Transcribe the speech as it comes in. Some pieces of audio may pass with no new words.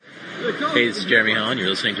Hey, this is Jeremy Hahn. You're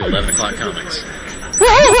listening to 11 O'Clock Comics.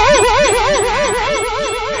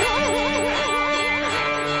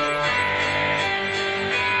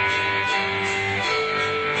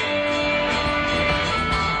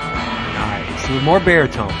 Alright, so more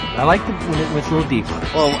baritone. I like when it's a little deeper.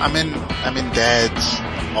 Well, I'm in Dad's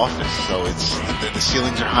office, so it's the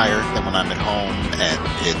ceilings are higher than when I'm at home,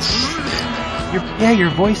 and your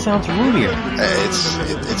voice sounds roomier.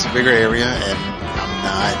 It's a bigger area, and I'm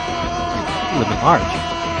not. You live in large.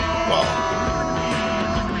 Well,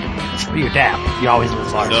 you're dap. You always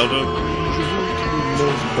live large.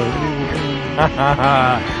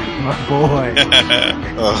 My boy.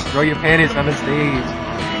 Throw your panties on the stage.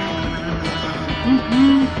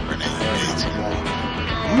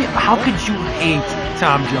 How could you hate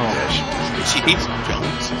Tom Jones? Yeah, she hates Tom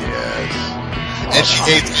Jones. Yes. And she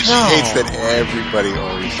hates that everybody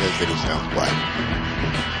always says that he sounds black.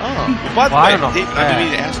 Oh. By the way, Dave, I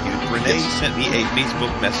need to ask you, Renee sent me a Facebook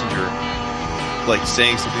Messenger, like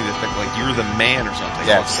saying something to the effect like, you're the man or something.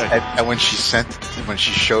 Yes. And when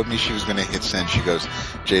she showed me she was going to hit send, she goes,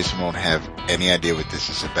 Jason won't have any idea what this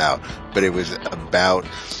is about. But it was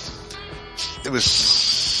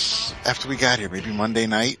after we got here, maybe Monday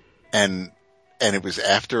night, and it was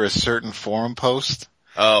after a certain forum post.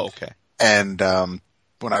 Oh, okay. And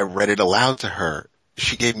when I read it aloud to her,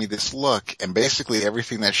 she gave me this look, and basically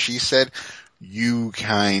everything that she said, you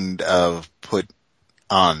kind of put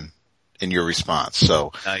on in your response.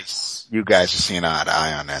 So nice. You guys are seeing eye to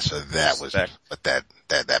eye on that. So that was what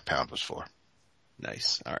that pound was for.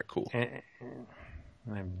 Nice. All right. Cool. I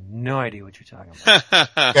have no idea what you're talking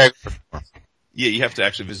about. Yeah, you have to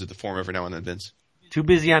actually visit the forum every now and then, Vince. Too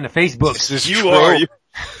busy on the Facebook. You are.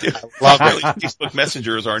 Facebook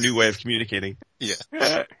Messenger is our new way of communicating. Yeah.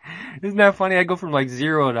 Isn't that funny? I go from like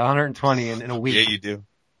 0 to 120 in a week. Yeah, you do.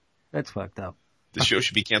 That's fucked up. The show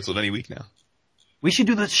should be canceled any week now. We should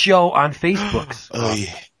do the show on Facebook. Oh,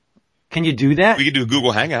 yeah. Can you do that? We could do a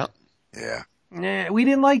Google Hangout. Yeah. Nah, we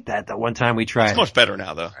didn't like that the one time we tried. It's much better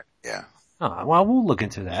now, though. Yeah. Oh, well, we'll look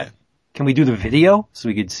into that. Yeah. Can we do the video so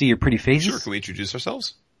we could see your pretty faces? Sure. Can we introduce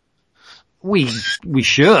ourselves? We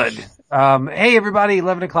should. Hey everybody,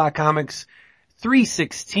 11 O'Clock Comics,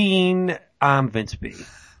 316. I'm Vince B.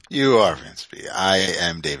 You are Vince B. I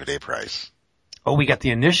am David A. Price. Oh, we got the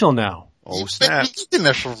initial now. Oh, snap.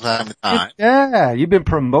 Initial time. Yeah, you've been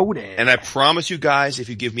promoted. And I promise you guys, if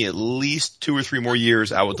you give me at least 2 or 3 more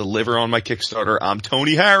years, I will deliver on my Kickstarter. I'm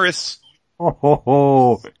Tony Harris.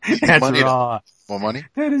 Oh, that's raw. More money?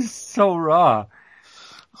 That is so raw.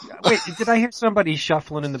 Wait, did I hear somebody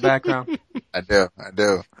shuffling in the background? I do.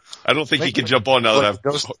 I don't think he can jump on now that I've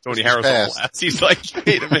Tony Harris on blast. He's like,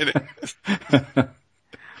 wait a minute.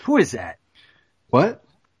 Who is that? What?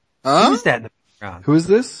 Who is that in the background? Who is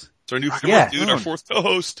this? It's our new favorite dude, our fourth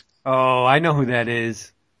co-host. Oh, I know who that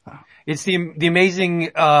is. It's the amazing,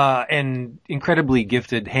 and incredibly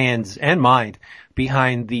gifted hands and mind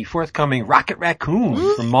behind the forthcoming Rocket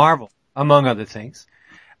Raccoon from Marvel, among other things.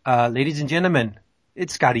 Ladies and gentlemen,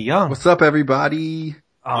 it's Skottie Young. What's up, everybody?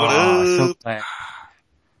 Oh, so glad.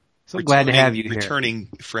 So glad to have you here. Returning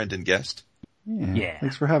friend and guest. Yeah.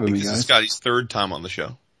 Thanks for having me, guys. This is Skottie's 3rd time on the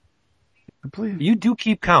show. I believe. You do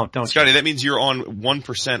keep count, don't Skottie, that means you're on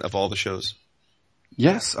 1% of all the shows.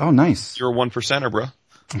 Yes. Oh, nice. You're a 1%er, bro.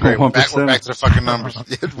 Great. We're back to the fucking numbers.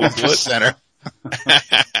 1%er.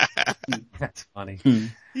 That's funny.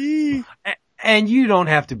 And you don't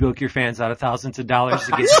have to bilk your fans out of thousands of dollars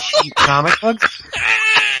to get cheap comic books.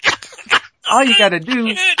 All you gotta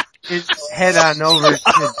do is head on over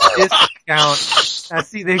to Discount. Now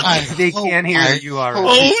see, they can't hear you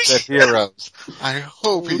already. I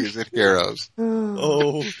hope he is at Heroes.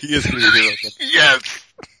 Oh, he is at Heroes. Yes.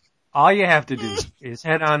 All you have to do is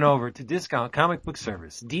head on over to Discount Comic Book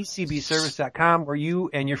Service, dcbservice.com, where you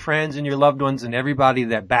and your friends and your loved ones and everybody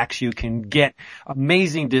that backs you can get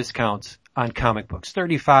amazing discounts on comic books.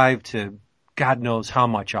 35 to God knows how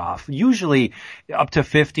much off. Usually up to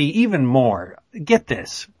 50, even more. Get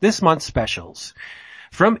this month's specials.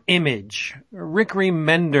 From Image, Rick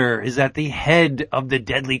Remender is at the head of the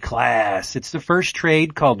deadly class. It's the first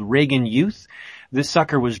trade called Reagan Youth. This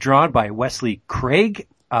sucker was drawn by Wesley Craig,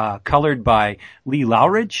 colored by Lee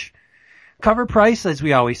Lowridge. Cover price, as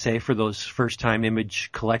we always say, for those first-time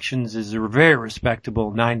Image collections is a very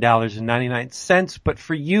respectable $9.99. But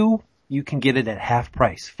for you can get it at half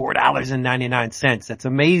price, $4.99. That's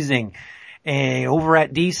amazing. And over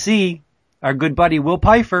at DC, our good buddy Will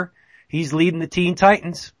Pfeiffer, he's leading the Teen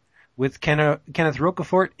Titans with Kenneth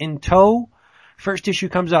Rocafort in tow. First issue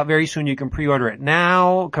comes out very soon. You can pre-order it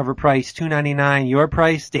now. Cover price $2.99. Your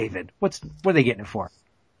price, David. What are they getting it for?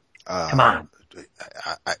 Come on.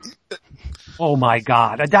 Oh my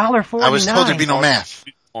God, $1.49. I was told there'd be no math.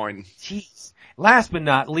 Jeez. Last but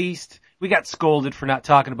not least, we got scolded for not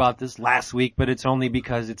talking about this last week, but it's only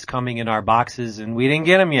because it's coming in our boxes and we didn't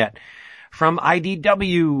get them yet. From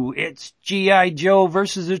IDW, it's G.I. Joe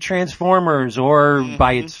versus the Transformers, or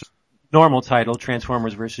by its normal title,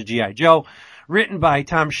 Transformers versus G.I. Joe. Written by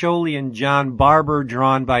Tom Scioli and John Barber,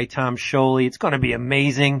 drawn by Tom Scioli. It's going to be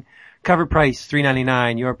amazing. Cover price,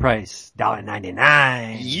 $3.99. Your price,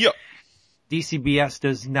 $1.99. Yep. DCBS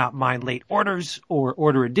does not mind late orders or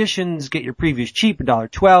order additions. Get your previews cheap,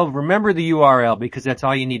 $1.12. Remember the URL because that's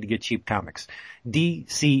all you need to get cheap comics.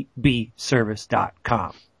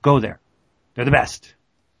 DCBservice.com. Go there. They're the best.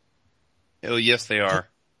 Oh, yes, they are.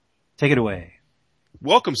 Take it away.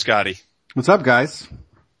 Welcome, Skottie. What's up, guys?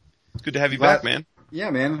 It's good to have you back, man.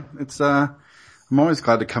 Yeah, man. It's I'm always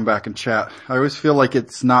glad to come back and chat. I always feel like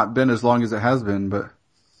it's not been as long as it has been, but I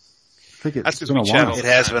think it's been a while. It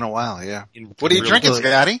has been a while, yeah. What are you drinking,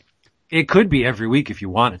 Skottie? It could be every week if you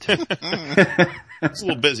wanted to. It's a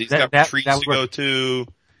little busy. He's got treats to go to.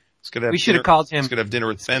 We should have called him. He's going to have dinner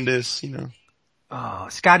with Bendis,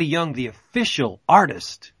 Skottie Young, the official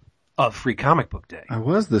artist of Free Comic Book Day. I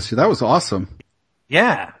was this year. That was awesome.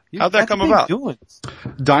 Yeah. How'd that come about?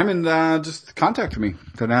 Diamond just contacted me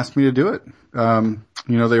and asked me to do it.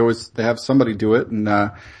 They have somebody do it, and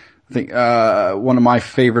I think one of my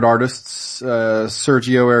favorite artists,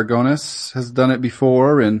 Sergio Aragones, has done it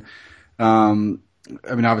before, and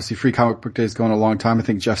obviously Free Comic Book Day is going a long time. I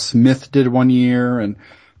think Jeff Smith did one year, and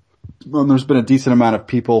there's been a decent amount of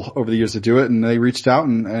people over the years to do it, and they reached out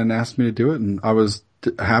and asked me to do it, and I was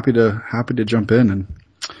happy to jump in.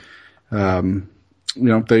 And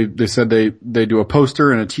they said they do a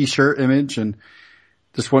poster and a t-shirt image, and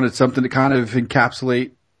just wanted something to kind of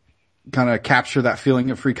encapsulate, kind of capture that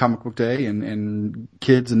feeling of Free Comic Book Day and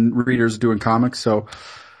kids and readers doing comics. So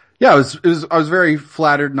yeah, I was very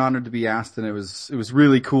flattered and honored to be asked, and it was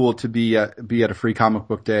really cool to be at a Free Comic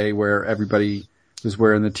Book Day where everybody was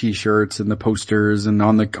wearing the t-shirts and the posters and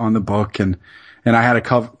on the book, and I had a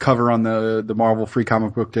cover on the Marvel Free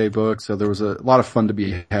Comic Book Day book. So there was a lot of fun to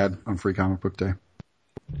be had on Free Comic Book Day.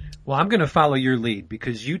 Well, I'm going to follow your lead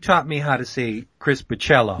because you taught me how to say Chris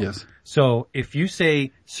Bachalo. Yes. So if you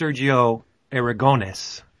say Sergio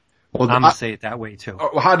Aragones, I'm going to say it that way too.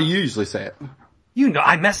 How do you usually say it?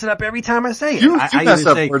 I mess it up every time I say it. You mess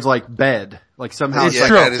up words like bed. Like somehow it's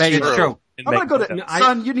true. It's true. I'm going to go to,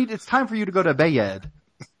 son, it's time for you to go to bed.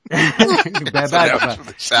 No,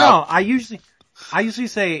 I usually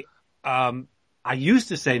say, I used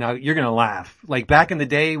to say, now you're going to laugh, like back in the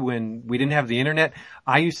day when we didn't have the internet,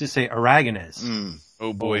 I used to say Aragones.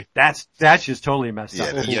 Oh boy. That's just totally messed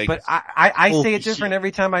up. But I say it different every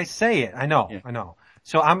time I say it. I know.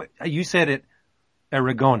 So you said it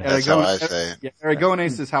Aragones. That's how I say it. Yeah,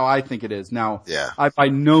 Aragones is how I think it is. Now, yeah. I by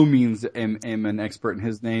no means am an expert in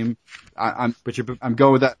his name. I'm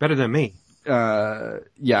going with that. Better than me. Yeah,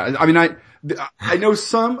 I mean, I know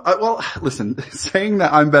some, well, listen, saying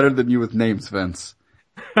that I'm better than you with names, Vince.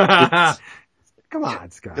 Come on,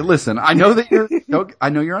 Scott. Listen, I know that you're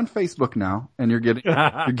on Facebook now and you're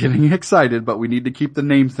getting excited, but we need to keep the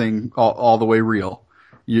name thing all the way real.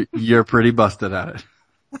 You're pretty busted at it.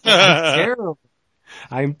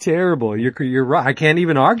 I'm terrible. You're right. I can't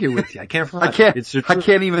even argue with you. I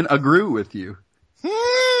can't even agree with you.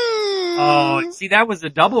 Oh, see, that was a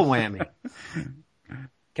double whammy.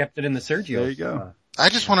 Kept it in the Sergio. There you go. I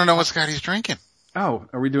just want to know what Skottie's drinking. Oh,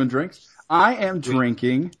 are we doing drinks? I am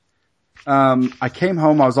drinking. I came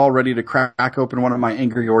home. I was all ready to crack open one of my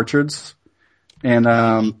Angry Orchards, and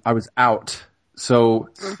I was out. So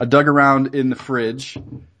I dug around in the fridge,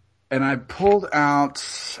 and I pulled out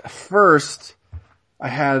first. I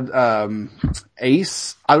had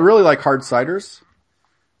Ace. I really like hard ciders.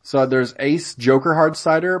 So there's Ace Joker hard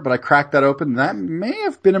cider, but I cracked that open. That may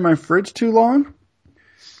have been in my fridge too long.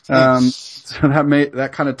 So that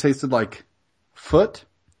kind of tasted like foot.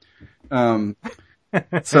 So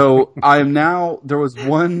there was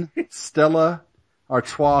one Stella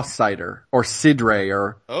Artois cider or Cidre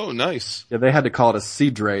or. Oh, nice. Yeah, they had to call it a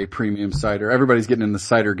Cidre premium cider. Everybody's getting in the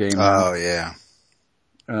cider game now. Oh, yeah.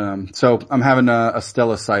 So I'm having a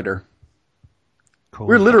Stella cider. Cool.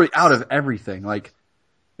 We're literally out of everything. Like,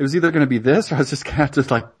 it was either going to be this or I was just going to have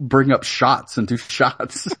to bring up shots and do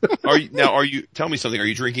shots. Tell me something. Are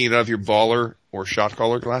you drinking it out of your baller or shot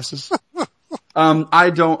caller glasses? I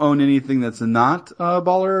don't own anything that's not a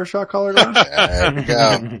baller or shot caller glass. There we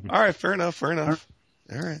go. All right. Fair enough. All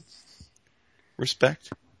right.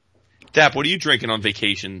 Respect. Dap, what are you drinking on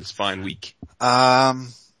vacation this fine week? I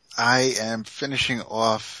am finishing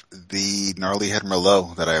off the Gnarly Head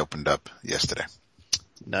Merlot that I opened up yesterday.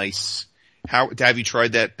 Nice. Have you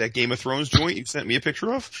tried that Game of Thrones joint you sent me a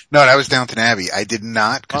picture of? No, that was Downton Abbey. I did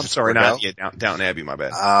not. I'm sorry, Downton Abbey, my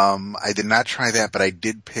bad. I did not try that, but I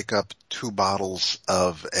did pick up 2 bottles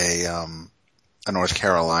of a North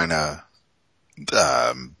Carolina,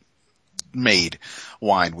 made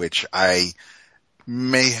wine, which I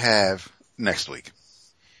may have next week.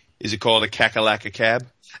 Is it called a Kakalaka Cab?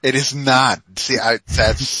 It is not. See,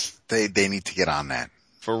 they need to get on that.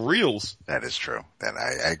 For reals. That is true.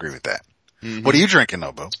 I agree with that. Mm-hmm. What are you drinking,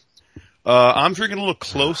 Nobu? I'm drinking a little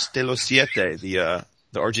Clos de los Siete, the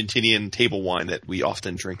Argentinian table wine that we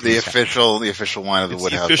often drink. The official wine of the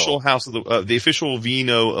Wood household. The official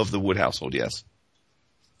vino of the Wood household, yes.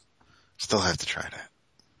 Still have to try that.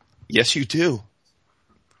 Yes, you do.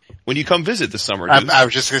 When you come visit this summer, I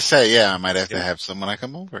was just gonna say, yeah, I might have to have some when I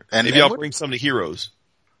come over. And maybe I'll bring some to Heroes.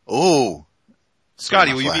 Oh.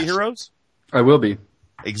 Scotty, will you be Heroes? I will be.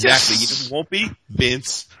 Exactly. You won't be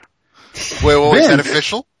Vince. Wait, is that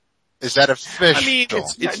official? Is that official? I mean,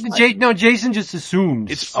 it's no, Jason just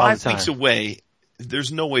assumed. It's 5 weeks away.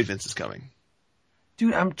 There's no way Vince is coming.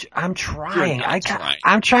 Dude, I'm trying. I'm trying.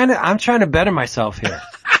 I'm trying to better myself here.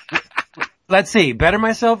 Let's see, better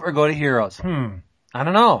myself or go to Heroes? I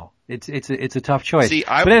don't know. It's a tough choice. See,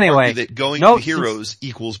 I would argue that going to Heroes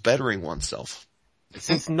equals bettering oneself.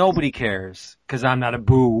 Since nobody cares, cause I'm not a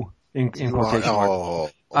boo in quotation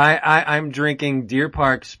marks. I'm drinking Deer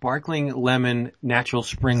Park sparkling lemon natural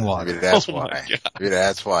spring water. Maybe that's why. Maybe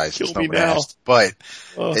that's why. Kill me now. Asked. But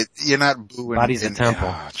you're not booing. Body's a temple.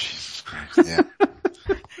 Oh, Jesus Christ.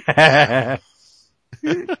 Yeah.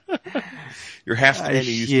 You're half the man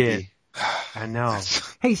you used to be. I know.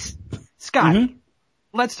 Hey, Scott,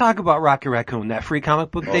 let's talk about Rocket Raccoon, that free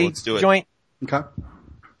comic book day joint. Okay.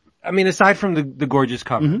 I mean, aside from the gorgeous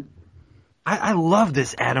cover, I love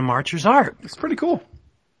this Adam Archer's art. It's pretty cool.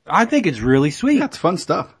 I think it's really sweet. Yeah, it's fun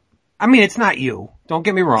stuff. I mean, it's not you. Don't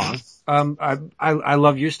get me wrong. I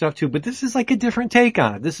love your stuff too, but this is like a different take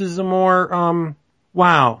on it. This is a more,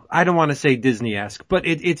 wow, I don't want to say Disney-esque, but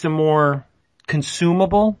it's a more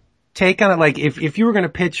consumable take on it. Like if you were going to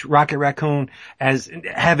pitch Rocket Raccoon as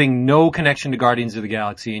having no connection to Guardians of the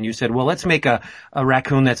Galaxy and you said, well, let's make a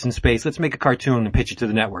raccoon that's in space. Let's make a cartoon and pitch it to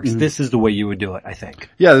the networks. This is the way you would do it, I think.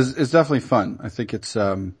 Yeah, it's definitely fun. I think it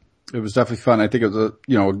was definitely fun. I think it was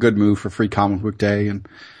a good move for Free Comic Book Day and,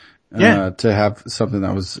 to have something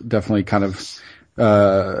that was definitely kind of,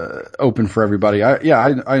 open for everybody.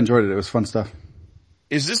 I enjoyed it. It was fun stuff.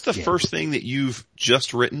 Is this the first thing that you've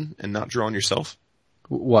just written and not drawn yourself?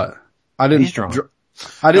 What? I didn't. He's drawn.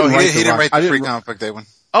 I didn't. He didn't write the Free Comic Book Day one.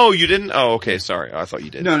 Oh, you didn't? Oh, okay. Sorry, I thought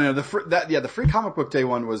you did. No. The Free Comic Book Day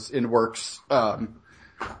one was in works a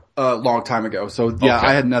long time ago. So yeah, okay.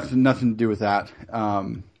 I had nothing to do with that.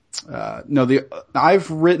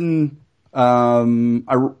 I've written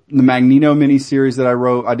the Magneto miniseries that I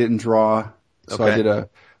wrote. I didn't draw, so I did a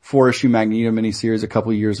 4-issue Magneto miniseries a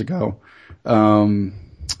couple of years ago.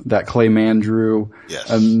 That Clay Mann drew. Yes.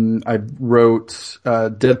 I wrote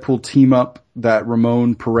Deadpool Team Up that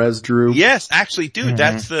Ramon Perez drew. Yes, actually, dude,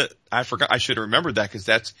 that's I forgot, I should have remembered that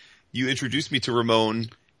because you introduced me to Ramon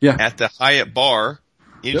at the Hyatt bar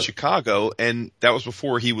in Chicago, and that was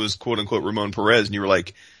before he was quote unquote Ramon Perez, and you were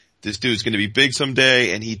like, this dude's gonna be big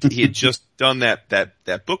someday, and he had just done that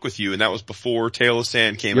book with you, and that was before Tale of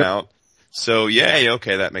Sand came out. So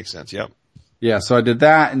okay, that makes sense, yep. Yeah, so I did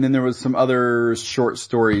that, and then there was some other short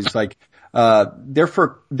stories, like, there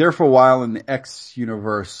for a while in the X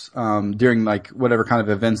universe, during like whatever kind of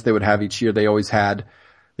events they would have each year, they would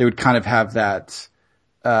kind of have that,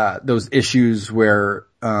 those issues where,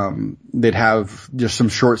 they'd have just some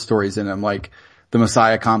short stories in them, like the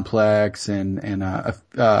Messiah Complex and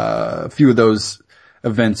a few of those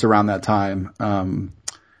events around that time,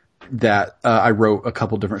 that, I wrote a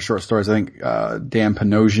couple different short stories. I think, Dan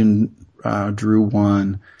Panosian, drew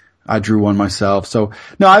one. I drew one myself. So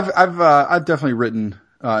no, I've definitely written,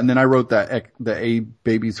 and then I wrote the A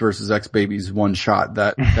Babies versus X Babies one shot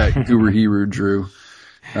that Guru Hiru drew,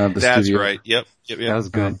 That's studio. Right. Yep. That was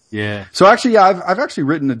good. Yeah. So actually, I've actually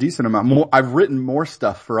written a decent amount more. I've written more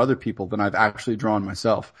stuff for other people than I've actually drawn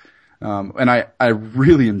myself. And I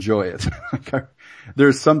really enjoy it.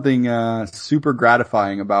 There's something, super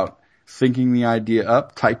gratifying about thinking the idea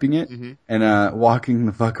up, typing it, and walking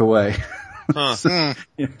the fuck away. Someone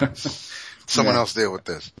else deal with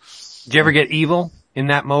this. Did you ever get Evil in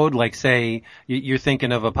that mode? Like, say you're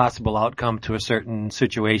thinking of a possible outcome to a certain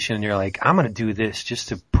situation, and you're like, I'm going to do this just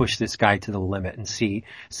to push this guy to the limit and see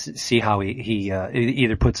how he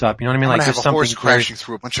either puts up. You know what I mean? I'm like, have just a horse something crashing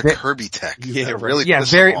through a bunch of Kirby tech. Yeah, really. Yeah,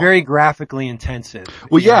 very graphically intensive.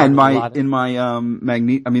 Well, yeah, my Magneto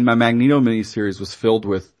miniseries was filled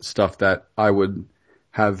with stuff that I would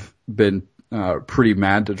have been pretty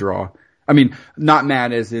mad to draw. I mean, not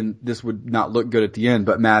mad as in this would not look good at the end,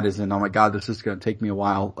 but mad as in, oh my God, this is going to take me a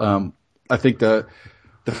while. I think the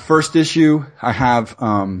first issue I have,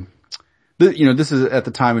 this is at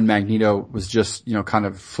the time when Magneto was just, kind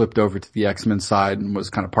of flipped over to the X-Men side and was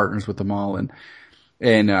kind of partners with them all.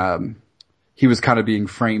 And he was kind of being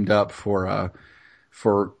framed up for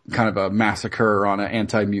kind of a massacre on an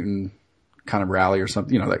anti-mutant kind of rally or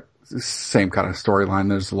something, like same kind of storyline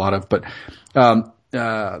there's a lot of, but,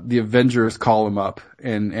 the Avengers call him up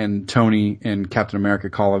and Tony and Captain America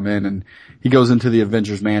call him in, and he goes into the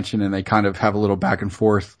Avengers mansion and they kind of have a little back and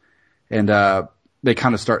forth, and they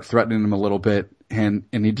kind of start threatening him a little bit, and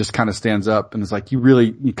he just kind of stands up and is like, you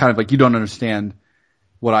don't understand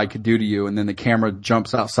what I could do to you. And then the camera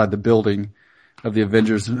jumps outside the building of the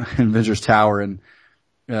Avengers Tower, and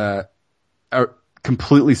are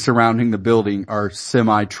completely surrounding the building are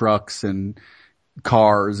semi trucks and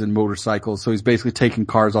cars and motorcycles. So he's basically taking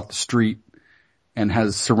cars off the street and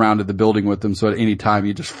has surrounded the building with them. So at any time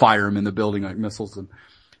you just fire them in the building like missiles. And,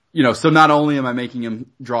 so not only am I making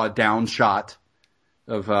him draw a down shot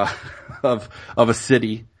of a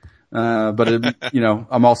city, but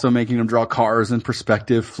I'm also making him draw cars in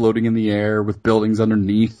perspective floating in the air with buildings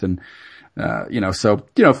underneath. And,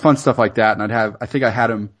 fun stuff like that. And I think I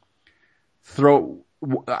had him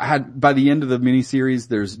by the end of the miniseries,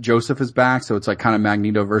 there's Joseph is back, so it's like kind of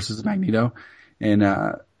Magneto versus Magneto. And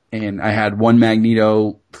I had one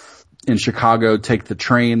Magneto in Chicago take the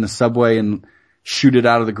train, the subway, and shoot it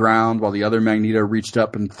out of the ground while the other Magneto reached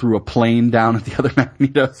up and threw a plane down at the other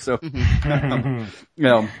Magneto. So,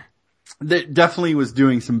 they definitely was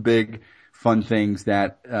doing some big fun things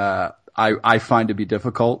that, I find to be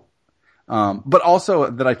difficult. But also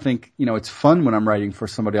that I think, it's fun when I'm writing for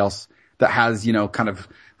somebody else that has, kind of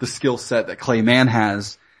the skill set that Clay Mann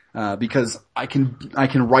has, because I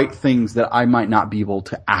can write things that I might not be able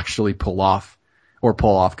to actually pull off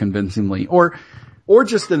convincingly, or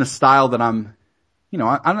just in a style that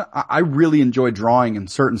I really enjoy drawing in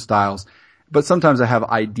certain styles, but sometimes I have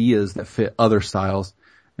ideas that fit other styles.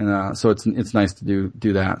 And, so it's nice to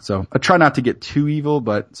do that. So I try not to get too evil,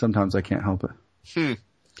 but sometimes I can't help it.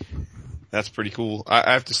 That's pretty cool.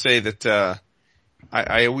 I have to say that,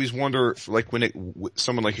 I always wonder, like, when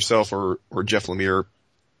someone like yourself or Jeff Lemire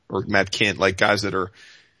or Matt Kindt, like guys that are,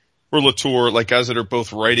 or Latour, like guys that are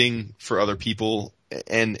both writing for other people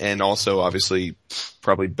and also obviously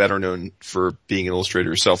probably better known for being an illustrator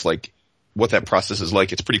yourself, like what that process is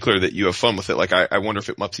like. It's pretty clear that you have fun with it. Like, I wonder if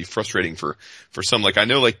it must be frustrating for some. Like, I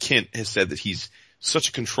know, like, Kindt has said that he's such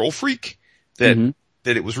a control freak that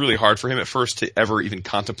it was really hard for him at first to ever even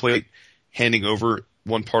contemplate handing over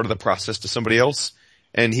one part of the process to somebody else.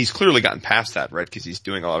 And he's clearly gotten past that, right? Because he's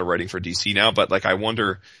doing a lot of writing for DC now. But, like, I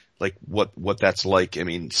wonder, like, what that's like. I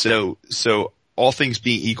mean, so all things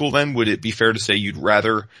being equal, then would it be fair to say you'd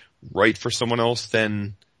rather write for someone else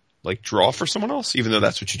than, like, draw for someone else, even though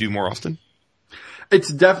that's what you do more often? It's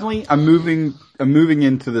definitely, I'm moving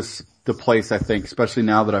into the place, I think, especially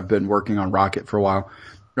now that I've been working on Rocket for a while,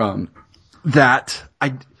 that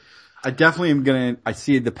I definitely I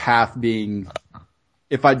see the path being,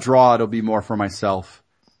 if I draw, it'll be more for myself,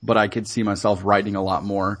 but I could see myself writing a lot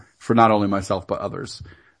more for not only myself, but others.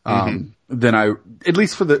 Then at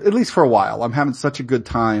least for a while, I'm having such a good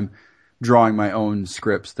time drawing my own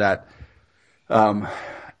scripts that,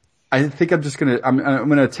 I think I'm going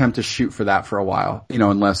to attempt to shoot for that for a while,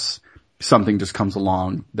 unless something just comes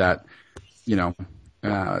along that,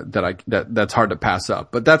 that's hard to pass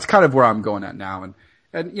up. But that's kind of where I'm going at now. And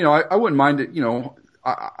I wouldn't mind it,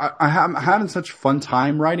 I'm having such a fun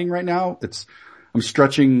time writing right now. I'm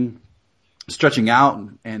stretching out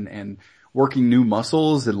and working new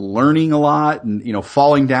muscles and learning a lot and,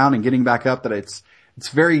 falling down and getting back up, that it's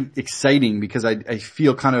very exciting because I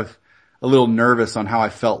feel kind of a little nervous on how I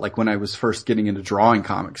felt like when I was first getting into drawing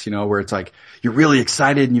comics, where it's like you're really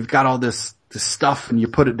excited and you've got all this stuff and you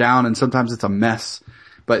put it down and sometimes it's a mess,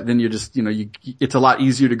 but then you're just, it's a lot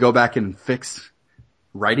easier to go back and fix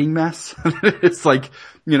writing mess. It's like,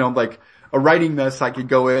 like a writing mess, I could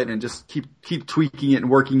go in and just keep tweaking it and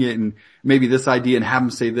working it and maybe this idea and have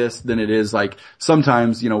them say this than it is like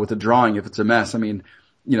sometimes, with a drawing, if it's a mess, I mean,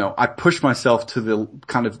 I push myself to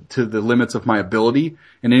the limits of my ability,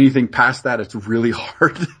 and anything past that, it's really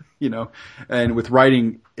hard. and with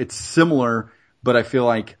writing, it's similar, but I feel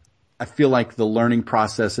like the learning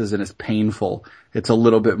process isn't as painful. It's a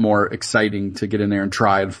little bit more exciting to get in there and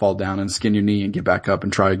try and fall down and skin your knee and get back up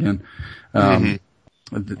and try again, than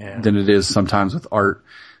it is sometimes with art.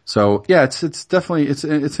 So yeah, it's definitely, it's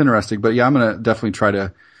interesting, but yeah, I'm going to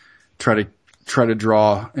definitely try to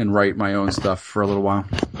draw and write my own stuff for a little while.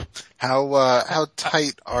 How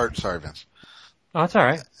tight are, sorry, Vince. Oh, that's all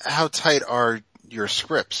right. How tight are your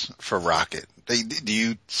scripts for Rocket? Do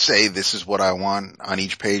you say this is what I want on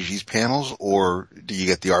each page, these panels, or do you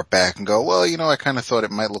get the art back and go, well, I kind of thought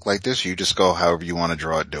it might look like this. You just go however you want to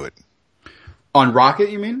draw it, do it. On Rocket,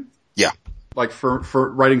 you mean? Yeah. Like for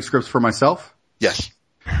writing scripts for myself? Yes.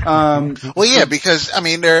 Well, yeah, because,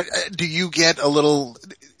 do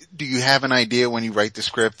you have an idea when you write the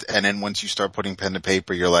script and then once you start putting pen to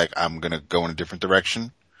paper, you're like, I'm going to go in a different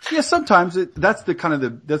direction? Yeah, sometimes that's kind of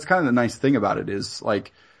the nice thing about it is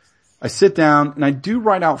like, I sit down and I do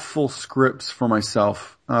write out full scripts for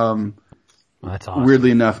myself. That's awesome. Weirdly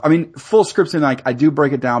enough. Full scripts in like, I do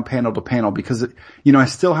break it down panel to panel because I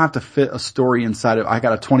still have to fit a story inside of, I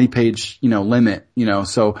got a 20-page, limit,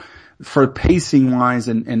 so for pacing wise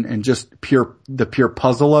and just the pure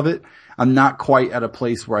puzzle of it, I'm not quite at a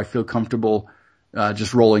place where I feel comfortable,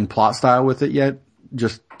 just rolling plot style with it yet,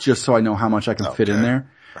 just so I know how much I can fit in there.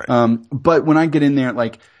 Right. But when I get in there,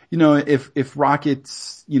 like, if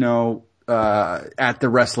Rocket's, at the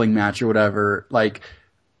wrestling match or whatever, like,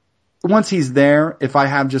 once he's there, if I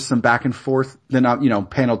have just some back and forth, then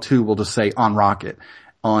panel 2 will just say on Rocket,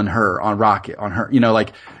 on her, on Rocket, on her,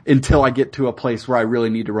 like, until I get to a place where I really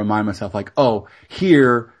need to remind myself, like, oh,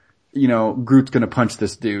 here, Groot's gonna punch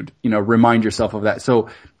this dude, remind yourself of that. So,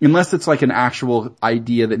 unless it's like an actual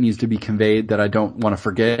idea that needs to be conveyed that I don't want to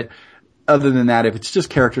forget, other than that, if it's just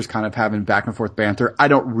characters kind of having back and forth banter, I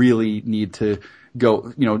don't really need to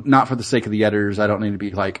go, not for the sake of the editors. I don't need to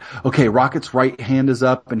be like, okay, Rocket's right hand is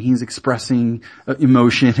up and he's expressing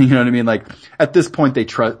emotion. You know what I mean? Like at this point, they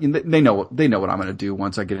trust, they know what I'm going to do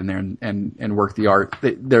once I get in there and work the art.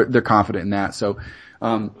 They're confident in that. So,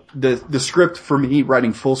 the script for me,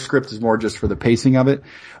 writing full script is more just for the pacing of it.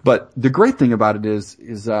 But the great thing about it is,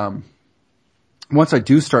 once I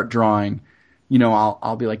do start drawing,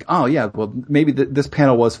 I'll be like, oh yeah, well maybe this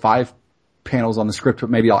panel was 5 panels on the script, but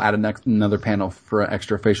maybe I'll add another panel for an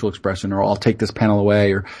extra facial expression, or I'll take this panel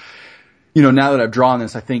away, or, now that I've drawn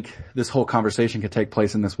this, I think this whole conversation could take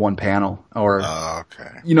place in this one panel, or,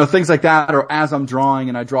 things like that, or as I'm drawing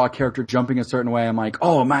and I draw a character jumping a certain way, I'm like,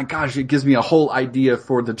 oh my gosh, it gives me a whole idea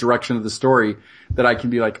for the direction of the story that I can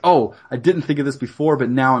be like, oh, I didn't think of this before, but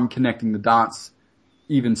now I'm connecting the dots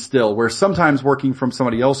even still, where sometimes working from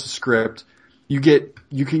somebody else's script, you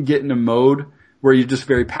can get in a mode where you're just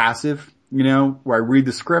very passive, where I read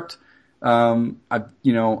the script.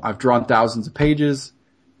 I've drawn thousands of pages.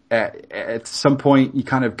 At some point, you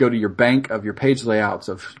kind of go to your bank of your page layouts,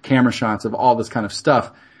 of camera shots, of all this kind of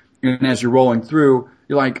stuff. And as you're rolling through,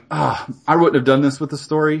 you're like, oh, I wouldn't have done this with the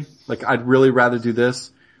story. Like, I'd really rather do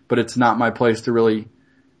this, but it's not my place to really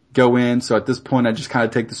go in. So at this point, I just kind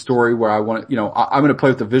of take the story where I want it, I'm going to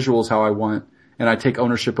play with the visuals how I want, and I take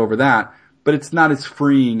ownership over that. But it's not as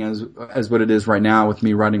freeing as what it is right now with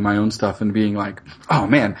me writing my own stuff and being like, oh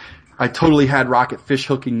man, I totally had Rocket fish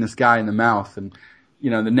hooking this guy in the mouth. And,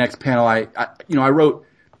 the next panel I wrote,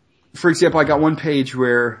 for example, I got one page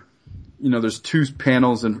where, there's 2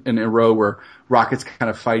 panels in a row where Rocket's kind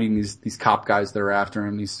of fighting these cop guys that are after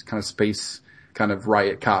him, these kind of space kind of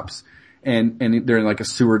riot cops. And they're in like a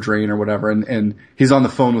sewer drain or whatever. And he's on the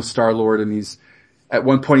phone with Star-Lord, and at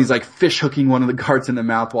one point he's like fish hooking one of the guards in the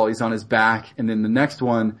mouth while he's on his back. And then the next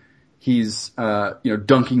one, he's,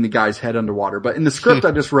 dunking the guy's head underwater. But in the script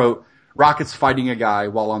I just wrote, Rocket's fighting a guy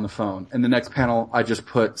while on the phone. And the next panel I just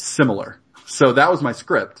put similar. So that was my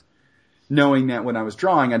script, knowing that when I was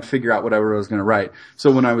drawing, I'd figure out whatever I was going to write.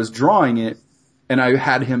 So when I was drawing it and I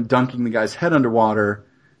had him dunking the guy's head underwater,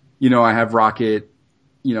 I have Rocket,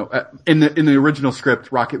 in the original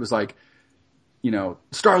script, Rocket was like,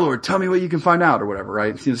 Star-Lord, tell me what you can find out or whatever,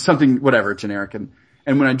 right? Something, whatever, generic. And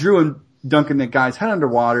when I drew him dunking that guy's head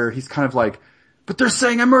underwater, he's kind of like, but they're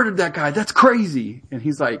saying I murdered that guy. That's crazy. And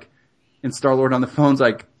he's like, and Star-Lord on the phone's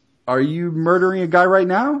like, are you murdering a guy right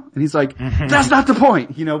now? And he's like, that's not the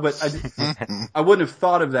point, but I wouldn't have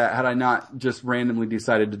thought of that had I not just randomly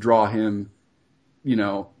decided to draw him,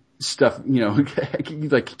 stuff,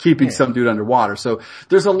 like keeping some dude underwater. So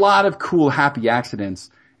there's a lot of cool, happy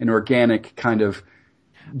accidents and organic kind of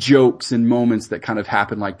jokes and moments that kind of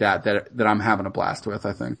happen like that I'm having a blast with,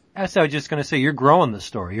 I think. That's what I was just going to say. You're growing the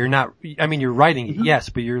story. You're not, you're writing it, yes,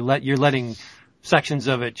 but you're letting sections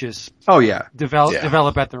of it just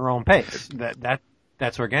develop at their own pace.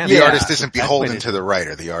 That's organic. The artist isn't beholden to the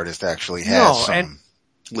writer. The artist actually has some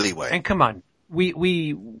leeway. And come on,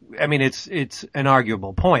 I mean, it's an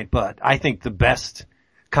arguable point, but I think the best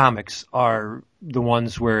comics are the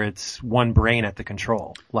ones where it's one brain at the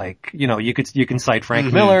control. Like, you can cite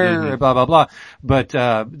Frank Miller, blah, blah, blah. But,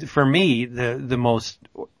 for me, the most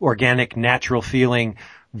organic, natural feeling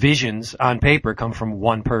visions on paper come from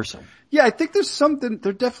one person. Yeah, I think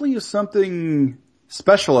there definitely is something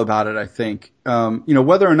special about it, I think.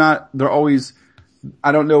 Whether or not they're always,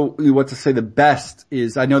 I don't know what to say the best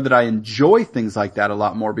is. I know that I enjoy things like that a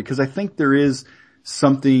lot more because I think there is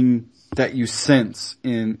something that you sense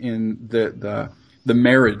in the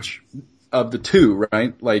marriage of the two,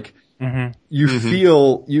 right? Like, you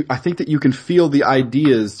feel, I think that you can feel the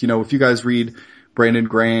ideas, if you guys read Brandon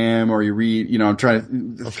Graham or you read, I'm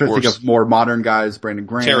trying to think of more modern guys, Brandon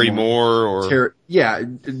Graham. Terry Moore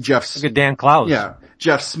Jeff. Look at Dan Clowes. Yeah.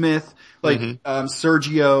 Jeff Smith,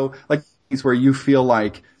 Sergio, like things where you feel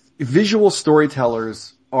like visual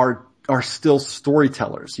storytellers are still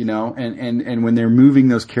storytellers, and when they're moving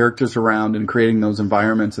those characters around and creating those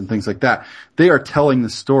environments and things like that, they are telling the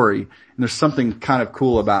story. And there's something kind of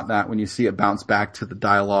cool about that when you see it bounce back to the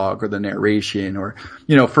dialogue or the narration or,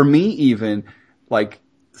 for me even, like,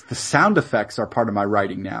 the sound effects are part of my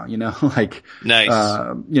writing now, like, nice.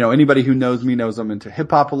 Anybody who knows me knows I'm into hip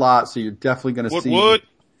hop a lot. So you're definitely going to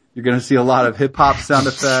you're going to see a lot of hip hop sound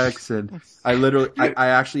effects. And I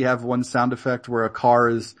actually have one sound effect where a car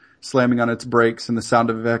is slamming on its brakes and the sound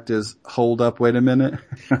effect is hold up, wait a minute.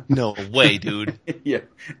 No way, dude. Yeah.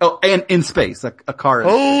 Oh, and in space, a car is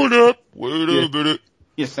hold up, wait a minute.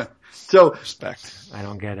 Yeah. So respect. I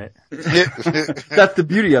don't get it. That's the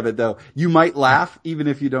beauty of it though. You might laugh even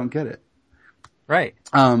if you don't get it. Right.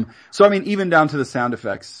 So I mean, even down to the sound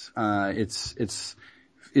effects, it's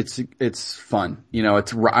fun.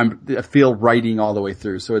 I feel writing all the way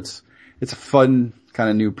through. So it's a fun kind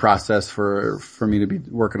of new process for me to be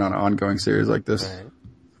working on an ongoing series like this. Right.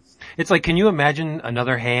 It's like, can you imagine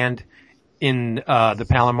another hand in, the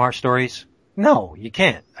Palomar stories? No, you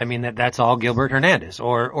can't. I mean, that's all Gilbert Hernandez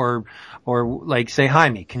or like say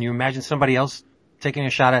Jaime. Can you imagine somebody else taking a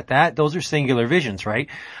shot at that? Those are singular visions, right?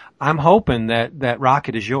 I'm hoping that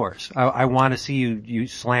Rocket is yours. I want to see you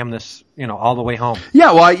slam this, all the way home.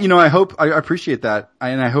 Yeah, well, I appreciate that.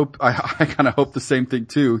 And I kind of hope the same thing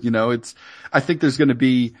too. I think there's going to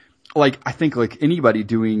be, like anybody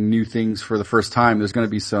doing new things for the first time, there's going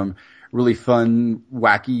to be some really fun,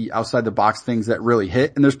 wacky, outside the box things that really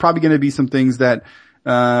hit. And there's probably going to be some things that,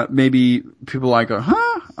 maybe people like,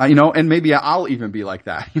 and maybe I'll even be like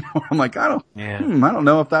that. I'm like, I don't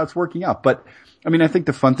know if that's working out, but I mean, I think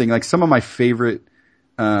the fun thing, like some of my favorite,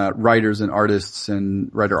 writers and artists and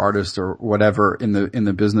writer-artists or whatever in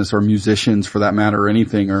the business or musicians for that matter or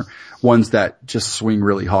anything are ones that just swing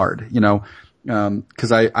really hard,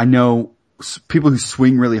 cause I know people who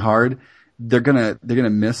swing really hard, they're gonna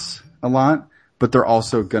miss a lot, but they're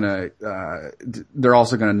also gonna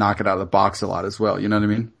knock it out of the box a lot as well. You know what I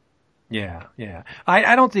mean? Yeah, yeah.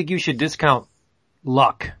 I don't think you should discount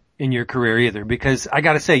luck in your career either, because I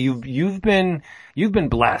gotta say, you've been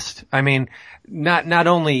blessed. I mean, not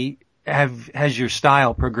only has your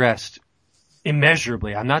style progressed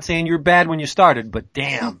immeasurably. I'm not saying you're bad when you started, but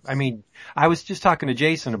damn. I mean, I was just talking to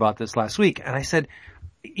Jason about this last week and I said,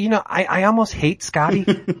 I almost hate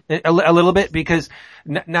Skottie a little bit because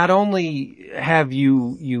not only have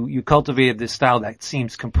you cultivated this style that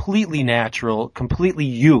seems completely natural, completely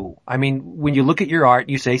you. I mean, when you look at your art,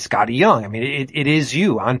 you say Skottie Young. I mean, it is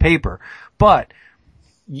you on paper, but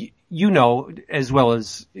as well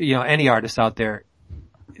as, any artist out there,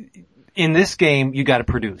 in this game, you gotta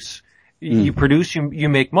produce. You produce, you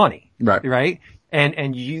make money. Right?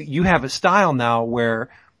 And you have a style now where,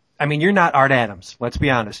 I mean, you're not Art Adams. Let's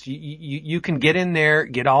be honest. You can get in there,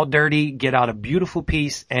 get all dirty, get out a beautiful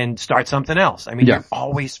piece and start something else. I mean, You're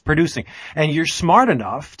always producing and you're smart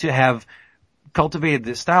enough to have cultivated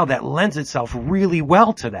this style that lends itself really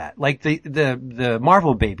well to that. Like the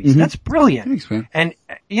Marvel babies. That's brilliant. Thanks, man. And,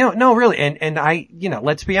 no, really. And I,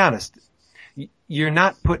 let's be honest. You're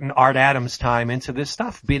not putting Art Adams time into this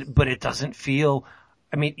stuff, but it doesn't feel,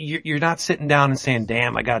 I mean, you're not sitting down and saying,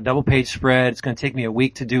 damn, I got a double page spread. It's going to take me a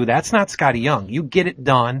week to do. That's not Skottie Young. You get it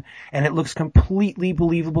done and it looks completely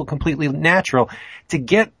believable, completely natural. To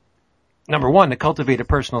get, number one, to cultivate a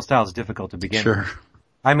personal style is difficult to begin with.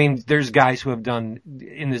 I mean, there's guys who have done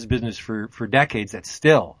in this business for decades that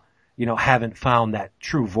still, haven't found that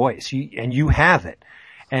true voice. And you have it.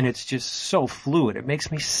 And it's just so fluid. It makes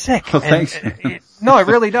me sick. Well, thanks. No, it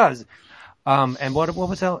really does. And what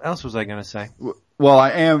else was I going to say? Well,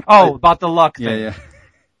 I am. About the luck thing. Yeah.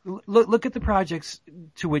 Look at the projects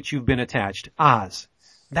to which you've been attached. Oz.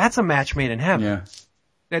 That's a match made in heaven. Yeah.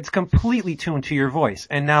 That's completely tuned to your voice.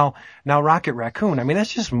 And now Rocket Raccoon. I mean,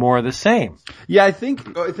 that's just more of the same. Yeah, I think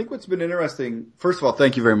what's been interesting, first of all,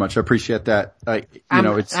 thank you very much. I appreciate that.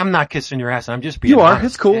 I'm not kissing your ass. I'm just being You are. honest.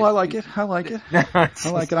 It's cool. I like it. I like it.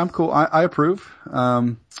 I'm cool. I approve.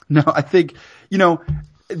 No, I think,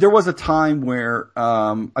 there was a time where,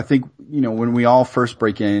 I think, when we all first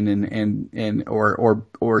break in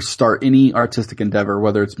or start any artistic endeavor,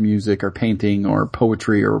 whether it's music or painting or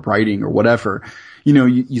poetry or writing or whatever,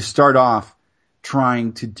 you start off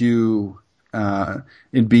trying to do,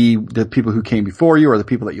 and be the people who came before you or the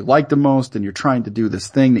people that you like the most, and you're trying to do this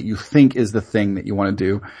thing that you think is the thing that you want to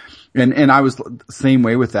do. And I was the same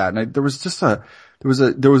way with that. And there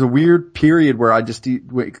was a weird period where I just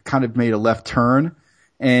kind of made a left turn.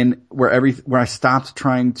 And where I stopped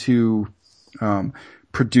trying to,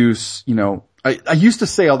 produce, I used to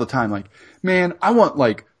say all the time, like, man, I want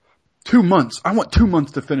like 2 months. I want 2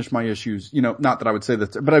 months to finish my issues. Not that I would say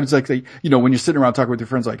that, but I was like, when you're sitting around talking with your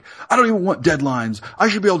friends, like, I don't even want deadlines. I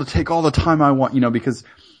should be able to take all the time I want, because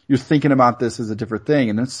you're thinking about this as a different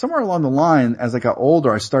thing. And then somewhere along the line, as I got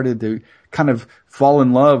older, I started to kind of fall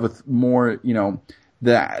in love with more, the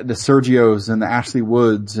Sergios and the Ashley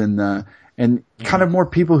Woods and kind of more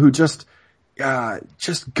people who just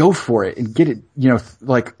go for it and get it,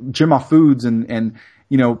 like Jim Off Foods and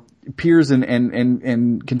peers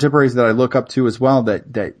and contemporaries that I look up to as well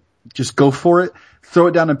that just go for it, throw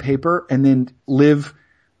it down on paper and then live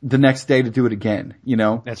the next day to do it again,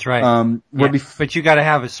 That's right. But you gotta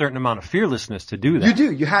have a certain amount of fearlessness to do that. You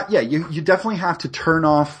do. You definitely have to turn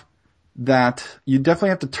off that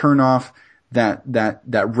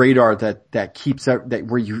radar that keeps that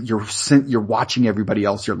where you're watching everybody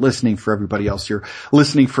else, you're listening for everybody else, you're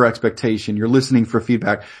listening for expectation, you're listening for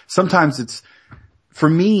feedback. Sometimes for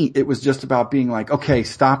me, it was just about being like, okay,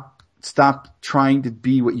 stop trying to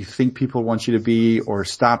be what you think people want you to be, or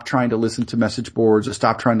stop trying to listen to message boards, or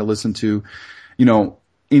stop trying to listen to,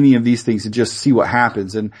 any of these things and just see what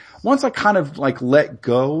happens. And once I kind of like let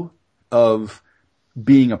go of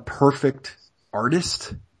being a perfect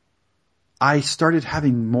artist, I started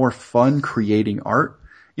having more fun creating art.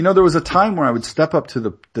 There was a time where I would step up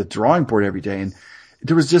to the drawing board every day and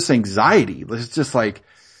there was just anxiety. It's just like,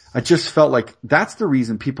 I just felt like that's the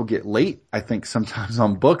reason people get late, I think, sometimes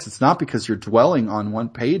on books. It's not because you're dwelling on one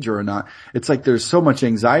page or not. It's like there's so much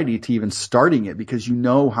anxiety to even starting it because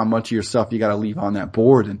how much of yourself you got to leave on that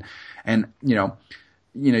board. And there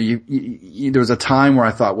was a time where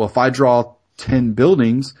I thought, well, if I draw 10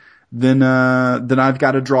 buildings, then I've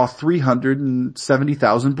got to draw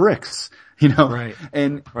 370,000 bricks, Right.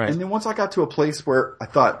 And then once I got to a place where I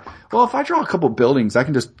thought, well, if I draw a couple buildings, I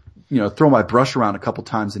can just, throw my brush around a couple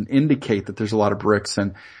times and indicate that there's a lot of bricks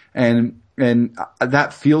and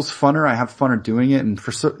that feels funner. I have funner doing it. And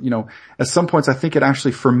at some points, I think it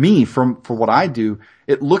actually, for me, for what I do,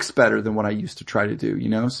 it looks better than what I used to try to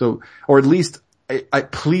do, so, or at least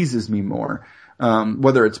it pleases me more.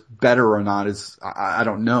 Whether it's better or not is, I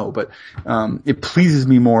don't know, but, it pleases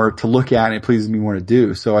me more to look at and it pleases me more to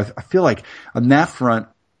do. So I feel like on that front,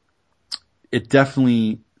 it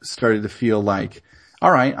definitely started to feel like,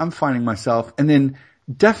 all right, I'm finding myself. And then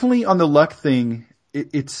definitely on the luck thing,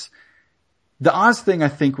 it's the Oz thing, I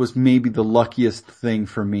think, was maybe the luckiest thing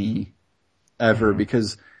for me ever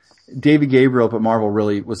because David Gabriel up at Marvel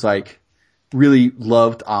really was like, really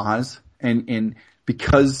loved Oz and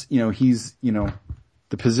because, he's,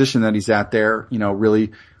 the position that he's at there,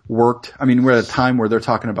 really worked. I mean, we're at a time where they're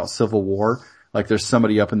talking about Civil War. Like there's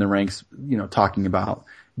somebody up in the ranks, talking about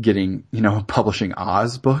getting, publishing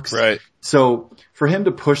Oz books. Right. So for him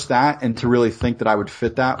to push that and to really think that I would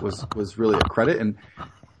fit that was really a credit.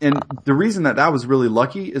 And the reason that was really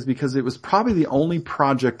lucky is because it was probably the only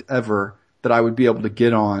project ever that I would be able to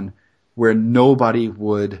get on where nobody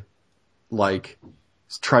would like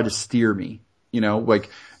try to steer me. Like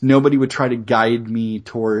nobody would try to guide me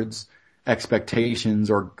towards expectations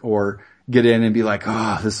or get in and be like,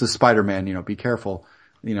 oh, this is Spider-Man, be careful.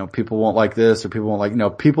 People won't like this or people won't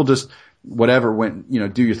like, people just whatever went,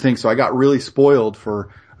 do your thing. So I got really spoiled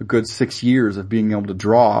for a good 6 years of being able to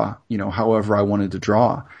draw, however I wanted to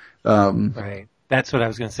draw. Right. That's what I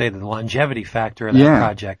was going to say. The longevity factor of that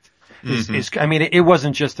project. I mean, it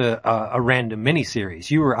wasn't just a random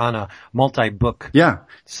miniseries. You were on a multi-book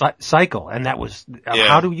cycle, and that was,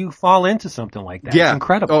 how do you fall into something like that? It's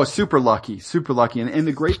incredible. Oh, super lucky. And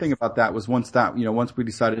the great thing about that was once we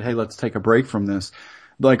decided, hey, let's take a break from this,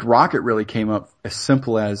 like Rocket really came up as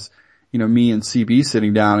simple as, me and CB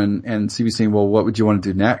sitting down and CB saying, well, what would you want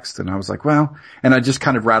to do next? And I was like, well, and I just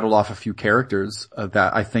kind of rattled off a few characters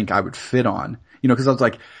that I think I would fit on, cause I was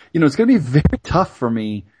like, it's going to be very tough for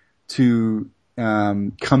me to,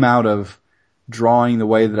 come out of drawing the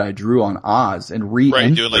way that I drew on Oz and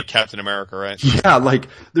right, doing like Captain America, right? Yeah, like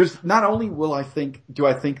there's not only do I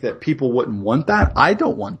think that people wouldn't want that, I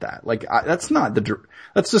don't want that. Like that's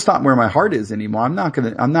just not where my heart is anymore. I'm not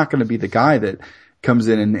gonna be the guy that comes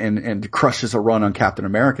in and crushes a run on Captain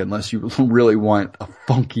America unless you really want a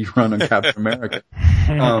funky run on Captain America.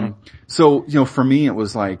 So, for me it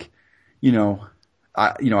was like,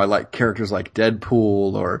 I like characters like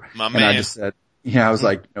Deadpool I just said, I was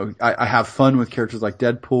like, I have fun with characters like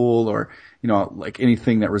Deadpool or, like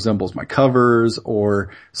anything that resembles my covers or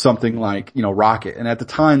something like, Rocket. And at the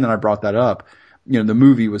time that I brought that up, the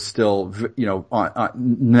movie was still,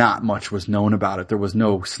 not much was known about it. There was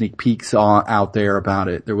no sneak peeks out there about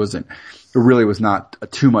it. There really was not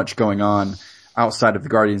too much going on outside of the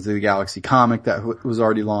Guardians of the Galaxy comic that was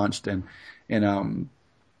already launched and,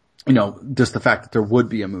 just the fact that there would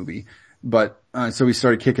be a movie. But, so we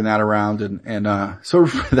started kicking that around and so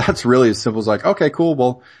that's really as simple as like, okay, cool.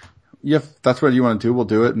 Well, if that's what you want to do, we'll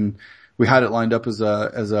do it. And we had it lined up as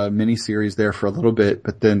a mini series there for a little bit,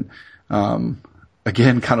 but then,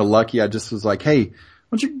 again, kind of lucky. I just was like, hey, why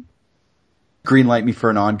don't you green light me for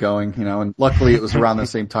an ongoing, and luckily it was around the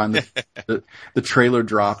same time that the trailer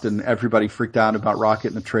dropped and everybody freaked out about Rocket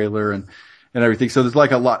in the trailer and everything. So there's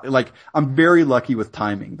like a lot, like I'm very lucky with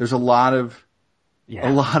timing. There's a lot of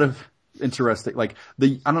interesting, like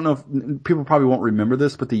I don't know if people probably won't remember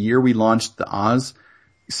this, but the year we launched the Oz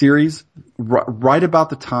series, right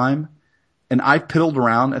about the time, and I piddled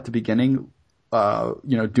around at the beginning,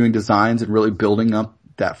 doing designs and really building up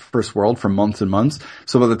that first world for months and months.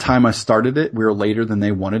 So by the time I started it, we were later than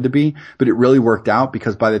they wanted to be, but it really worked out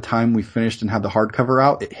because by the time we finished and had the hardcover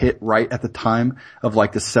out, it hit right at the time of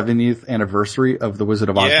like the 70th anniversary of the Wizard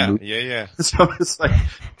of Oz movie. Yeah. So it's like,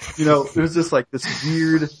 there's just like this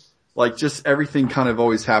weird, like just everything kind of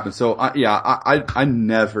always happens. So I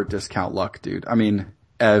never discount luck, dude. I mean,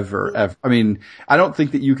 ever. I mean, I don't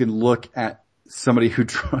think that you can look at somebody who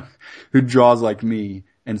draws like me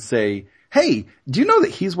and say, hey, do you know that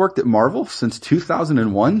he's worked at Marvel since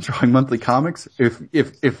 2001 drawing monthly comics?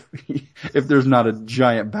 If there's not a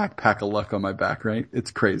giant backpack of luck on my back, right?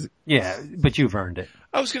 It's crazy. Yeah, but you've earned it.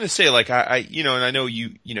 I was going to say, like, and I know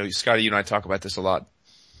you, Skottie, you and I talk about this a lot,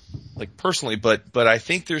 like personally, but I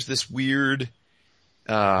think there's this weird,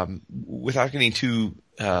 without getting too,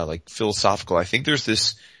 like philosophical, I think there's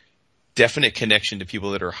this definite connection to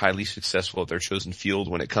people that are highly successful at their chosen field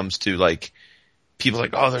when it comes to like, people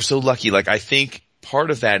like, oh, they're so lucky. Like, I think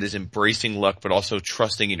part of that is embracing luck, but also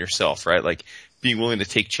trusting in yourself, right? Like being willing to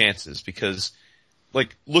take chances because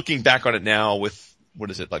like looking back on it now with,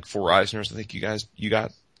 what is it, like 4 Eisners, I think you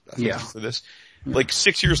got for this. Yeah. Like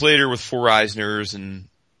 6 years later with 4 Eisners and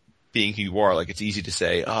being who you are, like it's easy to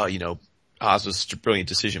say, oh, Oz was such a brilliant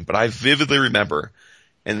decision. But I vividly remember,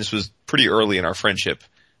 and this was pretty early in our friendship,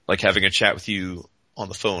 like having a chat with you on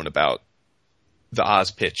the phone about the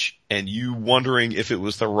Oz pitch and you wondering if it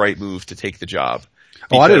was the right move to take the job.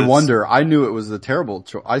 Because, I didn't wonder. I knew it was a terrible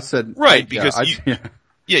choice. I said, right, because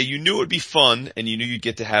you knew it would be fun and you knew you'd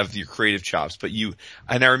get to have your creative chops, but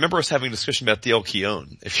and I remember us having a discussion about Dale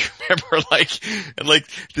Keown, if you remember, like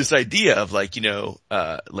this idea of like,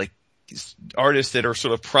 like artists that are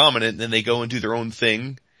sort of prominent and then they go and do their own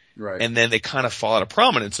thing. Right. And then they kind of fall out of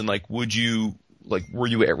prominence and like, were you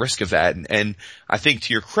at risk of that? And I think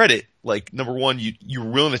to your credit, like number one, you were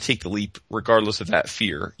willing to take the leap regardless of that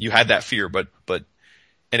fear. You had that fear, but,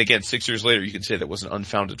 and again, 6 years later, you can say that was an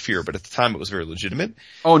unfounded fear, but at the time it was very legitimate.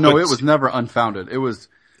 Oh no, it was never unfounded.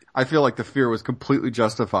 I feel like the fear was completely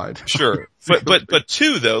justified. Sure. But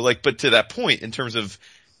too though, but to that point in terms of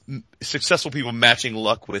successful people matching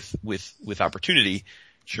luck with opportunity,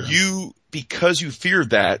 sure. Because you feared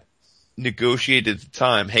that, negotiated at the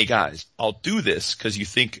time, hey guys, I'll do this because you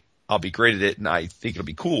think I'll be great at it and I think it'll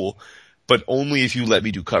be cool, but only if you let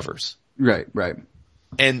me do covers. Right.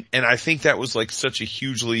 And I think that was like such a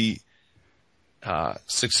hugely,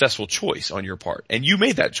 successful choice on your part. And you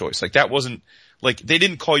made that choice. Like that wasn't, like they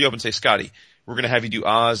didn't call you up and say, Skottie, we're going to have you do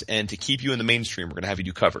Oz and to keep you in the mainstream, we're going to have you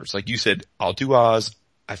do covers. Like you said, I'll do Oz.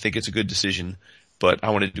 I think it's a good decision, but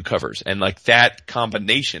I want to do covers. And like that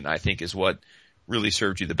combination, I think is what really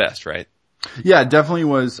served you the best, right? Yeah, it definitely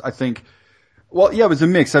was, I think. Well, yeah, it was a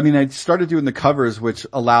mix. I mean, I started doing the covers, which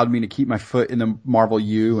allowed me to keep my foot in the Marvel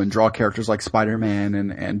U and draw characters like Spider-Man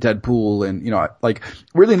and Deadpool. And, like,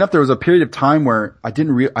 weirdly enough, there was a period of time where I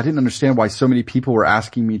didn't understand why so many people were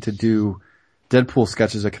asking me to do Deadpool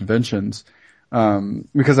sketches at conventions,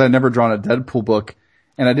 because I had never drawn a Deadpool book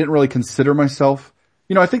and I didn't really consider myself,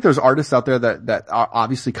 I think there's artists out there that are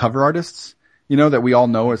obviously cover artists, that we all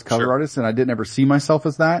know as cover artists, and I didn't ever see myself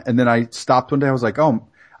as that. And then I stopped one day, I was like, oh,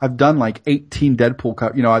 I've done like 18 Deadpool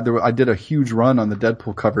covers, I did a huge run on the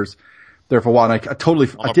Deadpool covers there for a while, and I'm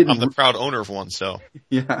the proud owner of one, so.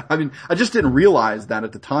 Yeah, I mean, I just didn't realize that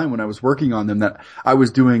at the time when I was working on them that I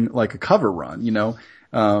was doing like a cover run,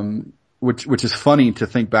 which is funny to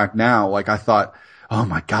think back now. Like I thought, oh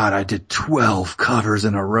my God, I did 12 covers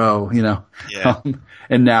in a row, Yeah.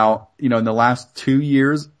 And now, in the last 2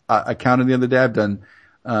 years, I counted the other day, I've done,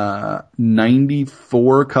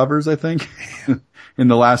 94 covers, I think, in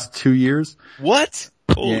the last 2 years. What?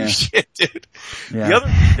 Holy shit, dude. Yeah. The other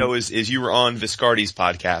thing though is you were on Viscardi's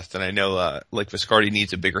podcast, and I know, Viscardi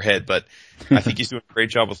needs a bigger head, but I think he's doing a great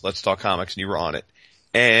job with Let's Talk Comics, and you were on it.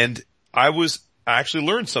 And I actually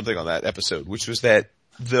learned something on that episode, which was that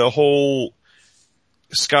the whole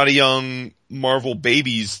Skottie Young Marvel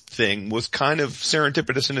Babies thing was kind of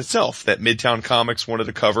serendipitous in itself, that Midtown Comics wanted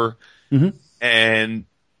a cover, and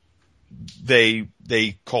they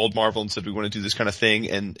called Marvel and said, we want to do this kind of thing,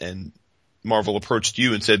 and Marvel approached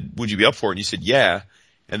you and said, would you be up for it? And you said, yeah.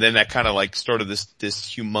 And then that kind of like started this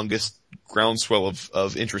humongous groundswell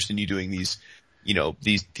of interest in you doing these,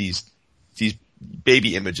 these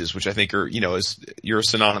baby images, which I think are, you're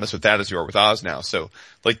synonymous with that as you are with Oz now. So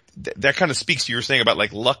like that kind of speaks to your saying about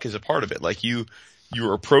like luck is a part of it. Like you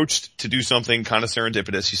were approached to do something kind of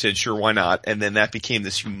serendipitous. You said, sure, why not? And then that became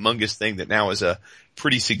this humongous thing that now is a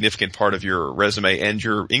pretty significant part of your resume and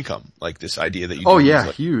your income. Like this idea that you do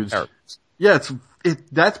like, huge. Characters. Yeah,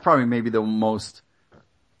 that's probably maybe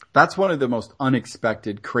that's one of the most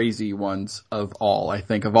unexpected, crazy ones of all, I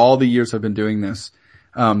think, of all the years I've been doing this.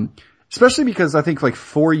 Especially because I think like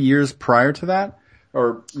 4 years prior to that,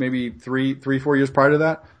 or maybe 4 years prior to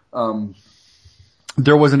that,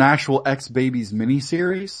 there was an actual X-Babies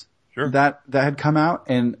miniseries that had come out,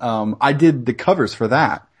 and I did the covers for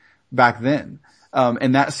that back then.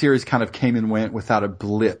 And that series kind of came and went without a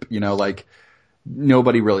blip, like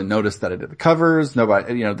nobody really noticed that I did the covers.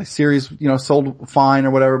 Nobody, the series, sold fine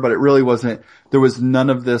or whatever, but it really wasn't, there was none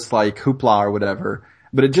of this like hoopla or whatever.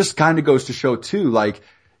 But it just kind of goes to show too, like,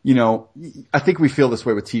 I think we feel this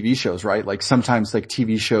way with TV shows, right? Like sometimes like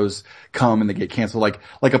TV shows come and they get canceled,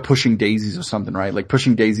 like a Pushing Daisies or something, right? Like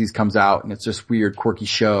Pushing Daisies comes out and it's this weird, quirky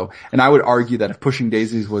show. And I would argue that if Pushing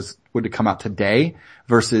Daisies would have come out today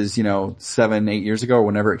versus, 7-8 years ago or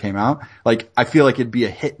whenever it came out, like I feel like it'd be a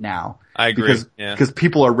hit now. I agree. Because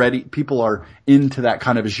people are ready, people are into that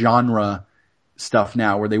kind of genre stuff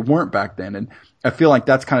now where they weren't back then. And I feel like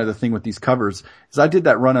that's kind of the thing with these covers is I did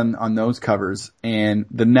that run on those covers, and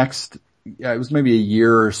the next, it was maybe a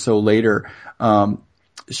year or so later,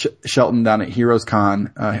 Shelton down at Heroes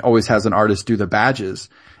Con, always has an artist do the badges,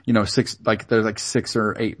 there's like 6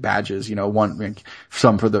 or 8 badges, one, like,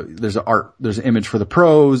 some for there's an image for the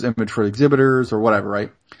pros, image for exhibitors or whatever,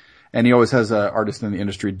 right? And he always has an artist in the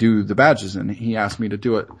industry do the badges, and he asked me to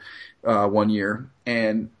do it, one year,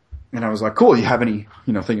 and I was like, cool, you have any,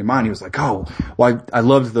 thing in mind? He was like, oh, well, I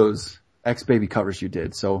loved those X-Baby covers you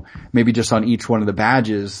did. So maybe just on each one of the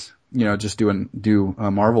badges, just do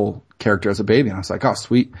a Marvel character as a baby. And I was like, oh,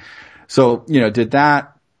 sweet. So, did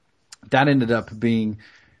that. That ended up being,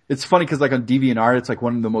 it's funny because like on DeviantArt, it's like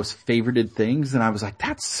one of the most favorited things. And I was like,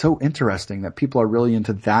 that's so interesting that people are really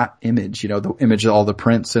into that image, the image of all the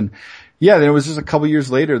prints. And yeah, then it was just a couple years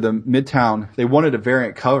later, the Midtown, they wanted a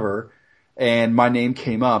variant cover. And my name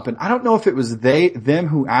came up, and I don't know if it was them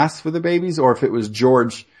who asked for the babies, or if it was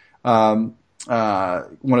George, one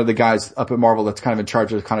of the guys up at Marvel that's kind of in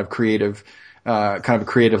charge of kind of a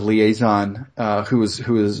creative liaison, who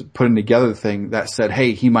was putting together the thing that said,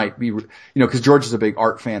 hey, he might be, cause George is a big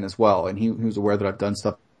art fan as well, and he was aware that I've done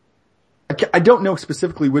stuff. I don't know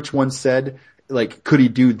specifically which one said, like, could he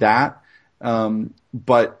do that?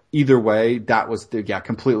 But either way, that was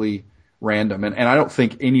completely random. And I don't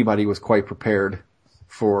think anybody was quite prepared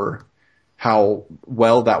for how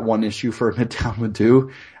well that one issue for Midtown would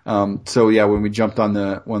do. So yeah, when we jumped on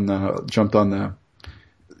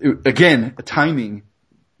again, timing,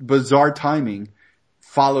 bizarre timing,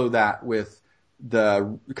 follow that with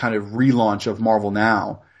the kind of relaunch of Marvel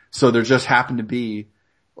Now. So there just happened to be,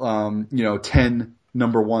 10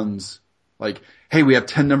 number ones. Like, hey, we have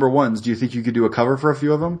 10 number ones. Do you think you could do a cover for a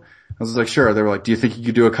few of them? I was like, sure. They were like, do you think you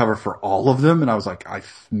could do a cover for all of them? And I was like,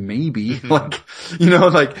 maybe.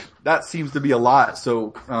 like that seems to be a lot.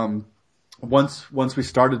 So, once we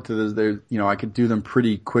started to this, I could do them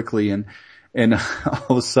pretty quickly. And all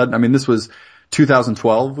of a sudden, I mean, this was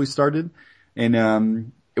 2012 we started.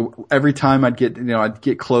 And, every time I'd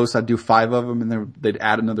get close, I'd do 5 of them and then they'd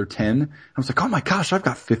add another 10. I was like, oh my gosh, I've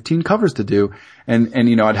got 15 covers to do. And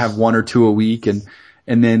I'd have 1 or 2 a week. And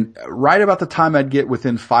then right about the time I'd get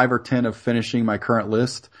within 5 or 10 of finishing my current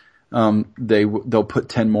list, they'll put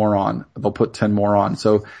 10 more on. They'll put 10 more on.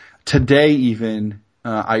 So today even,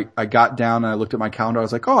 I got down and I looked at my calendar. I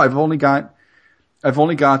was like, oh, I've only got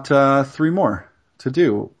 3 more to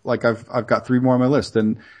do. Like I've got 3 more on my list.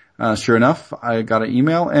 And, sure enough, I got an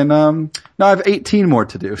email and, now I have 18 more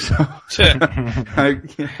to do. So,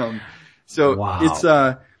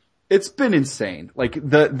 wow. It's been insane. Like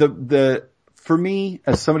for me,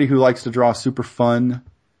 as somebody who likes to draw super fun,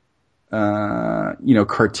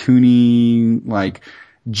 cartoony, like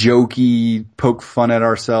jokey, poke fun at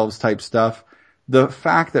ourselves type stuff, the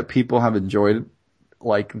fact that people have enjoyed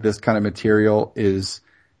like this kind of material is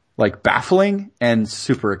like baffling and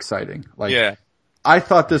super exciting. Like, yeah. I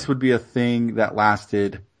thought this would be a thing that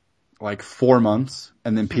lasted like 4 months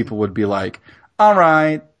and then people would be like, all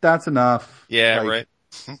right, that's enough. Yeah, like, right.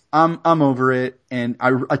 I'm over it. And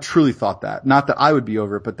I truly thought that. Not that I would be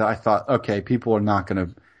over it, but that I thought, okay, people are not gonna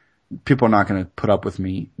put up with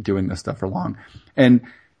me doing this stuff for long. And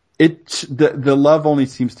the love only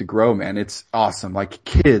seems to grow, man. It's awesome. Like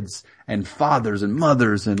kids and fathers and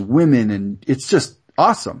mothers and women, and it's just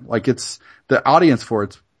awesome. Like it's the audience for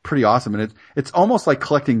it's pretty awesome, and it's almost like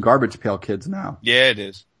collecting Garbage Pail Kids now. Yeah, it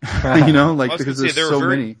is. Like because there's so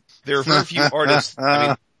many. There are very few artists. I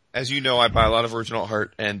mean, as you know, I buy a lot of original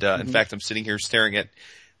art, and in fact, I'm sitting here staring at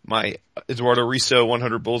my Eduardo Risso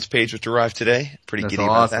 100 Bullets page, which arrived today. Pretty That's giddy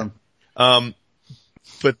awesome. about that.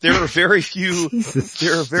 But there are very few.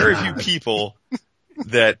 There are very few people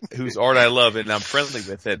whose art I love and I'm friendly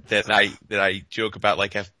with that I joke about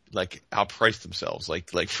like outprice themselves.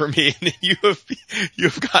 Like for me, you have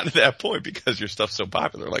gotten to that point because your stuff's so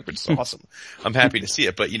popular, like, which is awesome. I'm happy to see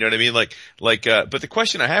it, but you know what I mean? But the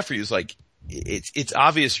question I have for you is like, it's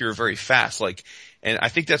obvious you're very fast, like, and I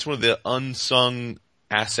think that's one of the unsung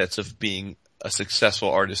assets of being a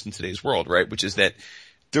successful artist in today's world, right? Which is that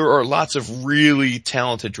there are lots of really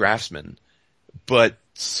talented draftsmen, but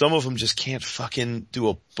some of them just can't fucking do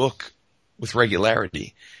a book with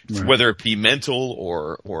regularity, right. Whether it be mental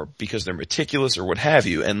or because they're meticulous or what have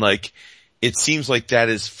you. And like, it seems like that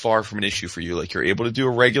is far from an issue for you. Like you're able to do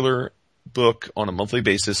a regular book on a monthly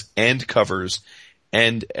basis and covers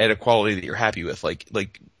and at a quality that you're happy with. Like,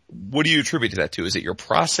 what do you attribute to that to? Is it your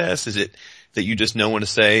process? Is it that you just know when to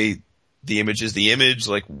say the image is the image?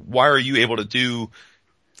 Like, why are you able to do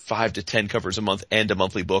 5 to 10 covers a month and a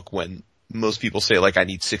monthly book when most people say like I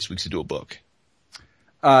need 6 weeks to do a book?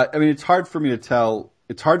 I mean, it's hard for me to tell.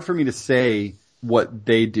 It's hard for me to say what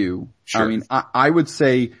they do. Sure. I mean, I would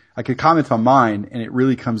say I could comment on mine, and it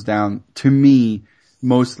really comes down to me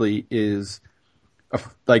mostly is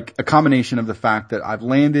a combination of the fact that I've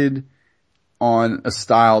landed on a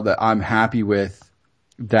style that I'm happy with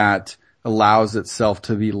that allows itself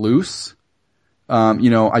to be loose.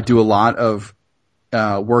 I do a lot of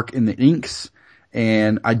work in the inks,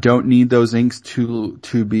 and I don't need those inks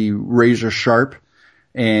to be razor sharp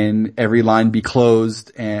and every line be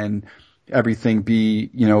closed and everything be,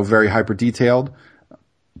 very hyper detailed.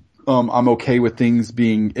 I'm okay with things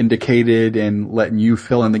being indicated and letting you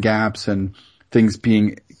fill in the gaps and things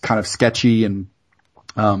being kind of sketchy. And,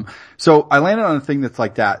 so I landed on a thing that's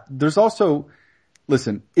like that. There's also,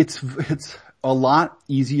 listen, it's a lot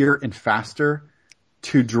easier and faster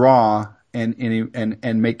to draw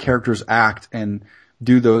and make characters act and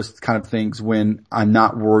do those kind of things when I'm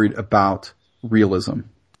not worried about realism.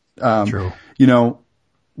 True.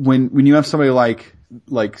 When you have somebody like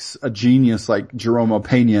a genius like Jerome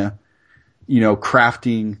Pena,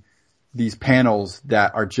 crafting these panels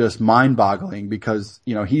that are just mind-boggling because,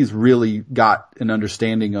 he's really got an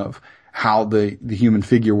understanding of how the human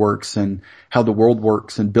figure works and how the world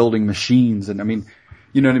works and building machines. And I mean,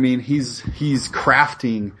 you know what I mean? He's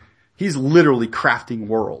literally crafting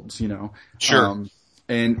worlds, Sure.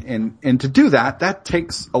 And to do that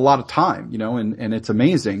takes a lot of time, and it's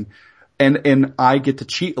amazing. And I get to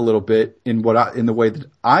cheat a little bit in the way that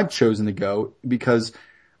I've chosen to go because,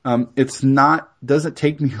 doesn't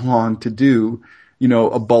take me long to do,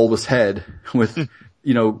 a bulbous head with,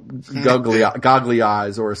 goggly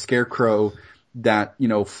eyes or a scarecrow that,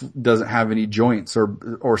 doesn't have any joints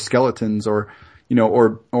or skeletons or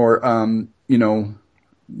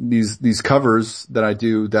these covers that I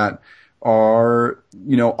do that are,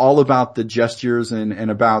 all about the gestures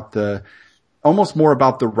and about almost more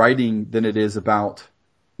about the writing than it is about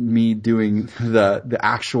me doing the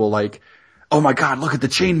actual like, oh my God, look at the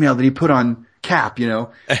chainmail that he put on Cap,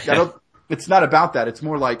 It's not about that. It's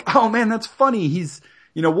more like, oh man, that's funny. He's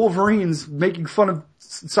Wolverine's making fun of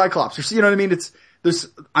Cyclops, or you know what I mean?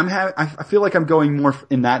 I feel like I'm going more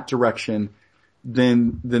in that direction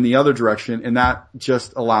than the other direction, and that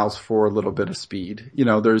just allows for a little bit of speed.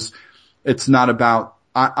 It's not about,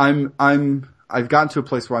 I've gotten to a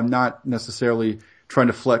place where I'm not necessarily trying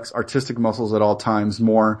to flex artistic muscles at all times.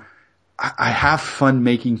 More, I have fun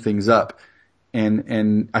making things up.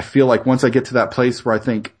 And I feel like once I get to that place where I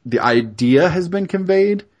think the idea has been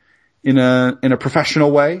conveyed in a professional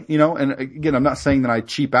way, and again, I'm not saying that I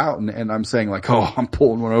cheap out and I'm saying like, oh, I'm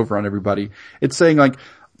pulling one over on everybody. It's saying like,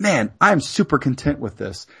 man, I'm super content with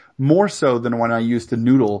this, more so than when I used to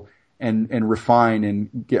noodle and refine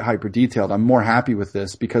and get hyper detailed. I'm more happy with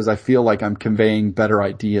this because I feel like I'm conveying better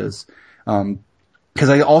ideas. Cause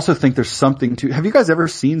I also think there's something have you guys ever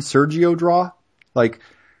seen Sergio draw? Like,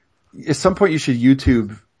 at some point you should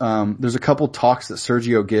YouTube, there's a couple talks that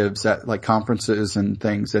Sergio gives at like conferences and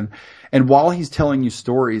things. And while he's telling you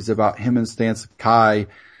stories about him and Stan Sakai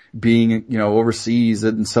being, overseas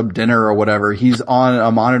at some dinner or whatever, he's on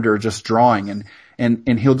a monitor just drawing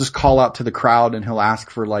and he'll just call out to the crowd and he'll ask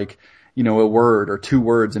for like, a word or two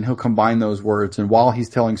words and he'll combine those words. And while he's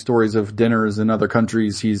telling stories of dinners in other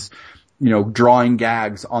countries, he's, drawing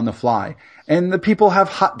gags on the fly. And the people have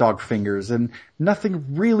hot dog fingers and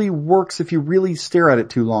nothing really works if you really stare at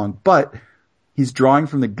it too long. But he's drawing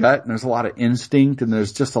from the gut and there's a lot of instinct and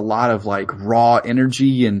there's just a lot of like raw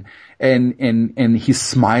energy and he's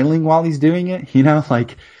smiling while he's doing it,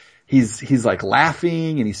 like he's like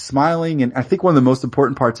laughing and he's smiling. And I think one of the most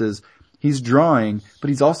important parts is he's drawing, but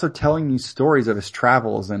he's also telling these stories of his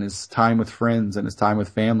travels and his time with friends and his time with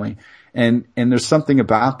family. And there's something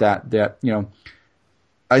about that,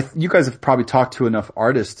 you guys have probably talked to enough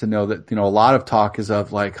artists to know that, a lot of talk is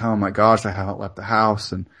of like, oh my gosh, I haven't left the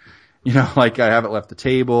house and, like I haven't left the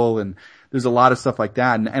table and there's a lot of stuff like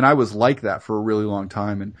that. And I was like that for a really long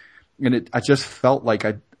time. I just felt like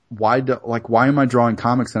why am I drawing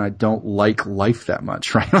comics and I don't like life that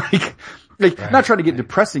much, right? Right. Not trying to get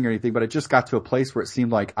depressing or anything, but it just got to a place where it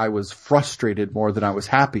seemed like I was frustrated more than I was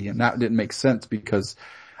happy. And that didn't make sense because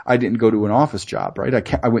I didn't go to an office job, right?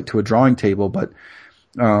 I went to a drawing table, but,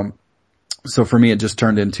 so for me, it just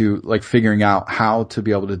turned into like figuring out how to be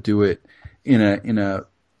able to do it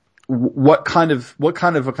what kind of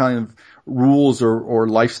rules or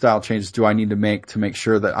lifestyle changes do I need to make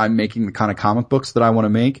sure that I'm making the kind of comic books that I want to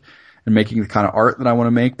make and making the kind of art that I want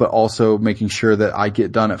to make, but also making sure that I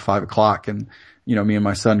get done at 5:00 and, me and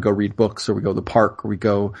my son go read books or we go to the park or we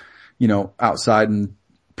go, outside and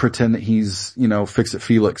pretend that he's, Fix-It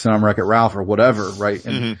Felix and I'm Wreck-It Ralph or whatever, right?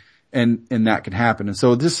 And that can happen. And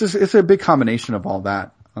so it's a big combination of all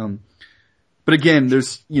that. But again,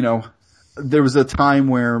 there was a time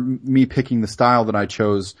where me picking the style that I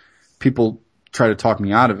chose, people try to talk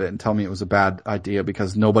me out of it and tell me it was a bad idea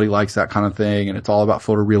because nobody likes that kind of thing and it's all about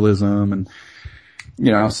photorealism and,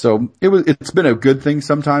 so it's been a good thing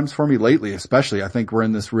sometimes for me lately, especially. I think we're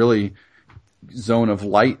in this really zone of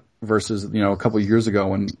light versus, a couple of years ago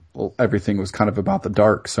when everything was kind of about the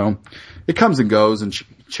dark. So it comes and goes and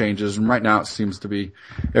changes. And right now it seems to be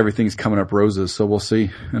everything's coming up roses. So we'll see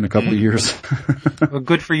in a couple of years. Well,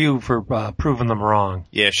 good for you for proving them wrong.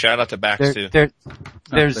 Yeah, shout out to Bax too.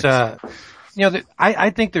 There's I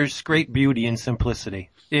think there's great beauty in simplicity.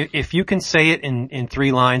 If you can say it in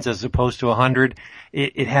 3 lines as opposed to 100,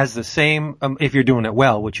 it has the same, if you're doing it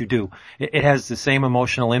well, which you do, it has the same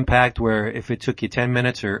emotional impact where if it took you 10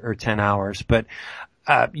 minutes or 10 hours. But,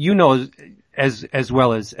 as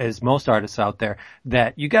well as most artists out there,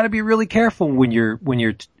 that you gotta be really careful when you're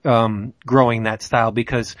growing that style,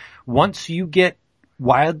 because once you get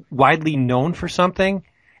widely known for something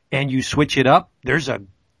and you switch it up, there's a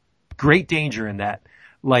great danger in that.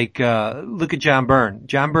 Like, look at John Byrne.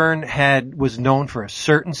 John Byrne was known for a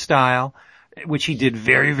certain style, which he did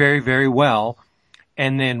very, very, very well.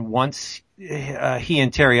 And then once, he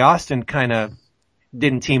and Terry Austin kind of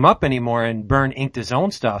didn't team up anymore and Byrne inked his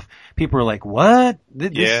own stuff, people were like, what?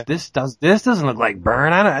 This doesn't look like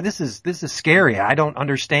Byrne. This is scary. I don't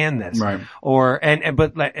understand this. Right.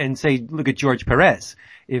 And say, look at George Perez.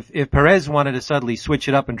 If Perez wanted to suddenly switch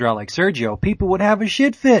it up and draw like Sergio, people would have a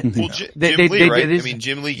shit fit. Well, Jim Lee, right?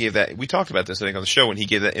 Jim Lee gave that, we talked about this, I think, on the show when he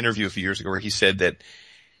gave that interview a few years ago where he said that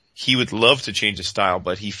he would love to change his style,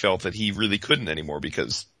 but he felt that he really couldn't anymore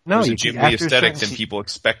because there's a Jim Lee aesthetic and people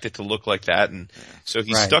expect it to look like that. And so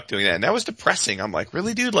he's stuck doing that. And that was depressing. I'm like,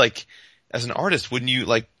 really, dude? Like, as an artist, wouldn't you,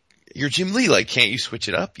 like, you're Jim Lee, like, can't you switch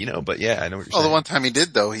it up? But yeah, I know what you're saying. The one time he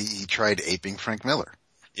did though, he tried aping Frank Miller.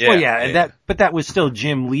 Yeah, well, yeah, but that was still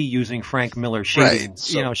Jim Lee using Frank Miller shading,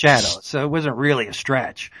 shadows. So it wasn't really a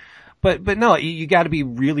stretch. But no, you got to be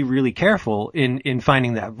really, really careful in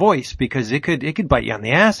finding that voice, because it could bite you on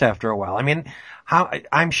the ass after a while. I mean,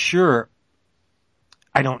 I'm sure,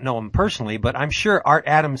 I don't know him personally, but I'm sure Art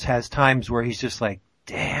Adams has times where he's just like,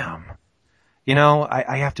 damn, you know,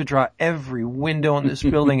 I have to draw every window in this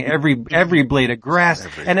building, every blade of grass,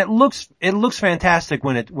 and it looks fantastic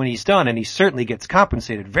when he's done, and he certainly gets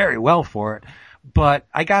compensated very well for it. But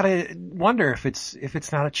I gotta wonder if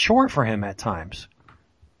it's not a chore for him at times.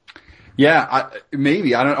 Yeah,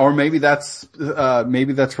 maybe I don't, or maybe that's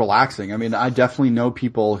relaxing. I mean, I definitely know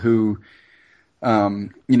people who, you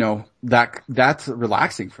know, that's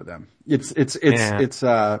relaxing for them. It's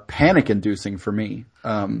panic inducing for me.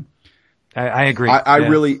 I agree. I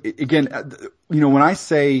really, again, you know, when I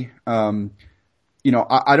say, you know,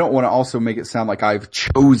 I don't want to also make it sound like I've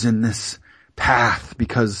chosen this path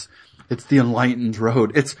because it's the enlightened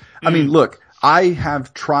road. I mean, look, I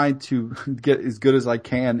have tried to get as good as I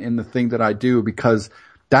can in the thing that I do because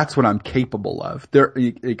that's what I'm capable of.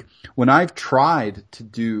 When I've tried to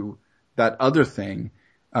do that other thing,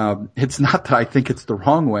 it's not that I think it's the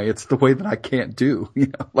wrong way. It's the way that I can't do, you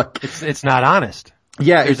know, like. It's not honest.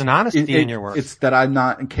 Yeah. There's an honesty in your work. It's that I'm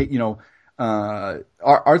not, you know,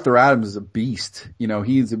 Arthur Adams is a beast. You know,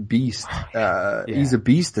 he's a beast. He's a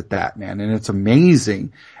beast at that, man. And it's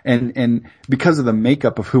amazing. And because of the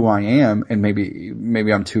makeup of who I am, and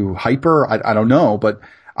maybe I'm too hyper. I don't know. But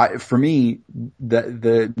for me,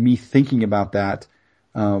 me thinking about that,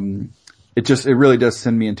 it really does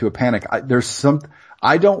send me into a panic.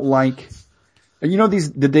 I don't like, you know,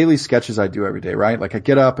 the daily sketches I do every day, right? Like I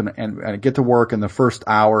get up and I get to work, in the first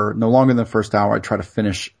hour, no longer than the first hour, I try to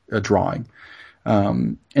finish a drawing.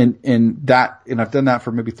 And I've done that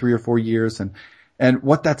for maybe 3 or 4 years. And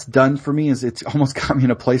what that's done for me is it's almost got me in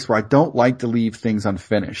a place where I don't like to leave things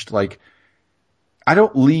unfinished. Like I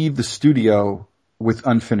don't leave the studio with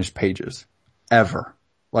unfinished pages ever.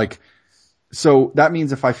 Like, so that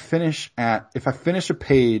means if I finish a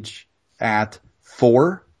page at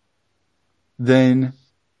 4, then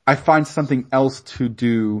I find something else to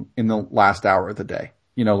do in the last hour of the day.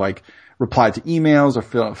 You know, like reply to emails or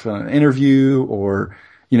fill an interview or,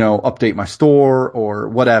 you know, update my store or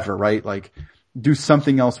whatever, right? Like do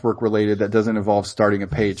something else work related that doesn't involve starting a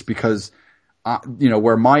page, because, you know,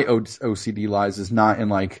 where my OCD lies is not in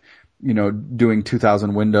like, you know, doing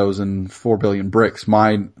 2,000 windows and 4 billion bricks.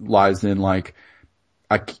 Mine lies in like,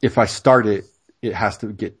 if I start it, it has to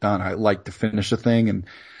get done. I like to finish a thing, and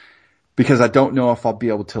because I don't know if I'll be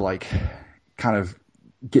able to like kind of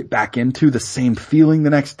get back into the same feeling the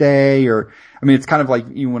next day, or, I mean, it's kind of like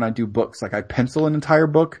even when I do books, like I pencil an entire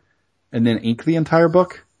book and then ink the entire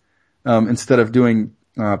book, instead of doing,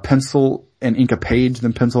 pencil and ink a page,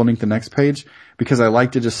 then pencil and ink the next page, because I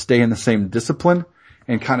like to just stay in the same discipline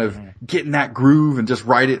and kind of get in that groove and just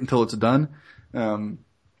write it until it's done. So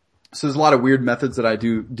there's a lot of weird methods that I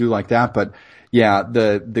do like that, but yeah,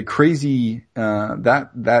 the crazy,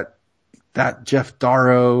 that Jeff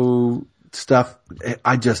Darrow stuff,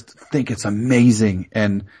 I just think it's amazing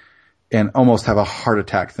and almost have a heart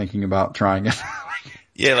attack thinking about trying it.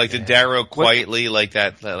 Yeah, like the Darrow quietly, like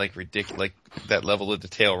that like ridiculous, like that level of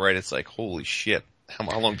detail, right? It's like, holy shit.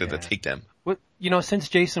 How long did that take them? Well, you know, since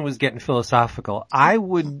Jason was getting philosophical, I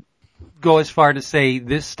would go as far to say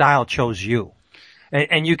this style chose you.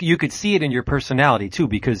 And you could see it in your personality too,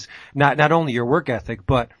 because not only your work ethic,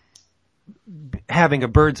 but having a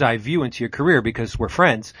bird's eye view into your career, because we're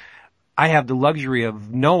friends. I have the luxury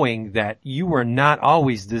of knowing that you were not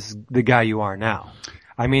always the guy you are now.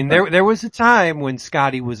 I mean, there was a time when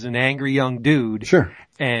Skottie was an angry young dude. Sure.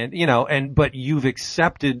 And, you know, but you've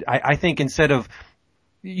accepted, I think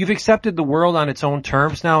you've accepted the world on its own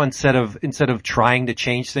terms now, instead of trying to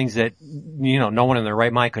change things that, you know, no one in their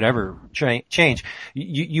right mind could ever change.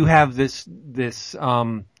 You have this,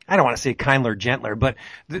 I don't want to say kindler, gentler, but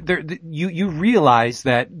you realize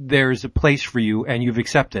that there's a place for you and you've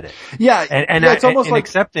accepted it. Yeah. And it's almost like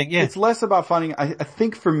accepting, yeah. It's less about finding, I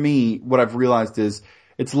think for me, what I've realized is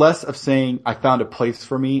it's less of saying I found a place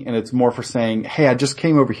for me, and it's more for saying, hey, I just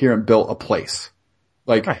came over here and built a place.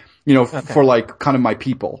 Like, right. You know, okay. For like kind of my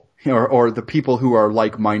people, you know, or the people who are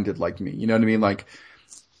like-minded like me, you know what I mean? Like,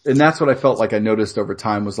 and that's what I felt like I noticed over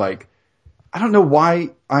time was like, I don't know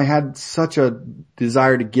why I had such a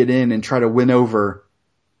desire to get in and try to win over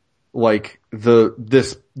like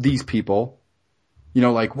these people, you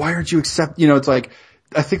know, like, why aren't you you know, it's like,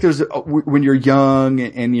 I think when you're young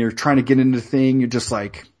and you're trying to get into the thing, you're just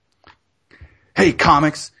like, hey,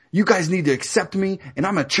 comics, you guys need to accept me and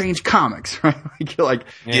I'm going to change comics, right?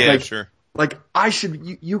 Sure. Like,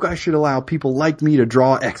 you guys should allow people like me to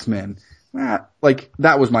draw X-Men like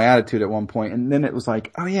that was my attitude at one point. And then it was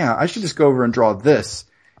like, oh yeah, I should just go over and draw this.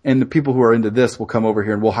 And the people who are into this will come over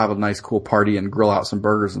here and we'll have a nice cool party and grill out some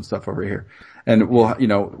burgers and stuff over here. And we'll,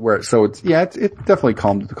 it definitely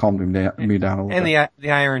calmed me down a little bit. And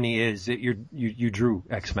the irony is that you drew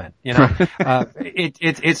X-Men,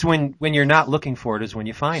 it's when you're not looking for it is when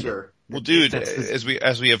you find it. Well, dude, as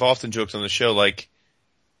we have often joked on the show, like,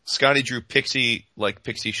 Skottie drew Pixie like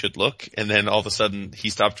Pixie should look, and then all of a sudden he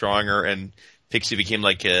stopped drawing her and Pixie became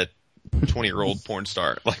like a 20-year-old porn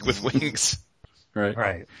star, like with wings.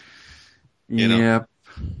 Right. Yeah.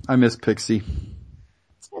 I miss Pixie.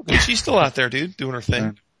 She's still out there, dude, doing her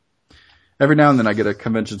thing. Every now and then I get a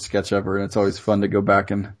convention sketch of her, and it's always fun to go back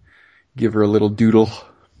and give her a little doodle.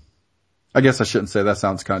 I guess I shouldn't say that,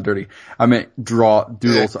 sounds kind of dirty. I meant draw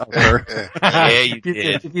doodles of her. Yeah, you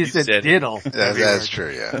did. You said diddle. That's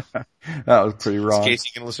true, yeah. That was pretty wrong. Is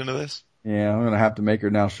Casey gonna listen to this? Yeah, I'm gonna have to make her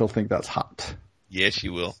now. She'll think that's hot. Yeah, she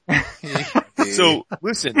will. So,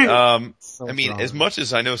 listen, as much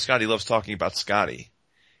as I know Skottie loves talking about Skottie,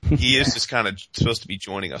 he is just kind of supposed to be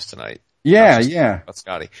joining us tonight. Yeah. About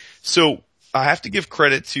Skottie. So, I have to give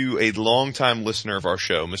credit to a longtime listener of our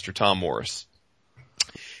show, Mr. Tom Morris.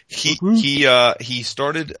 He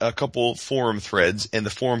started a couple forum threads, and the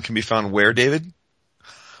forum can be found where, David?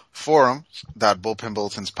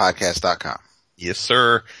 Forum.bullpenbulletinspodcast.com. Yes,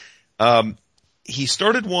 sir. He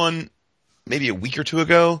started one maybe a week or two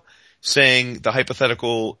ago saying the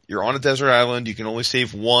hypothetical, you're on a desert island, you can only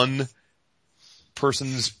save one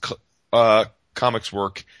person's comics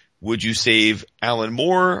work. Would you save Alan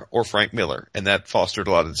Moore or Frank Miller? And that fostered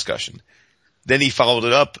a lot of discussion. Then he followed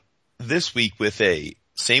it up this week with a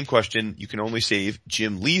same question, you can only save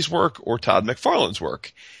Jim Lee's work or Todd McFarlane's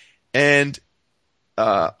work. And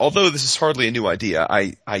although this is hardly a new idea,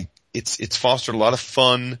 it's fostered a lot of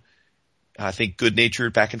fun, I think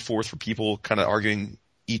good-natured back and forth for people kind of arguing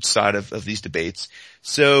each side of these debates.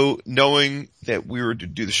 So knowing that we were to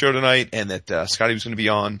do the show tonight and that Skottie was going to be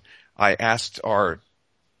on, I asked our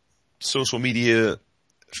social media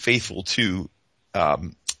faithful to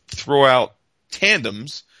throw out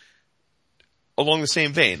tandems along the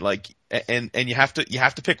same vein, like, and you have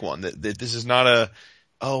to pick one. That this is not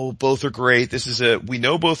both are great. This is we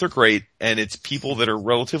know both are great, and it's people that are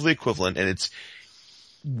relatively equivalent, and it's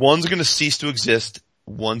one's going to cease to exist,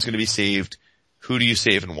 one's going to be saved. Who do you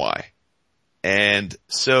save and why? And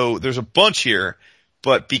so there's a bunch here,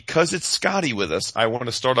 but because it's Skottie with us, I want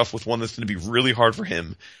to start off with one that's going to be really hard for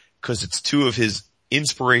him because it's two of his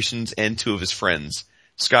inspirations and two of his friends.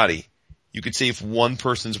 Skottie, you could save one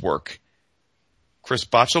person's work. Chris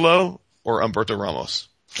Bachalo or Humberto Ramos?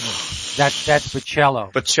 That's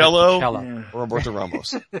Bachalo. Bachalo or Humberto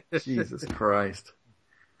Ramos? Jesus Christ.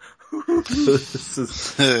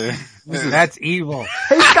 That's evil.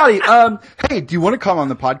 Hey Skottie, hey, do you want to come on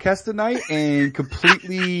the podcast tonight and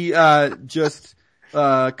completely just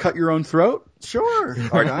cut your own throat? Sure.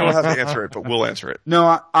 All right, I don't have to answer it, but we'll answer it.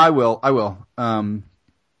 No, I will. I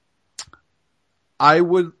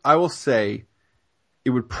will say it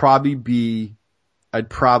would probably be, I'd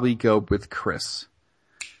probably go with Chris.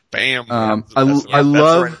 Bam. I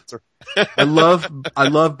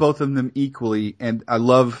love both of them equally, and I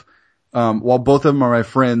love, while both of them are my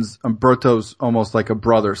friends, Humberto's almost like a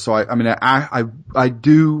brother. So I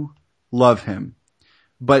do love him,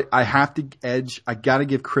 but I have to I gotta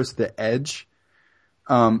give Chris the edge.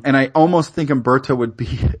 And I almost think Humberto would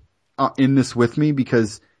be in this with me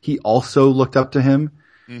because he also looked up to him.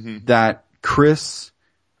 Mm-hmm. That Chris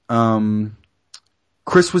was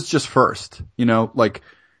just first, like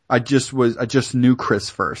I just knew Chris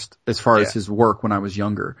first as far as his work when I was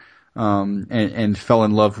younger. And fell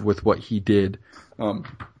in love with what he did, on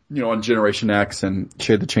Generation X and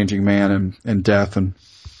Shade the Changing Man and Death and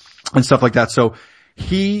stuff like that. So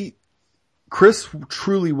Chris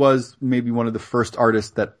truly was maybe one of the first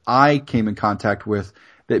artists that I came in contact with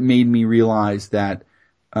that made me realize that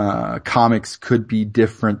comics could be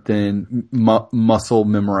different than muscle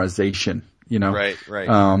memorization, Right.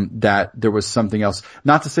 That there was something else.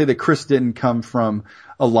 Not to say that Chris didn't come from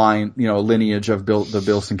a line, a lineage of the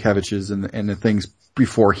Bill Sienkiewicz's and the things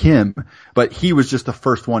before him, but he was just the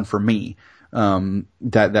first one for me.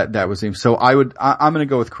 That was him. So I'm gonna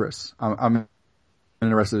go with Chris. I'm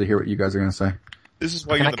interested to hear what you guys are gonna say. This is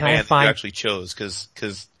why you're the man that you actually chose,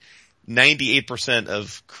 cause 98%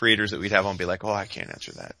 of creators that we'd have on be like, oh, I can't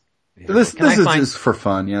answer that. This is just for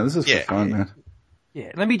fun. Yeah, this is for fun, man.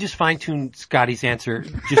 Yeah, let me just fine tune Skottie's answer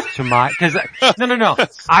just to cause no.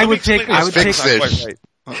 I would take,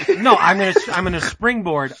 no, I'm gonna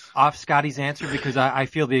springboard off Skottie's answer because I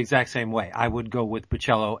feel the exact same way. I would go with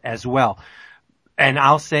Bachalo as well. and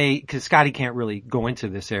I'll say, cause Skottie can't really go into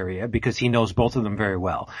this area because he knows both of them very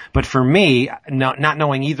well. But for me, not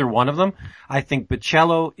knowing either one of them, I think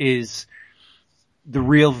Bachalo is the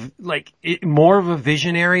real, more of a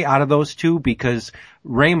visionary out of those two, because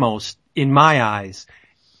Ramos, in my eyes,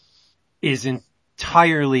 is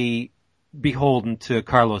entirely beholden to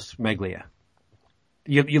Carlos Meglia.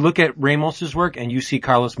 You look at Ramos's work and you see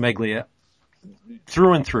Carlos Meglia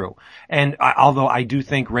through and through. And although I do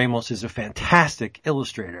think Ramos is a fantastic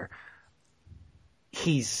illustrator,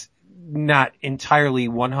 he's not entirely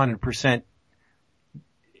 100%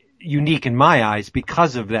 unique in my eyes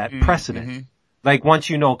because of that precedent. Mm-hmm. Like, once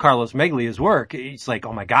you know Carlos Meglia's work, it's like,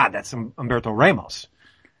 oh my God, that's Humberto Ramos,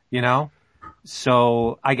 you know?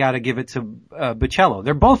 So I gotta give it to Bachalo.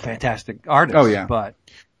 They're both fantastic artists. Oh yeah. But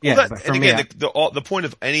but for me, the point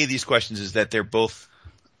of any of these questions is that they're both,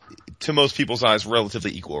 to most people's eyes,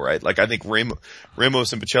 relatively equal, right? Like, I think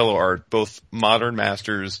Ramos and Bachalo are both modern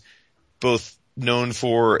masters, both known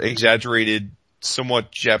for exaggerated,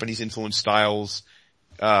 somewhat Japanese influenced styles,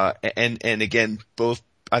 and again, both,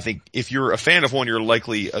 I think if you're a fan of one, you're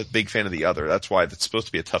likely a big fan of the other. That's why it's supposed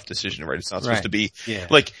to be a tough decision, right? It's not supposed to be,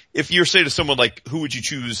 like, if you're saying to someone like, who would you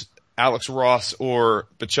choose, Alex Ross or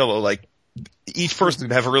Bachalo, like, each person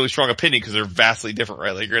would have a really strong opinion because they're vastly different,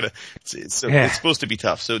 right? Like, it's supposed to be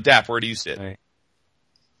tough. So, Dap, where do you sit? Right.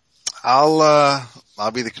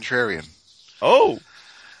 I'll be the contrarian. Oh.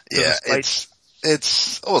 Yeah,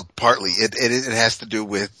 partly. It has to do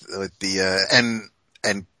with the,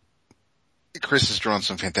 and Chris has drawn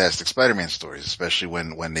some fantastic Spider-Man stories, especially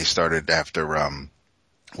when they started after,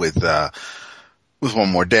 with One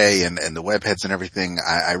More Day and the webheads and everything.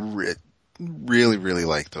 I really, really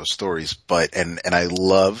like those stories, and I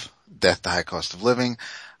love Death, the High Cost of Living.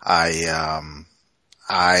 I'm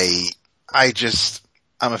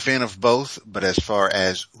a fan of both, but as far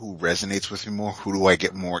as who resonates with me more, who do I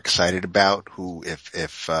get more excited about,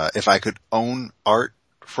 if I could own art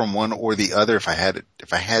from one or the other, if I had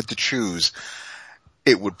to choose,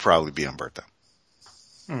 it would probably be Humberto.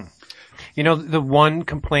 You know, the one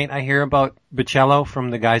complaint I hear about Bachalo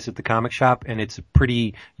from the guys at the comic shop, and it's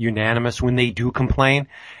pretty unanimous when they do complain,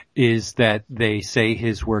 is that they say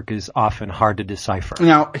his work is often hard to decipher.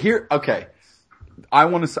 Now, okay. I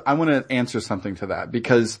want to answer something to that,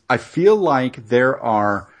 because I feel like there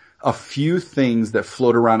are a few things that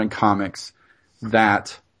float around in comics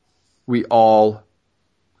that we all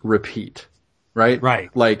repeat, right? Right.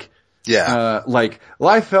 Like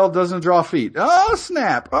Liefeld doesn't draw feet. Oh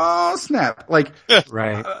snap. Like,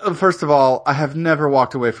 right. First of all, I have never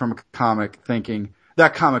walked away from a comic thinking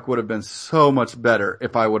that comic would have been so much better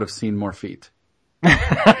if I would have seen more feet.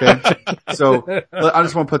 Okay? So I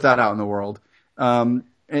just want to put that out in the world. You know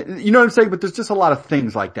what I'm saying? But there's just a lot of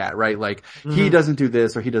things like that, right? Like, he doesn't do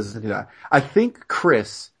this or he doesn't do that. I think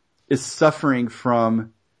Chris is suffering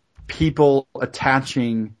from people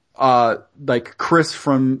attaching, like Chris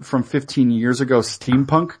from 15 years ago,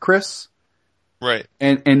 steampunk Chris. Right.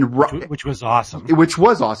 Which was awesome. Which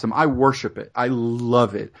was awesome. I worship it. I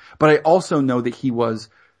love it. But I also know that he was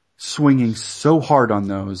swinging so hard on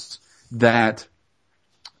those that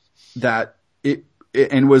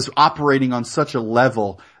and was operating on such a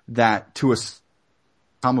level that to a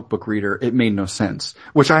comic book reader, it made no sense,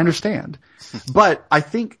 which I understand. But I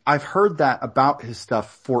think I've heard that about his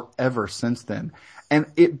stuff forever since then. And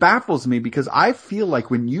it baffles me because I feel like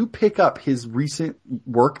when you pick up his recent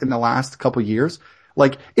work in the last couple years,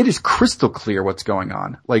 like, it is crystal clear what's going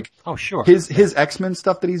on. Like, oh, sure. His X-Men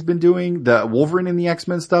stuff that he's been doing, the Wolverine and the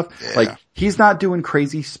X-Men stuff, like, he's not doing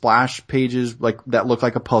crazy splash pages like that look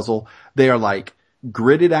like a puzzle. They are like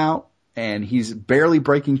gridded out, and he's barely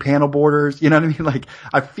breaking panel borders. You know what I mean? Like,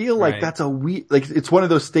 I feel like that's it's one of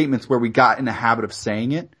those statements where we got in the habit of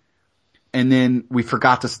saying it, and then we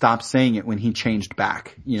forgot to stop saying it when he changed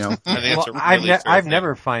back, you know? Well, I've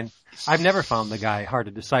never found the guy hard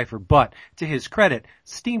to decipher, but to his credit,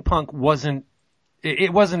 steampunk wasn't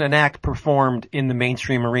an act performed in the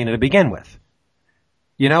mainstream arena to begin with.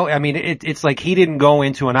 You know, I mean, it's like he didn't go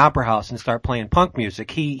into an opera house and start playing punk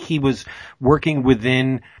music. He was working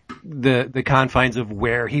within the confines of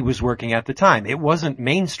where he was working at the time. It wasn't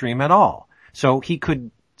mainstream at all. So he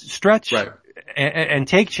could stretch and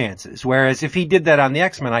take chances. Whereas if he did that on the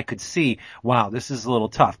X-Men, I could see, wow, this is a little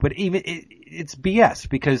tough. But even it's BS,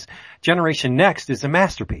 because Generation Next is a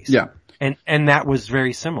masterpiece. Yeah. And that was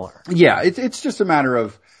very similar. Yeah, it's just a matter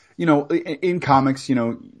of, you know, in comics, you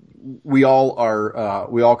know, we all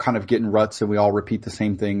kind of get in ruts, and we all repeat the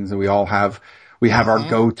same things, and we have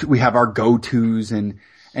our go-tos, and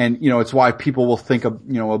you know, it's why people will think a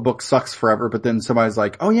book sucks forever, but then somebody's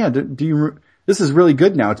like, oh yeah, this this is really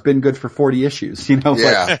good now. It's been good for 40 issues, you know?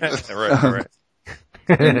 Yeah. right.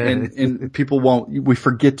 And people we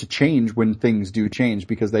forget to change when things do change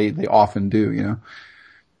because they often do, you know?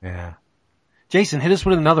 Yeah. Jason, hit us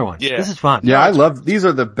with another one. Yeah. This is fun. Yeah, these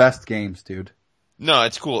are the best games, dude. No,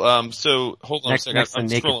 it's cool. So hold on a second. I'm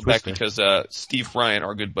scrolling back because, Steve Bryant,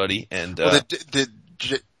 our good buddy, and, Go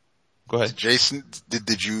ahead. Jason,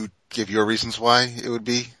 did you give your reasons why it would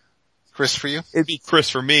be Chris for you? It'd be Chris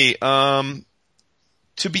for me.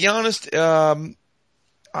 To be honest,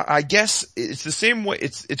 I guess it's the same way.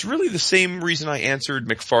 It's really the same reason I answered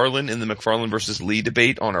McFarlane in the McFarlane versus Lee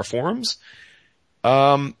debate on our forums.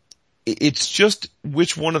 It's just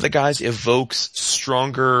which one of the guys evokes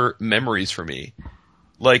stronger memories for me.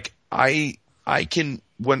 Like I can,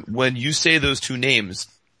 when you say those two names,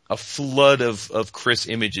 a flood of Chris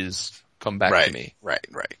images come back to me. Right.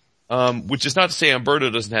 Which is not to say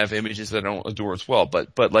Humberto doesn't have images that I don't adore as well,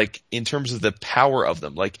 but like in terms of the power of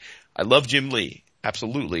them, like I love Jim Lee.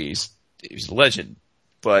 Absolutely. He's a legend.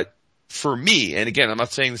 But for me, and again, I'm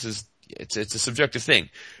not saying it's a subjective thing.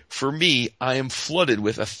 For me, I am flooded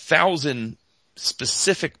with 1,000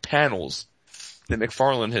 specific panels that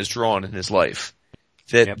McFarlane has drawn in his life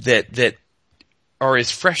that are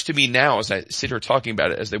as fresh to me now as I sit here talking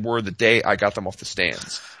about it as they were the day I got them off the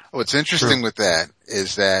stands. What's interesting with that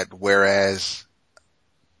is that whereas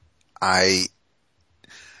I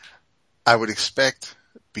would expect,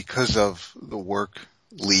 because of the work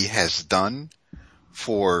Lee has done,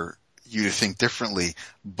 for you to think differently,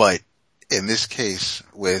 but in this case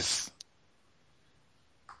with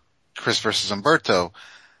Chris versus Humberto,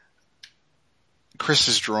 Chris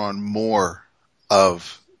has drawn more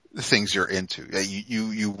of the things you're into.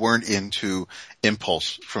 You weren't into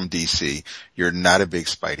Impulse from DC. You're not a big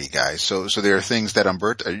Spidey guy. So there are things that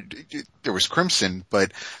Humberto, there was Crimson,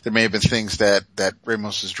 but there may have been things that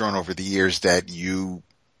Ramos has drawn over the years that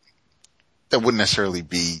wouldn't necessarily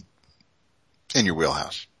be in your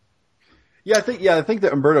wheelhouse. Yeah, I think the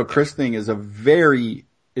Humberto Chris thing is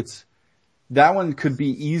that one could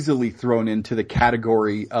be easily thrown into the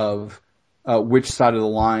category of, which side of the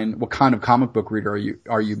line, what kind of comic book reader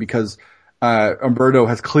are you? Because, Humberto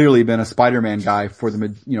has clearly been a Spider-Man guy for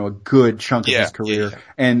a good chunk of his career. Yeah.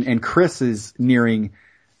 And Chris is nearing,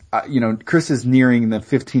 the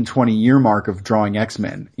 15, 20 year mark of drawing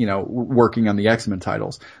X-Men, working on the X-Men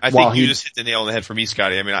titles. I think you just hit the nail on the head for me,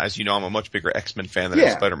 Skottie. I mean, as you know, I'm a much bigger X-Men fan than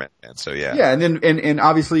a Spider-Man fan, so yeah. Yeah, and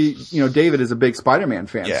obviously, David is a big Spider-Man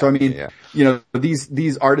fan. Yeah, so I mean,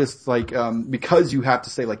 these artists, like, because you have to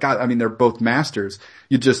say, like, God, I mean, they're both masters.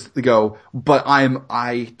 You just go, but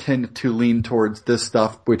I tend to lean towards this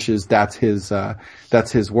stuff, that's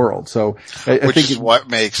his world. So I think is what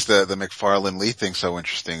makes the McFarlane Lee thing so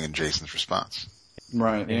interesting in Jason's response.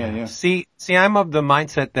 Right. Yeah. See, I'm of the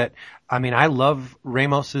mindset that, I mean, I love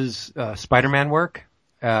Ramos's, Spider-Man work,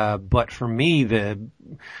 but for me,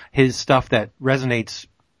 his stuff that resonates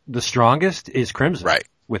the strongest is Crimson. Right.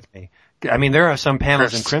 With me. I mean, there are some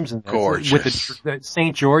panels in Crimson with the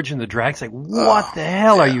St. George and the Drax, like, what the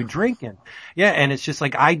hell are you drinking? Yeah, and it's just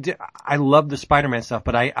like, I love the Spider-Man stuff,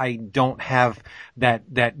 but I don't have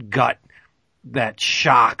that gut, that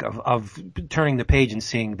shock of turning the page and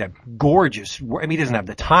seeing that gorgeous, I mean, he doesn't have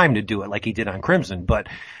the time to do it like he did on Crimson, but,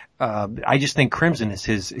 I just think Crimson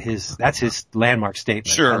is that's his landmark statement.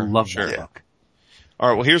 Sure. I love that book. All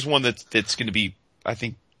right, well, here's one that's going to be, I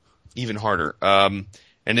think, even harder.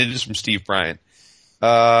 And it is from Steve Bryant.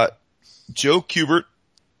 Joe Kubert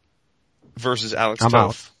versus Alex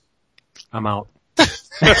Toth. I'm out.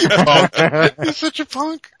 You're such a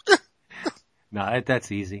punk. No,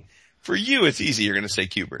 that's easy. For you, it's easy. You're going to say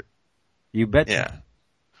Kubert. You bet. Yeah.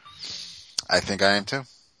 I think I am too.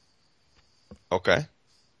 Okay.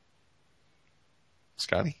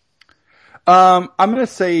 Skottie? I'm going to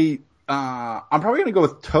say, I'm probably going to go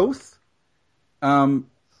with Toth.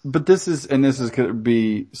 But this is going to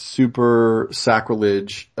be super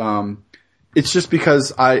sacrilege. It's just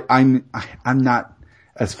because I'm not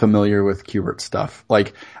as familiar with Kubert stuff.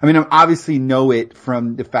 Like, I mean, I obviously know it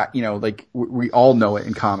from the fact, like we all know it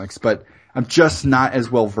in comics, but I'm just not as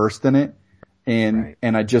well versed in it. And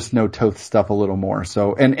I just know Toth stuff a little more.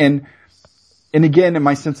 So, and again,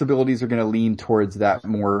 my sensibilities are going to lean towards that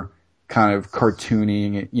more kind of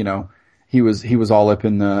cartooning, He was all up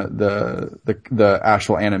in the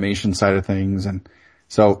actual animation side of things, and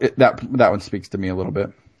so that one speaks to me a little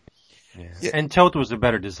bit. Yeah. And Toth was a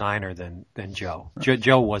better designer than Joe.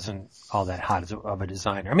 Joe wasn't all that hot of a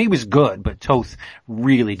designer. I mean, he was good, but Toth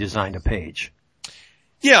really designed a page.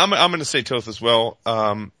 Yeah, I'm going to say Toth as well.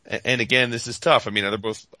 And again, this is tough. I mean, they're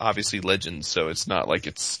both obviously legends, so it's not like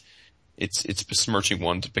it's it's besmirching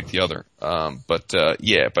one to pick the other. But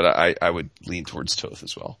I would lean towards Toth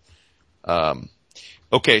as well.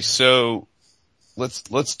 Okay, so let's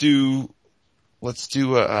see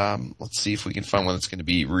if we can find one that's going to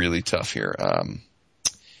be really tough here.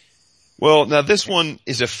 Well, now this one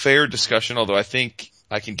is a fair discussion, although I think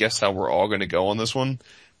I can guess how we're all going to go on this one,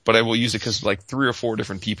 but I will use it because like 3 or 4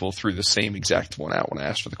 different people threw the same exact one out when I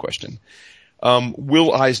asked for the question.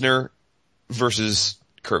 Will Eisner versus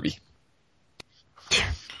Kirby.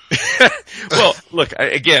 Well, look,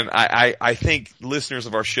 I think listeners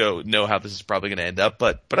of our show know how this is probably going to end up,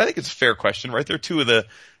 but I think it's a fair question, right? They're 2 of the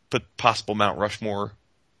possible Mount Rushmore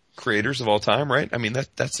creators of all time, right? I mean,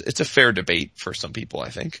 it's a fair debate for some people, I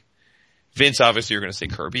think. Vince, obviously, you're going to say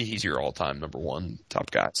Kirby. He's your all-time number 1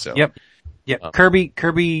 top guy. So. Yep. Kirby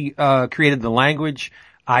created the language.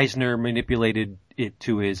 Eisner manipulated it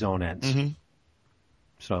to his own ends. Mm-hmm.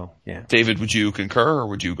 So, yeah. David, would you concur or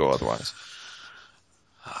would you go otherwise?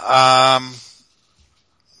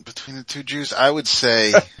 Between the 2 Jews, I would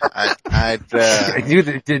say I'd I knew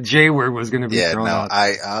that the J word was going to be thrown out.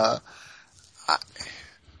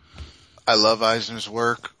 I love Eisner's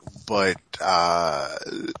work, but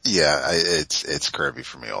it's Kirby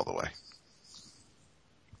for me all the way.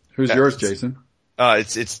 Who's yours, Jason?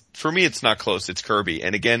 It's for me, it's not close. It's Kirby.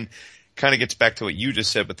 And again, kind of gets back to what you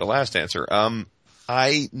just said with the last answer.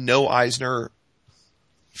 I know Eisner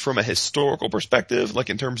from a historical perspective, like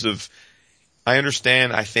in terms of, I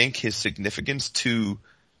understand, I think, his significance to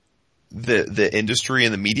the industry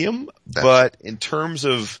and the medium, but in terms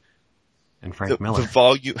of and Frank Miller. The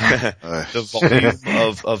volume, the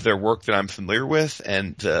volume of their work that I'm familiar with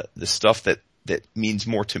and the stuff that means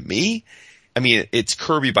more to me, I mean, it's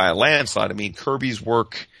Kirby by a landslide. I mean, Kirby's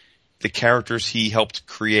work, the characters he helped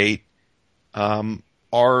create,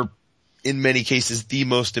 are in many cases the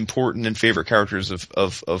most important and favorite characters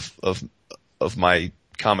of my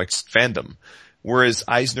comics fandom. Whereas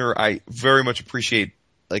Eisner, I very much appreciate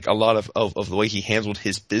like a lot of the way he handled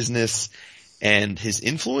his business and his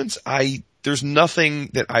influence. There's nothing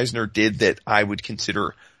that Eisner did that I would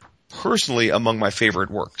consider personally among my favorite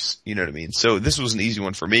works. You know what I mean? So this was an easy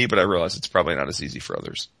one for me, but I realize it's probably not as easy for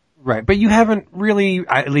others. Right. But you haven't really,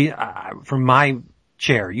 at least from my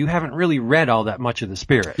chair, you haven't really read all that much of the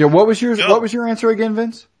Spirit. Yeah. What was your answer again,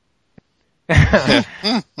 Vince?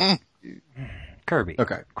 Kirby.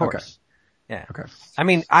 Okay. Of course. Okay. Yeah. Okay. I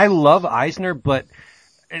mean, I love Eisner, but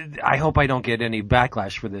I hope I don't get any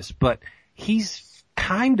backlash for this, but he's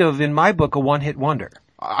kind of, in my book, a one-hit wonder.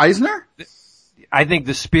 Eisner? I think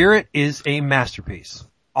The Spirit is a masterpiece.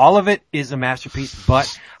 All of it is a masterpiece,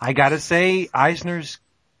 but I gotta say, Eisner's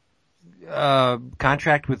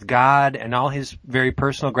Contract with God and all his very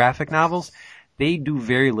personal graphic novels, they do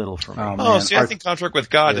very little for me. I think Contract with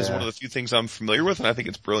God is one of the few things I'm familiar with, and I think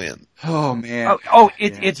it's brilliant. Oh, man.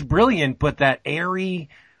 It's brilliant, but that airy,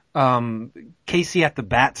 Casey at the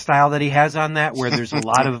Bat style that he has on that, where there's a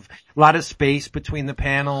lot of space between the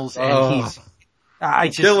panels, and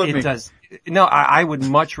I would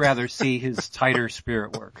much rather see his tighter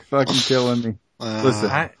Spirit work. Fucking killing me.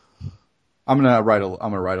 Listen, I'm gonna write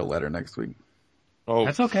a letter next week. Oh,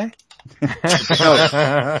 that's okay.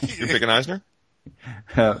 You're picking Eisner?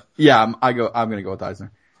 Yeah, I'm gonna go with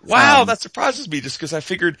Eisner. Wow, that surprises me just because I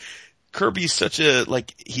figured Kirby's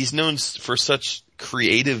he's known for such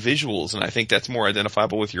creative visuals, and I think that's more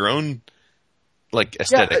identifiable with your own,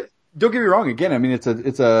 aesthetic. Yeah, don't get me wrong. Again, I mean,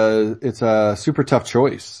 it's a super tough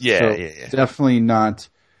choice. Yeah. Definitely not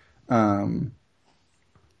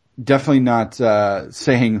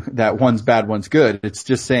saying that one's bad, one's good. It's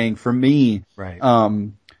just saying for me, right.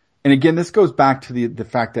 And again, this goes back to the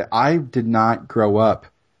fact that I did not grow up,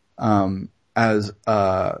 as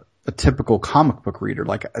a typical comic book reader,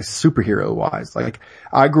 like a superhero wise. Like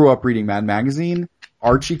I grew up reading Mad Magazine,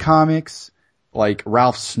 Archie comics, like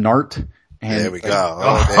Ralph Snart. And there we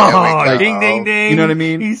go. Ding, ding, ding. You know what I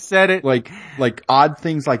mean? He said it. Like odd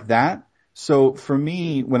things like that. So for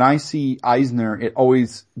me, when I see Eisner, it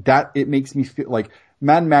makes me feel like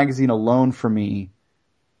Mad Magazine alone for me,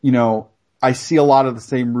 I see a lot of the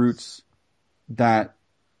same roots that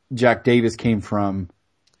Jack Davis came from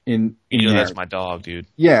in that's my dog, dude.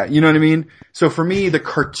 Yeah. You know what I mean? So for me, the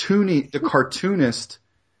cartoonist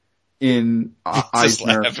in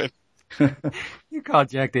Eisner. You call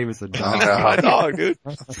Jack Davis a dog. My dog, dude.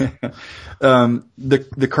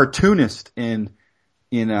 The cartoonist in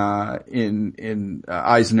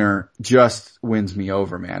Eisner just wins me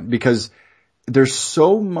over, man, because there's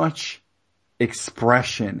so much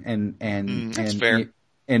expression and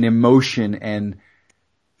emotion and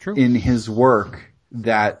in his work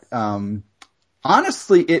that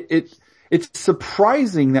honestly it's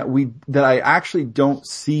surprising that I actually don't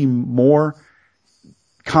see more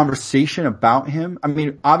conversation about him. I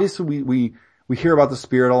mean, obviously we hear about the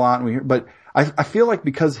Spirit a lot, but I feel like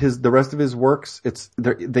because the rest of his works,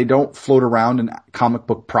 they don't float around in comic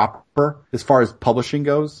book proper as far as publishing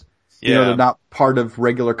goes. You know, they're not part of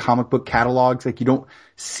regular comic book catalogs. Like you don't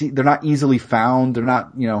see, they're not easily found. They're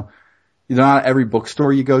not, you know, they're not every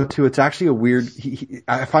bookstore you go to. It's actually a weird,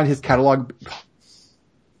 I find his catalog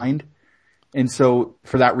behind. And so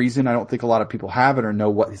for that reason, I don't think a lot of people have it or know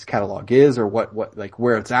what his catalog is or what, like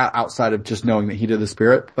where it's at outside of just knowing that he did the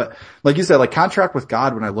Spirit. But like you said, like Contract with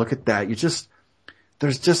God, when I look at that,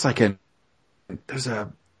 there's just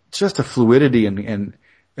a fluidity and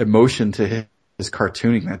emotion to his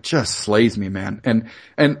cartooning that just slays me, man.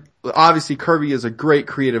 And obviously Kirby is a great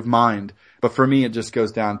creative mind, but for me, it just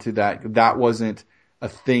goes down to that wasn't a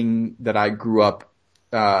thing that I grew up,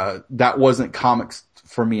 that wasn't comics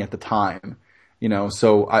for me at the time, you know,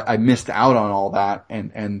 so I missed out on all that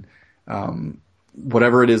and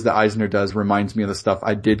whatever it is that Eisner does reminds me of the stuff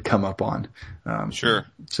I did come up on. Sure.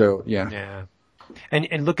 So yeah. Yeah.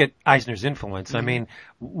 And look at Eisner's influence. I mean,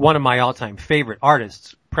 one of my all-time favorite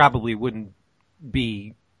artists probably wouldn't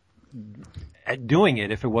be doing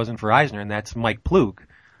it if it wasn't for Eisner, and that's Mike Ploog.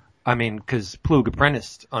 I mean, cause Ploog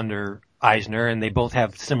apprenticed under Eisner and they both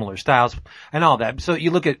have similar styles and all that. So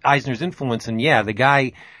you look at Eisner's influence and yeah, the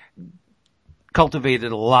guy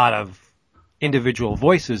cultivated a lot of individual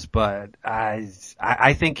voices, but I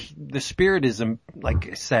think the Spirit is,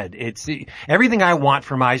 like I said, it's everything I want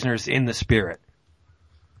from Eisner's in the Spirit.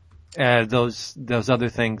 Those other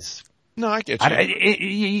things. No, I get you.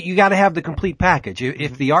 You gotta have the complete package.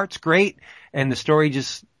 If the art's great and the story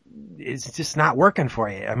is just not working for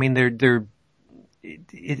you. I mean, I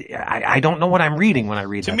don't know what I'm reading when I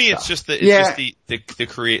read that. To me, stuff. it's just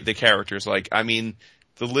the characters. Like, I mean,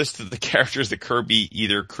 the list of the characters that Kirby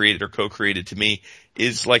either created or co-created to me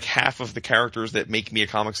is like half of the characters that make me a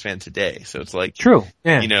comics fan today. So it's like, true.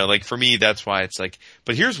 Yeah. You know, like for me, that's why it's like,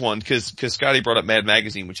 but here's one, cause Skottie brought up Mad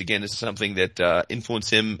Magazine, which again is something that,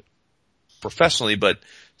 influenced him professionally, but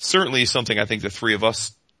certainly something I think the three of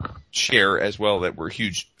us share as well, that we're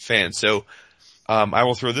huge fans. So, I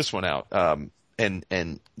will throw this one out.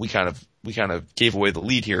 And we kind of gave away the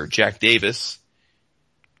lead here. Jack Davis.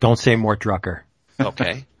 Don't say Mort Drucker.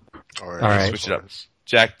 Okay. All right. Switch it up.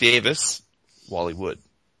 Jack Davis, Wally Wood.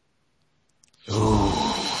 Ooh.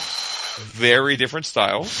 Very different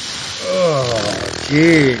style. Oh,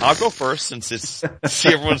 jeez. I'll go first since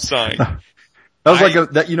see everyone's sighing. That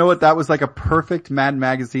was you know what? That was like a perfect Mad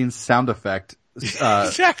Magazine sound effect.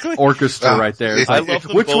 Exactly. Orchestra right there. It's I like, love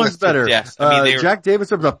them which both. one's better? Yes. I mean, Jack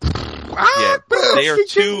Davis or the, they are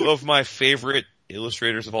two of my favorite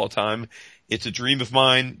illustrators of all time. It's a dream of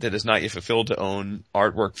mine that is not yet fulfilled to own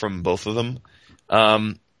artwork from both of them.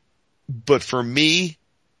 But for me,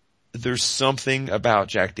 there's something about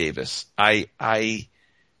Jack Davis. Like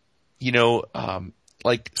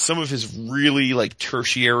some of his really like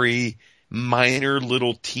tertiary, minor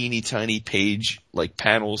little teeny tiny page like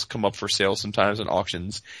panels come up for sale sometimes at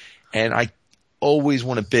auctions, and I always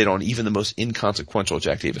want to bid on even the most inconsequential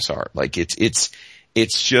Jack Davis art. Like it's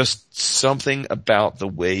just something about the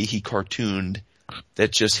way he cartooned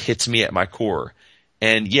that just hits me at my core.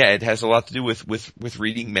 And yeah, it has a lot to do with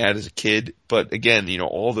reading Mad as a kid. But again, you know,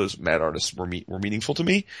 all those Mad artists were meaningful to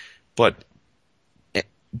me. But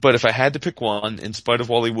if I had to pick one, in spite of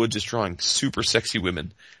Wally Wood just drawing super sexy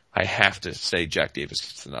women, I have to say Jack Davis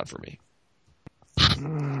gets the nod for me.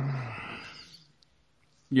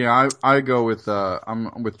 Yeah, I go with,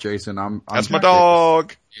 I'm with Jason. That's Jack my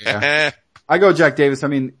dog. Yeah. I go Jack Davis. I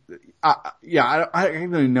mean, I don't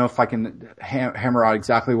really know if I can hammer out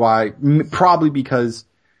exactly why. Probably because,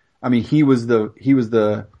 I mean, he was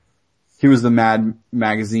the Mad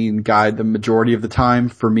Magazine guy the majority of the time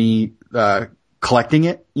for me, collecting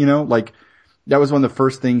it, you know, like that was one of the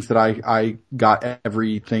first things that I got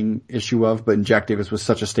everything issue of, but Jack Davis was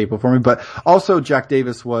such a staple for me. But also Jack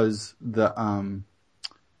Davis was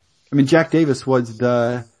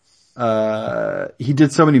he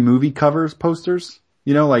did so many movie covers, posters,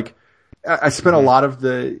 you know, like I spent a lot of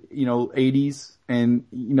the, you know, 80s and,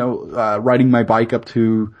 you know, riding my bike up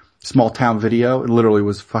to Small Town Video. It literally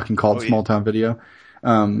was fucking called Small Town Video.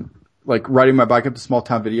 Like riding my bike up to Small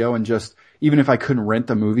Town Video and just, even if I couldn't rent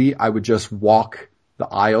the movie, I would just walk the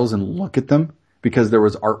aisles and look at them because there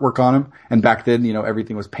was artwork on them. And back then, you know,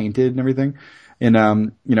 everything was painted and everything. And,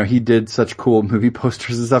 you know, he did such cool movie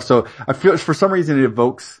posters and stuff. So I feel for some reason it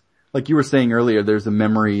evokes, like you were saying earlier, there's a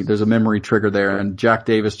memory trigger there, and Jack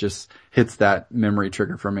Davis just hits that memory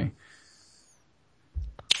trigger for me.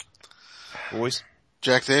 Boys?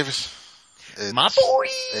 Jack Davis. My boy!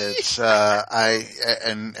 It's,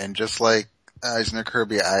 and just like Eisner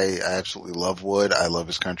Kirby, I absolutely love Wood. I love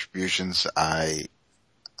his contributions. I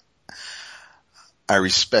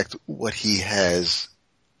respect what he has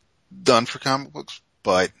done for comic books,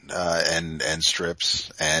 but, and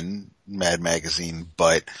strips and Mad Magazine,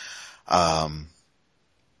 but,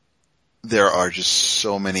 there are just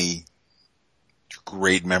so many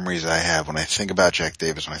great memories I have when I think about Jack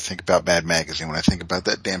Davis, when I think about Mad Magazine, when I think about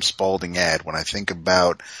that damn Spalding ad, when I think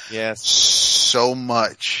about so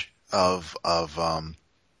much of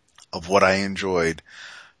what I enjoyed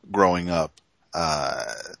growing up,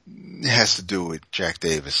 has to do with Jack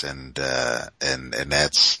Davis and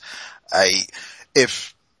that's,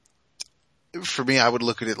 for me, I would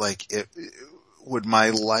look at it like, would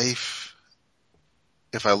my life,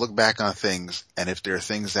 if I look back on things and if there are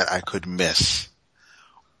things that I could miss,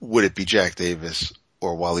 would it be Jack Davis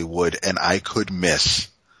or Wally Wood? And I could miss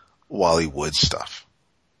Wally Wood stuff.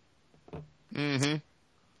 Mm-hmm.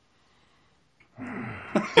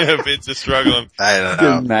 Yeah, Vince is struggling. I don't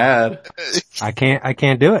know. Getting mad. I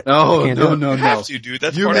can't do it. No. You have to, dude.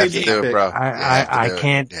 That's part of the game. Do it, bro. I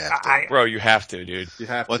can't. Bro, you have to, dude. You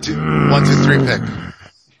have to. 1, 2, 3 pick.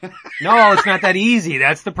 No, it's not that easy.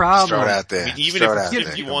 That's the problem. Throw it out there. I mean, even if it's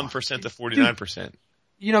 51% to 49%.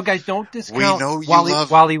 You know, guys, don't discount We know you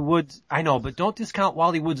Wally Wood's. I know, but don't discount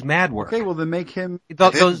Wally Wood's Mad work. Okay, well then make him.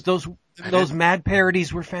 Those Mad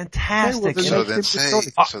parodies were fantastic. Okay, well,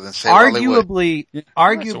 So then say arguably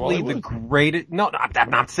Wally the Wood. greatest. No,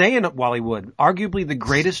 I'm not saying Wally Wood. Arguably the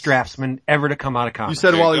greatest draftsman ever to come out of comics. You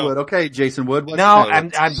said There you Wally go. Wood. Okay, Jason Wood. What's No,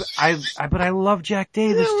 next? but I love Jack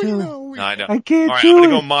Davis too. No, I know. I can't All right, do I'm it.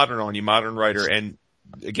 gonna go modern on you, modern writer, and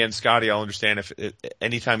again, Skottie, I'll understand if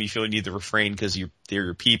anytime you feel you need to refrain because they're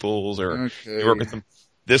your peoples or you work with them.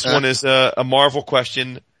 This one is a Marvel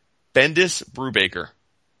question. Bendis, Brubaker.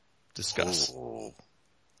 Discuss. Oh,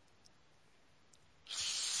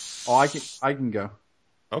 I can go.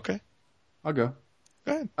 Okay. I'll go.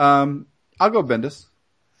 Go ahead. I'll go Bendis.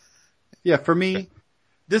 Yeah, for me,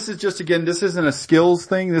 this is just, again, this isn't a skills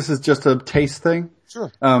thing. This is just a taste thing.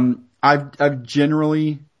 Sure. I've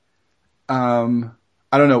generally, I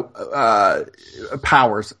don't know,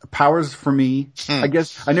 powers for me, I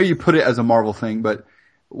guess, I know you put it as a Marvel thing, but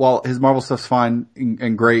while his Marvel stuff's fine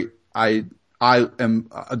and great, I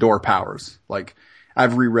adore Powers. Like,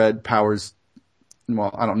 I've reread Powers,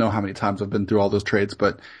 well, I don't know how many times I've been through all those trades,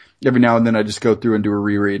 but every now and then I just go through and do a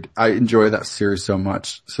reread. I enjoy that series so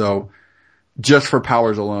much. So just for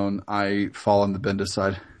Powers alone, I fall on the Bendis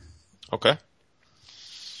side. Okay.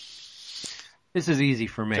 This is easy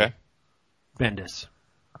for me. Okay. Bendis.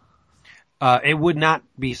 It would not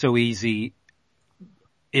be so easy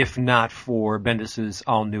if not for Bendis's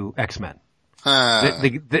all new X-Men.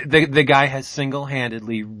 The guy has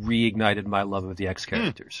single-handedly reignited my love of the X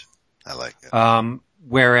characters. I like it.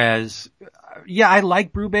 Whereas, yeah, I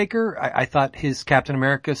like Brubaker. I thought his Captain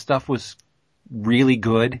America stuff was really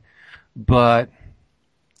good, but,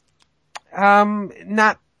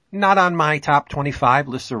 not on my top 25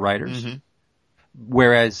 list of writers. Mm-hmm.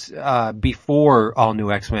 Whereas, before all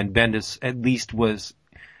new X-Men, Bendis at least was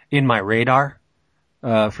in my radar,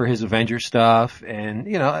 for his Avengers stuff, and,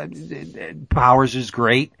 you know, Powers is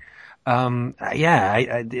great.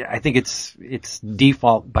 I think it's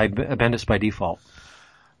default by Bendis by default.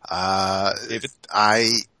 David? I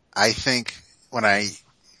think when I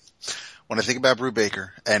think about Brubaker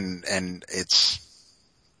and it's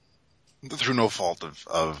through no fault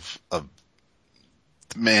of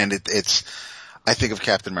man, it's, I think of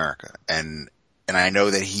Captain America and I know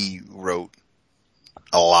that he wrote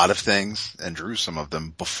a lot of things and drew some of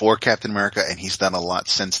them before Captain America, and he's done a lot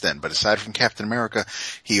since then. But aside from Captain America,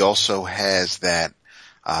 he also has that,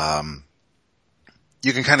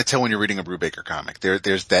 you can kind of tell when you're reading a Brubaker comic.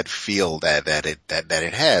 There's that feel that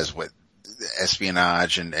it has with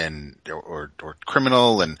espionage or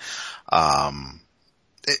criminal and,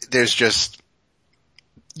 there's just,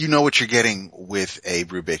 you know what you're getting with a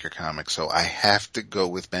Brubaker comic. So I have to go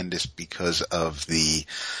with Bendis because of the,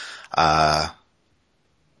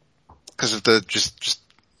 because of the just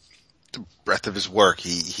the breadth of his work.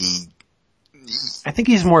 I think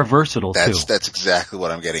he's more versatile too. That's exactly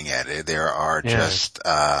what I'm getting at. There are just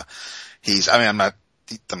I'm not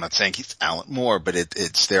saying he's Alan Moore, but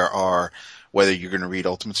there are, whether you're going to read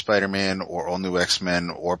Ultimate Spider-Man or All New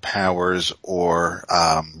X-Men or Powers or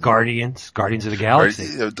Guardians of the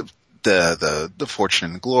Galaxy. the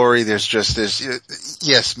Fortune and Glory. There's just this,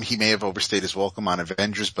 yes, he may have overstayed his welcome on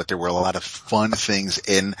Avengers, but there were a lot of fun things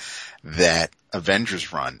in that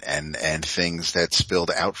Avengers run and things that spilled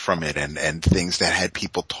out from it and things that had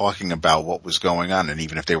people talking about what was going on. And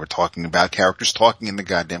even if they were talking about characters talking in the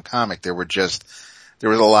goddamn comic, there was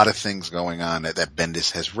a lot of things going on that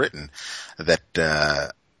Bendis has written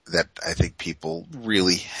that I think people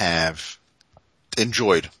really have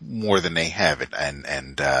enjoyed more than they have it.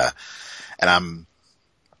 And I'm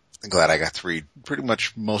glad I got to read pretty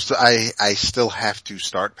much most. I still have to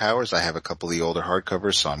start Powers. I have a couple of the older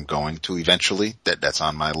hardcovers, so I'm going to eventually. That's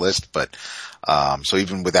on my list. But so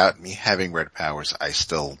even without me having read Powers, I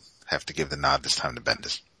still have to give the nod this time to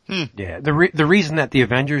Bendis. Yeah, the reason that the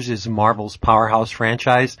Avengers is Marvel's powerhouse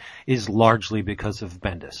franchise is largely because of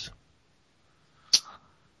Bendis.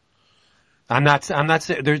 I'm not saying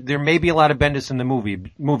there may be a lot of Bendis in the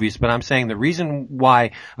movies, but I'm saying the reason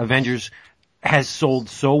why Avengers has sold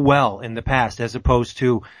so well in the past, as opposed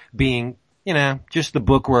to being, just the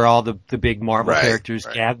book where all the big Marvel characters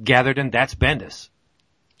gathered in, that's Bendis.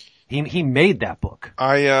 He made that book.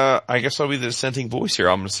 I guess I'll be the dissenting voice here.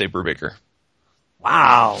 I'm going to say Brubaker.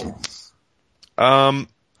 Wow. And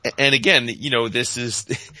again, these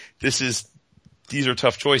are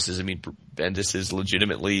tough choices. I mean, Bendis is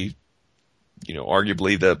legitimately,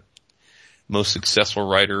 arguably the most successful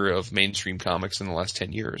writer of mainstream comics in the last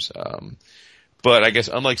 10 years. But I guess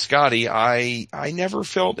unlike Skottie, I never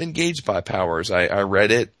felt engaged by Powers. I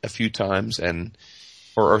read it a few times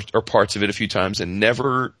or parts of it a few times and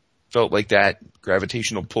never felt like that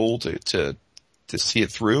gravitational pull to see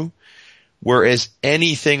it through. Whereas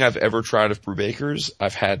anything I've ever tried of Brubaker's,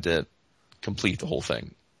 I've had to complete the whole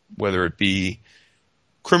thing, whether it be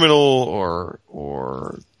Criminal or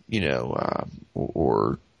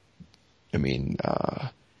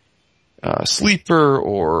Sleeper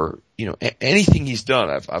or, anything he's done,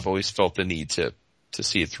 I've always felt the need to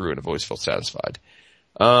see it through and I've always felt satisfied.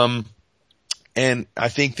 And I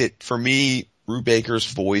think that for me,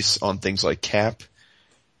 Brubaker's voice on things like Cap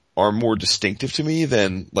are more distinctive to me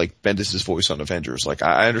than like Bendis' voice on Avengers. Like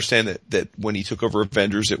I understand that when he took over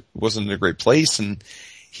Avengers, it wasn't in a great place and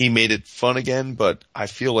he made it fun again, but I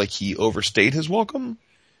feel like he overstayed his welcome.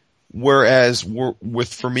 Whereas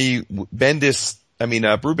for me,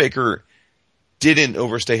 Brubaker didn't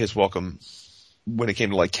overstay his welcome when it came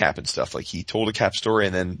to like Cap and stuff. Like he told a Cap story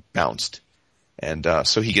and then bounced. And,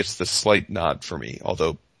 so he gets the slight nod for me,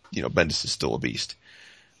 although, Bendis is still a beast.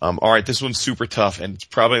 All right, this one's super tough, and it's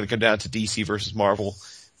probably going to come down to DC versus Marvel,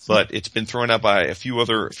 but it's been thrown out by a few of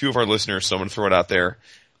our listeners, so I'm going to throw it out there.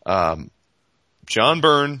 John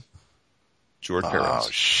Byrne, George Perez. Oh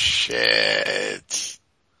shit!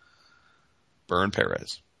 Byrne,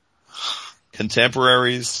 Perez.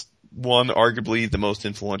 Contemporaries. One, arguably the most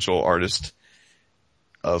influential artist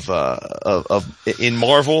in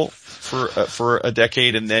Marvel for a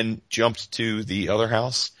decade, and then jumped to the other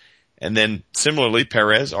house. And then similarly,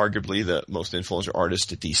 Perez, arguably the most influential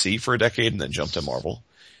artist at DC for a decade and then jumped to Marvel.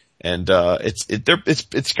 And,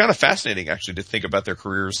 it's kind of fascinating actually to think about their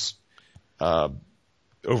careers,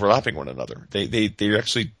 overlapping one another. They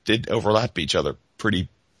actually did overlap each other pretty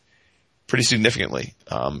significantly,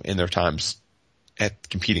 in their times at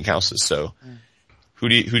competing houses. So who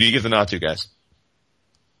do you give the nod to, guys?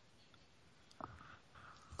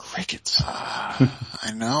 Crickets. I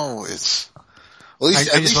know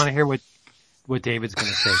I just want to hear what David's going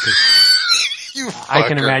to say because I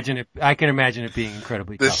can imagine it being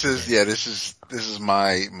incredibly tough. This is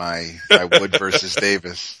my Wood versus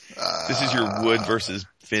Davis. This is your Wood versus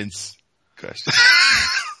Vince question,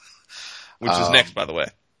 which is next, by the way.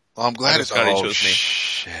 Well, I'm glad Skottie chose me.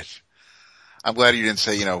 Shit. I'm glad you didn't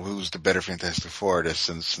say, who's the better Fantastic Four artist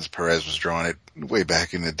since Perez was drawing it way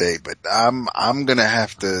back in the day. But I'm gonna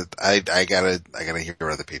have to. I gotta hear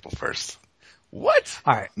other people first. What?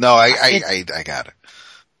 All right. No, I got it.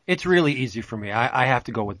 It's really easy for me. I have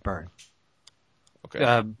to go with Byrne.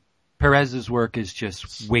 Okay. Perez's work is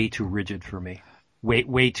just way too rigid for me.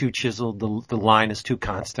 Way too chiseled. The line is too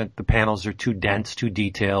constant. The panels are too dense, too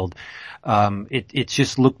detailed. It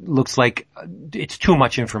just looks like it's too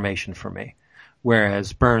much information for me.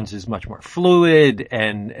 Whereas Byrne's is much more fluid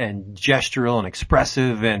and gestural and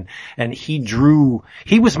expressive and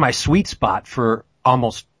he was my sweet spot for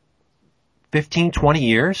almost 15, 20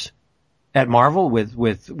 years at Marvel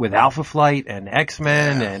with Alpha Flight and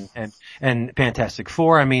X-Men and Fantastic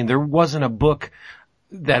Four. I mean, there wasn't a book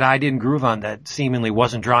that I didn't groove on that seemingly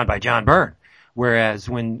wasn't drawn by John Byrne. Whereas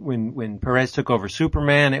when Perez took over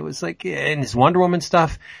Superman, it was like, and his Wonder Woman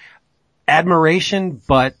stuff, admiration,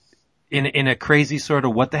 but in a crazy sort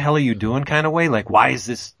of what the hell are you doing kind of way. Like, why is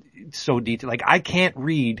this, so detailed. Like, I can't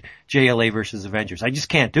read JLA versus Avengers. I just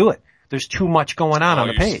can't do it. There's too much going on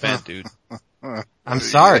the page. Spent, dude. I'm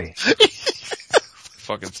sorry.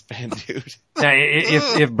 Fucking spent, dude. Now,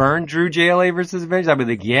 if Byrne drew JLA versus Avengers, I'd be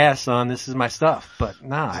like, yeah, son, this is my stuff. But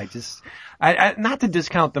nah, I not to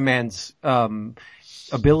discount the man's,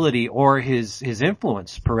 ability or his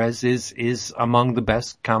influence. Perez is among the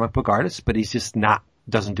best comic book artists, but he's just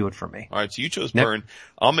doesn't do it for me. All right, so you chose Byrne.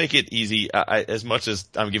 I'll make it easy. As much as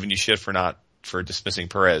I'm giving you shit for dismissing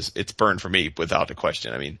Perez, it's Byrne for me without a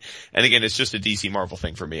question. I mean, and again, it's just a DC Marvel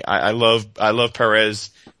thing for me. I love Perez.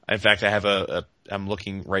 In fact, I have I'm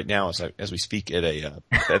looking right now as we speak at a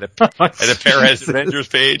Perez Avengers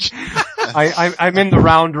page. I'm in the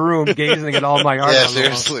round room gazing at all my art. Yeah,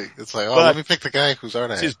 seriously. It's like, let me pick the guy whose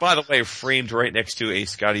art I have. Which is, by the way, framed right next to a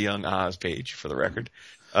Skottie Young Oz page for the record.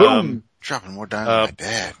 Boom! Dropping more dimes than my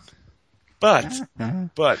dad.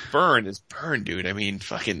 But Byrne is Byrne, dude. I mean,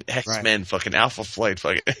 fucking X-Men, fucking Alpha Flight,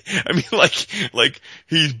 fucking, I mean, like,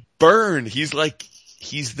 he's Byrne. He's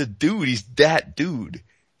the dude. He's that dude.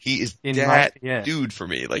 He is dude for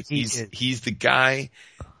me. Like, he's the guy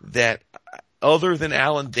that, other than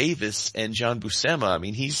Alan Davis and John Buscema, I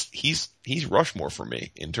mean, he's Rushmore for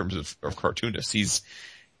me in terms of cartoonists. He's,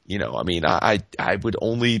 you know, I mean, I would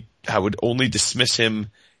only dismiss him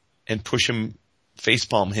and push him,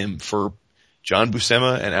 facepalm him for John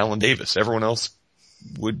Buscema and Alan Davis. Everyone else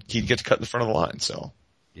he'd get to cut in the front of the line, so.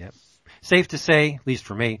 Yep. Safe to say, at least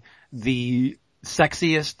for me, the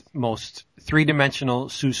sexiest, most three-dimensional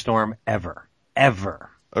Sue Storm ever.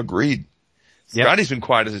 Agreed. Yep. Skottie's been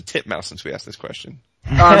quiet as a titmouse since we asked this question.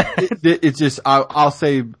 It's just, I'll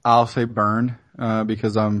say Byrne,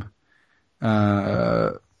 because I'm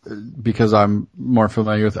more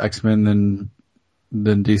familiar with X-Men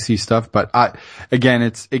than DC stuff. But again,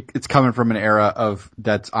 it's coming from an era of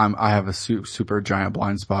I have a super giant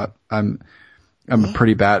blind spot. I'm a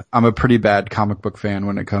pretty bad comic book fan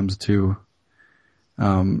when it comes to,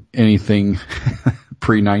 anything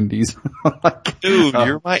pre-90s. Dude,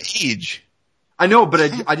 you're my age. I know, but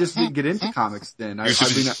I just didn't get into comics then.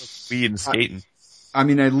 Weed and skating. At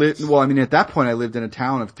that point I lived in a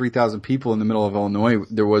town of 3,000 people in the middle of Illinois.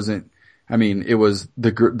 There wasn't, it was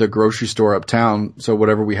the grocery store uptown. So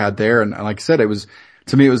whatever we had there. And like I said, it was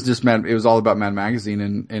all about Mad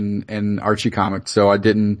Magazine and Archie comics. So I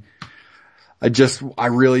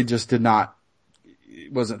really just did not,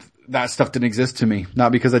 that stuff didn't exist to me.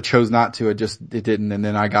 Not because I chose not to, it didn't. And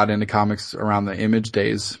then I got into comics around the Image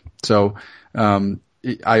days. So,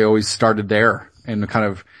 I always started there and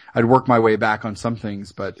I'd work my way back on some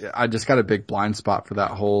things, but I just got a big blind spot for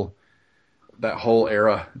that whole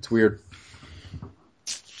era. It's weird.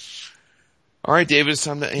 All right, David, it's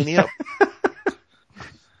time to ante up.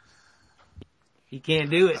 He can't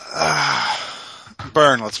do it.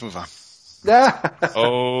 Byrne, let's move on.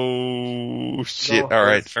 Oh shit. All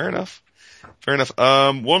right. Fair enough.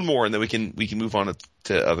 One more and then we can move on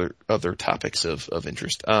to other topics of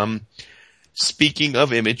interest. Speaking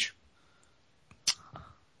of Image,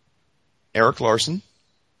 Erik Larsen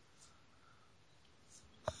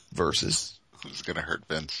versus. Who's gonna hurt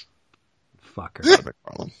Vince? Fucker.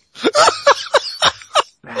 McFarlane.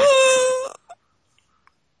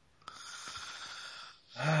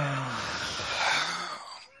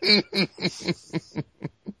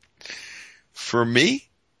 For me,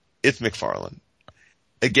 it's McFarlane.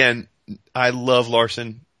 Again, I love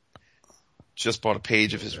Larsen. Just bought a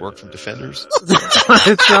page of his work from Defenders.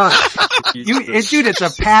 It's not. Dude, it's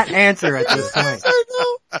a pat answer at this point. I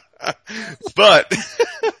know. But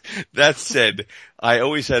that said, I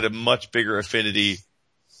always had a much bigger affinity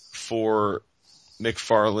for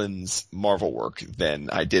McFarlane's Marvel work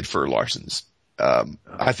than I did for Larsen's.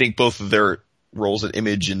 I think both of their roles at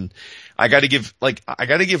Image, and I gotta give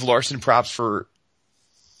Larsen props for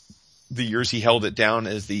the years he held it down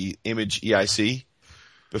as the Image EIC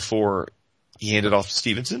before he handed off to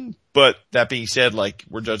Stevenson. But that being said,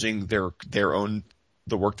 we're judging their own,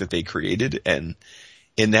 the work that they created. And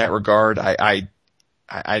in that regard, I'd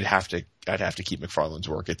have to keep McFarlane's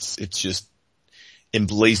work. It's just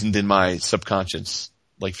emblazoned in my subconscious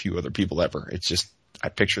like few other people ever. It's just, I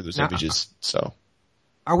picture those images. So.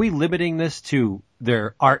 Are we limiting this to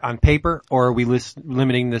their art on paper, or are we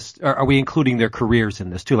limiting this, or are we including their careers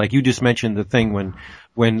in this too? Like you just mentioned the thing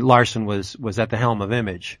when Larsen was at the helm of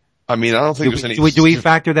Image. I mean, I don't think there's any. Do we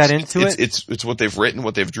factor that into it? It's what they've written,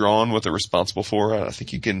 what they've drawn, what they're responsible for. I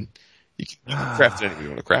think you can craft it any way you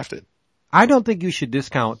want to craft it. I don't think you should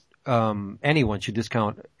discount, anyone should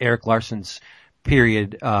discount Erik Larsen's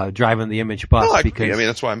period, driving the Image bus, because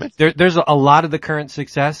that's why I mentioned there's a lot of the current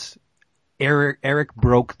success Erik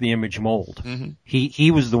broke the Image mold. Mm-hmm.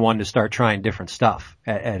 He was the one to start trying different stuff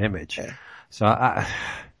at Image. Yeah. So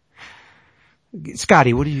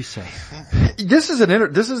Skottie, what do you say? This is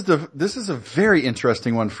a very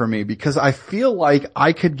interesting one for me because I feel like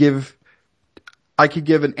I could give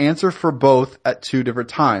an answer for both at two different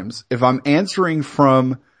times. If I'm answering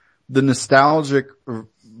from the nostalgic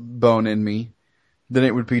bone in me, then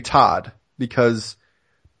it would be Todd because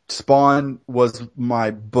Spawn was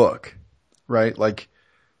my book, right? Like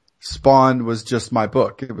Spawn was just my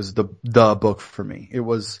book. It was the book for me. It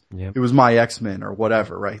was my X-Men or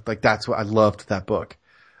whatever, right? Like that's what I loved that book.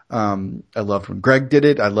 I loved when Greg did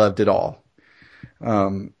it. I loved it all.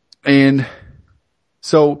 And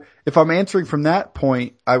so if I'm answering from that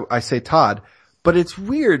point, I say Todd, but it's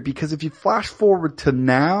weird because if you flash forward to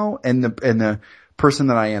now and the person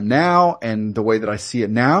that I am now and the way that I see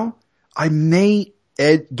it now, I may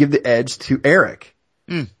give the edge to Erik.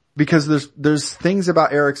 Because there's things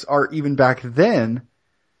about Erik's art even back then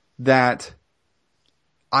that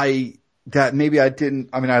maybe I didn't,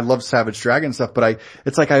 I mean, I love Savage Dragon stuff, but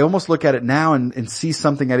it's like I almost look at it now and see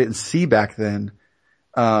something I didn't see back then.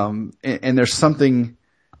 And there's something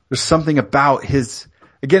about his,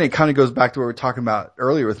 again, it kind of goes back to what we were talking about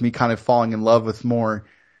earlier with me kind of falling in love with more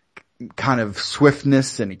kind of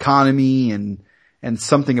swiftness and economy and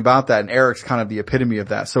something about that. And Erik's kind of the epitome of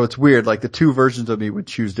that. So it's weird. Like the two versions of me would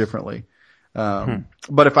choose differently.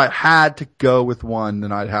 But if I had to go with one,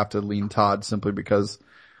 then I'd have to lean Todd simply because,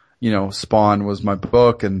 Spawn was my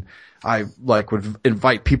book and I would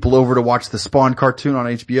invite people over to watch the Spawn cartoon on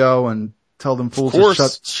HBO and tell them fools to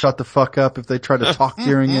shut the fuck up if they try to talk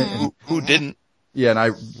during it. And, who didn't? Yeah. And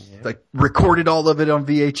I recorded all of it on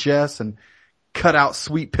VHS and cut out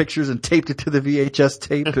sweet pictures and taped it to the VHS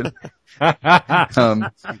tape and,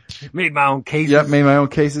 made my own cases. Yep. Made my own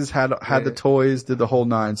cases, had the toys, did the whole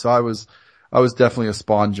nine. So I was definitely a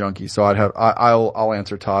Spawn junkie. So I'll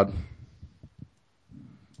answer Todd.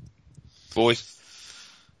 Voice.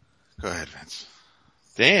 Go ahead, Vince.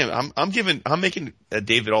 Damn, I'm making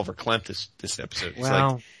David Oliver Klemp this episode. It's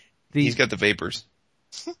like, he's got the vapors.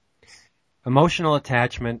 Emotional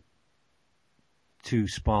attachment to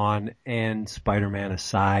Spawn and Spider-Man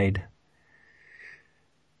aside,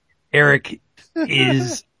 Erik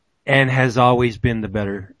is and has always been the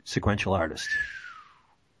better sequential artist.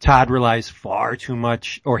 Todd relies far too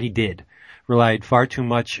much, or he did, relied far too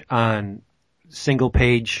much on single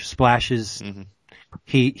page splashes. Mm-hmm.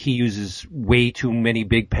 He uses way too many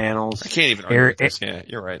big panels. I can't even argue with this. Yeah,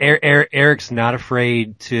 you're right. Erik's not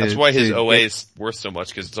afraid to. That's why his OA is worth so much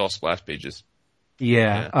because it's all splash pages.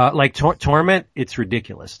 Yeah. Like Torment, it's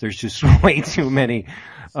ridiculous. There's just way too many,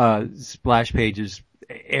 splash pages.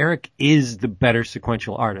 Erik is the better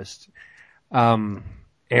sequential artist. I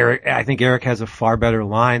think Erik has a far better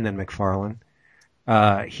line than McFarlane.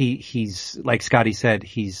 He's, like Skottie said,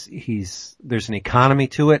 there's an economy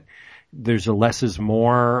to it. There's a less is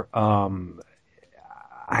more.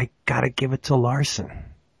 I gotta give it to Larsen.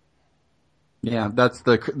 Yeah, that's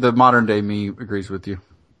the modern day me agrees with you.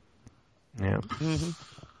 Yeah. Mm-hmm.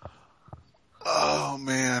 Oh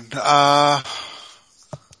man. I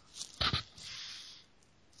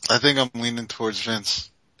think I'm leaning towards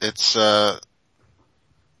Vince. It's,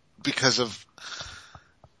 because of,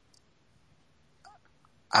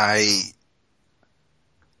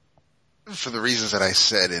 for the reasons that I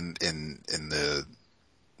said in the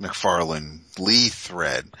McFarlane Lee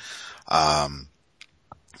thread,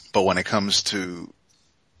 but when it comes to,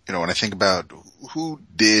 when I think about who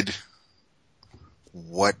did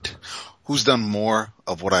what, who's done more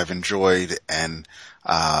of what I've enjoyed, and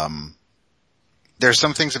there's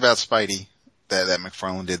some things about Spidey that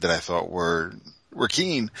McFarlane did that I thought were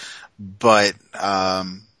keen, but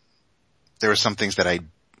there were some things that I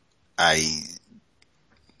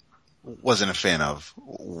wasn't a fan of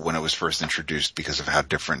when it was first introduced because of how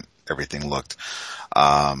different everything looked.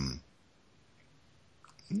 And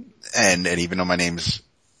even though my name's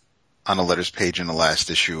on a letters page in the last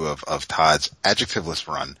issue of Todd's adjectiveless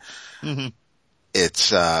run, mm-hmm.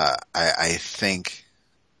 It's, I think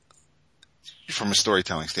from a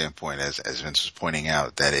storytelling standpoint, as Vince was pointing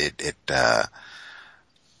out, that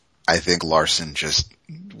I think Larsen just,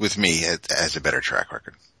 with me, has a better track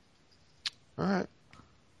record. All right.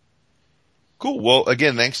 Cool. Well,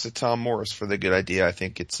 again, thanks to Tom Morris for the good idea. I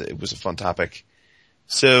think it was a fun topic.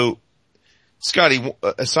 So, Skottie,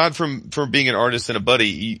 aside from being an artist and a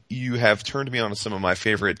buddy, you have turned me on to some of my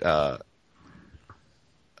favorite,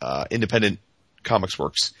 independent comics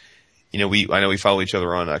works. I know we follow each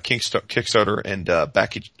other on Kickstarter and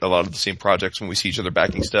back a lot of the same projects when we see each other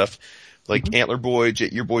backing stuff. Like mm-hmm. Antler Boy,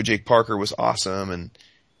 your boy Jake Parker was awesome, and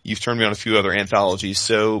You've turned me on a few other anthologies.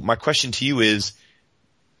 So my question to you is,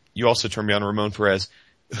 you also turned me on Ramon Perez.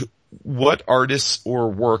 What artists or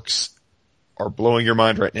works are blowing your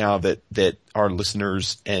mind right now that our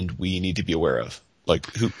listeners and we need to be aware of? Like,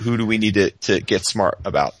 who do we need to get smart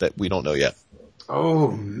about that we don't know yet?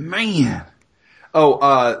 Oh, man.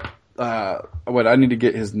 Wait, I need to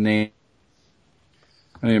get his name.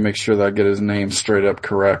 I need to make sure that I get his name straight up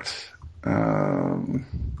correct.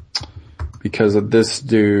 Because of this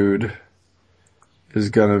dude is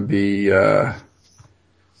gonna be the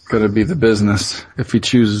business if he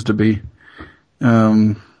chooses to be.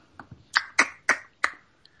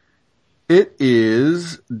 It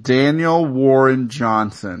is Daniel Warren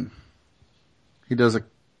Johnson. He does a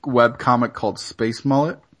web comic called Space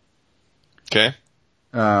Mullet. Okay.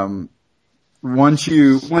 Once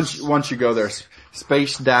you go there,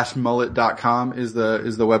 space-mullet.com is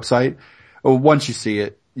the website. Well, once you see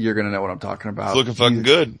it, you're gonna know what I'm talking about. It's looking fucking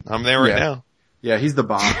good. I'm there right now. Yeah, he's the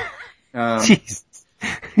bomb. Jesus.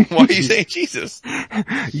 Why are you saying Jesus?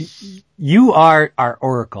 You are our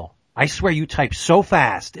oracle. I swear you type so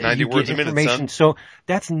fast. 90 words a minute, son. So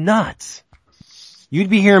that's nuts. You'd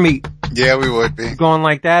be hearing me. Yeah, we would be going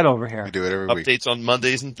like that over here. We do it every week. Updates on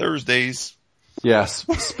Mondays and Thursdays. Yes,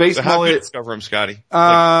 Space So how do Mullet. you discover him, Skottie?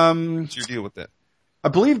 What's your deal with that? I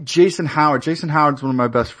believe Jason Howard. Jason Howard's one of my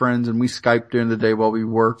best friends, and we Skyped during the day while we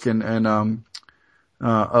work, and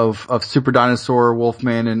of Super Dinosaur,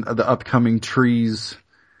 Wolfman, and the upcoming Trees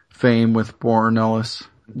fame with Warren Ellis.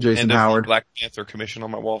 Jason and Howard. Black Panther commission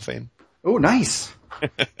on my wall fame. Oh, nice.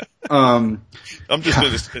 I'm just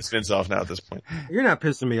doing this to piss Vince off now at this point. You're not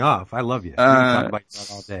pissing me off. I love you. You can talk about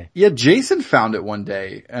that all day. Yeah, Jason found it one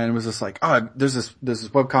day and was just like, oh, there's this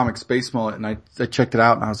webcomic Space Mullet, and I checked it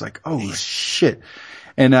out and I was like, oh shit.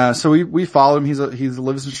 And so we followed him. He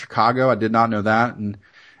lives in Chicago. I did not know that. And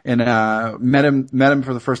met him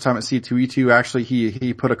for the first time at C2E2. Actually,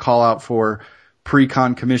 he put a call out for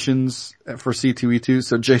pre-con commissions for C2E2.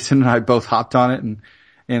 So Jason and I both hopped on it,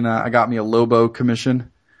 and I got me a Lobo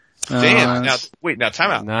commission. Damn. Now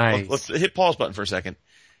time out. Nice. Let's hit pause button for a second.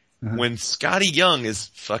 When Skottie Young is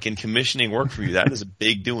fucking commissioning work for you, that is a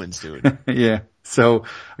big doings, dude. Yeah. So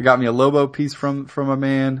I got me a Lobo piece from a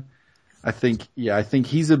man. I think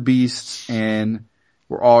he's a beast, and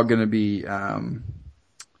we're all gonna be,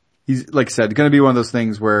 he's, like I said, gonna be one of those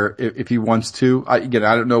things where if he wants to, I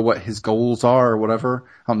don't know what his goals are or whatever.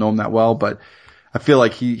 I don't know him that well, but I feel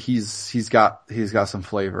like he's got some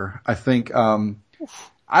flavor. I think,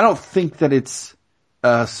 I don't think that it's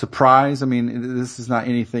a surprise. I mean, this is not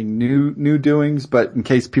anything new doings, but in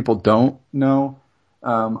case people don't know,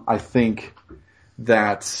 I think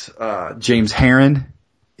that, James Herron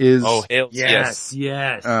is. Oh, hell yes.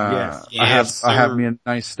 Yes. I have me a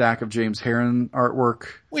nice stack of James Herron artwork.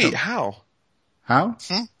 Wait, how? How?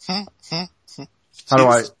 How do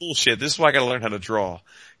I? This is bullshit. This is why I gotta learn how to draw.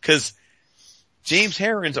 Cause James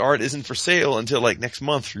Herron's art isn't for sale until like next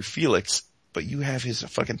month through Felix, but you have his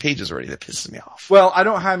fucking pages already. That pisses me off. Well, I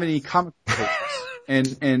don't have any comic pages.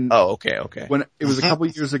 And oh, okay. When it was a couple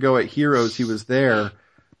years ago at Heroes, he was there,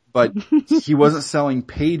 but he wasn't selling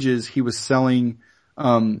pages. He was selling,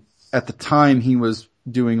 at the time he was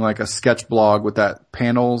doing like a sketch blog with that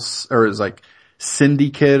panels, or it was like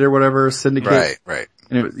Syndicate or whatever, Syndicate. Right.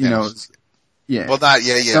 And it was, yeah. Well,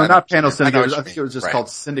 yeah. No, not Panel Syndicate. I think it was just right. called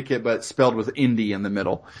Syndicate, but spelled with indie in the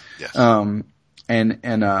middle. Yes.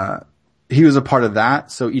 And he was a part of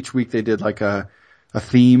that. So each week they did like a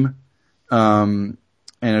theme, and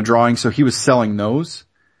a drawing. So he was selling those.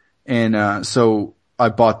 And, so I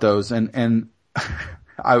bought those, and it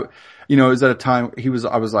was at a time I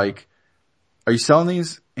was like, are you selling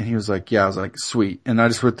these? And he was like, yeah. I was like, sweet. And I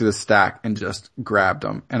just went through the stack and just grabbed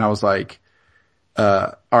them. And I was like,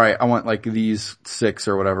 all right, I want like these 6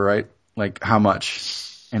 or whatever, right? Like how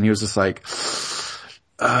much? And he was just like,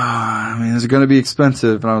 I mean, is it going to be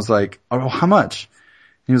expensive? And I was like, oh, how much?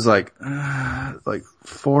 He was like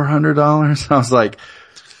 $400. I was like,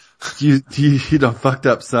 you done fucked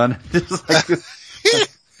up, son. Just like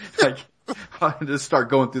I just start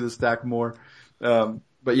going through the stack more.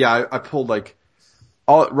 But yeah, I pulled like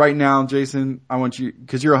right now, Jason, I want you,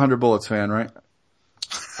 cause you're a 100 Bullets fan, right?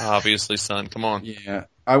 Obviously, son. Come on. Yeah.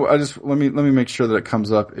 I just, let me make sure that it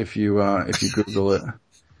comes up if you Google it.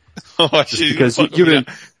 Oh, because you've been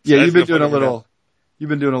doing a little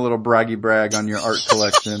braggy brag on your art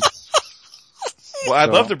collection. Well,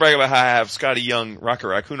 I'd love to brag about how I have Skottie Young Rocket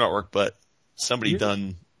Raccoon artwork, but somebody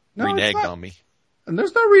reneged on me. And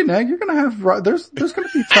there's no renege. You're gonna have, there's gonna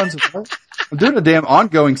be tons of art. I'm doing a damn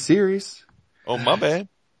ongoing series. Oh, my bad.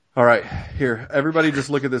 All right, here, everybody just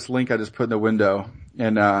look at this link I just put in the window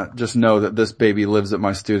and, just know that this baby lives at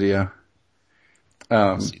my studio.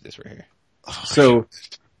 Let's see this right here. So.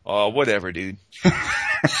 Oh, whatever, dude.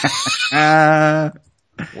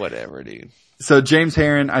 Whatever, dude. So James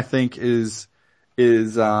Herron, I think, is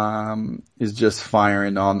just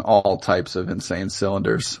firing on all types of insane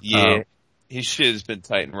cylinders. Yeah. His shit has been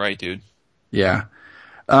tight and right, dude. Yeah.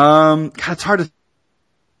 God, it's hard to,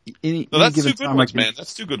 that's two good ones, man.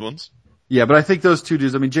 That's two good ones. Yeah, but I think those two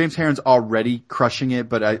dudes, I mean, James Herron's already crushing it,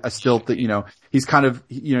 but I still think, he's kind of,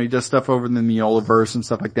 he does stuff over in the Miolaverse and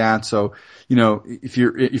stuff like that. So, if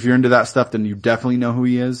you're into that stuff, then you definitely know who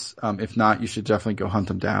he is. If not, you should definitely go hunt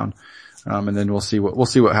him down. And then we'll see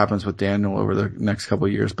what happens with Daniel over the next couple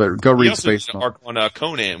of years, but go read Space. He also did an arc on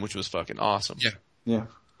Conan, which was fucking awesome. Yeah. Yeah,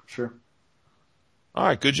 sure. All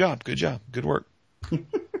right. Good job. Good work.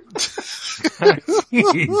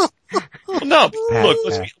 Well, no, look,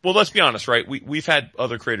 let's be honest, right? We've had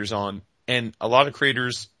other creators on, and a lot of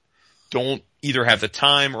creators don't either have the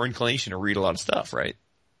time or inclination to read a lot of stuff, right?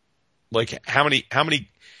 Like, how many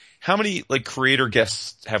like creator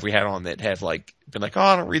guests have we had on that have like been like, oh,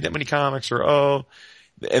 I don't read that many comics, or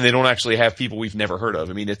and they don't actually have people we've never heard of.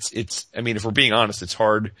 I mean, if we're being honest, it's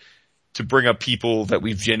hard to bring up people that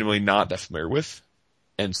we've genuinely not that familiar with.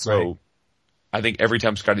 And so right. I think every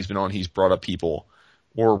time Skottie's been on, he's brought up people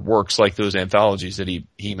or works like those anthologies that he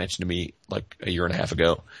mentioned to me like a year and a half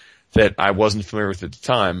ago that I wasn't familiar with at the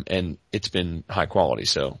time, and it's been high quality.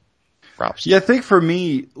 So props. Yeah, I think for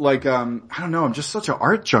me, like, I don't know, I'm just such an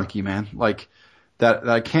art junkie, man. Like, that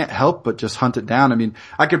I can't help but just hunt it down. I mean,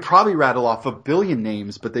 I could probably rattle off a billion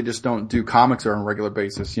names, but they just don't do comics on a regular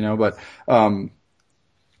basis, but,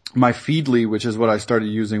 my Feedly, which is what I started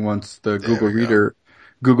using once the Google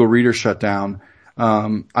Reader shut down,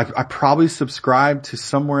 I probably subscribed to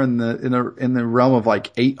somewhere in the realm of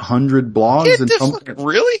like 800 blogs and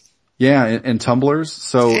really? Yeah, and Tumblrs.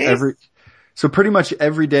 So pretty much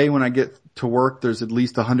every day when I get to work, there's at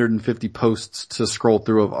least 150 posts to scroll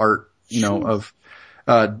through of art, of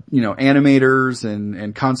animators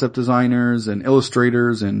and concept designers and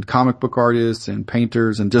illustrators and comic book artists and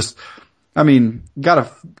painters, and just, I mean,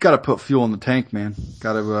 gotta put fuel in the tank, man.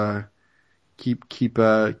 Gotta, keep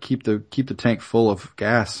the tank full of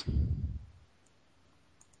gas.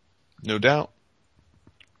 No doubt.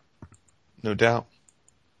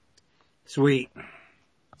 Sweet.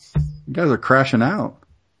 You guys are crashing out.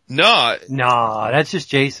 No, that's just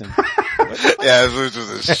Jason. Yeah, this was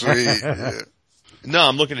a sweet. Yeah. No,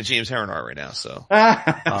 I'm looking at James Herron art right now, so.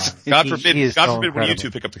 God forbid when you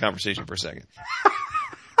two pick up the conversation for a second.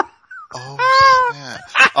 Oh, yeah.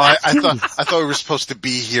 Oh, I thought we were supposed to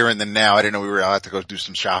be here in the now. I didn't know I'll have to go do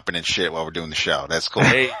some shopping and shit while we're doing the show. That's cool.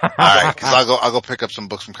 Hey. Alright, cause I'll go pick up some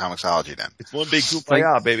books from Comixology then. It's one big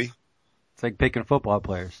kumbaya, baby. It's like picking football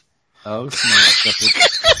players. Oh, snap.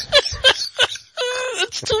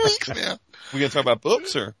 It's 2 weeks now. We gonna talk about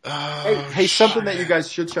books or? Hey, something that you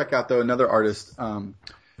guys should check out though, another artist, let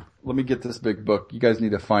me get this big book. You guys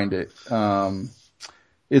need to find it.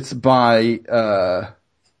 It's by,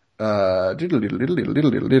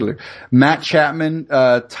 Matt Chapman,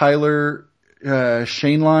 Tyler,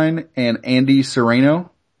 Shaneline, and Andy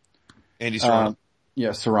Serrano. Andy Serrano.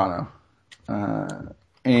 Yeah, Serrano.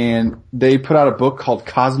 And they put out a book called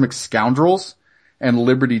Cosmic Scoundrels and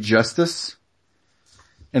Liberty Justice.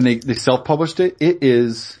 And they self-published it.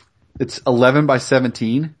 It's 11 by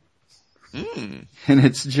 17. And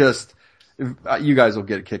it's just, you guys will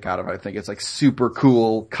get a kick out of it. I think it's like super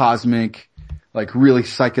cool, cosmic, like really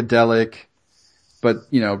psychedelic, but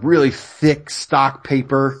really thick stock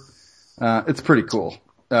paper. It's pretty cool.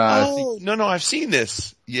 No, I've seen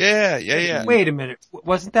this. Yeah. Wait a minute.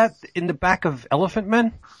 Wasn't that in the back of Elephant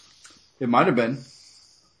Men? It might have been.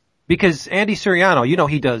 Because Andy Siriano,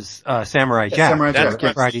 he does, Samurai Jack. Samurai Jack.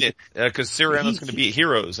 That's right. Cause Siriano's gonna be at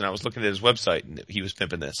Heroes, and I was looking at his website and he was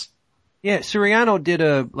pimping this. Yeah, Siriano did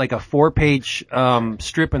a 4-page,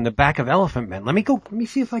 strip in the back of Elephant Men. Let me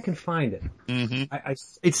see if I can find it. Mm-hmm.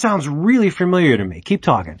 It sounds really familiar to me. Keep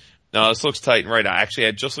talking. No, this looks tight and right. I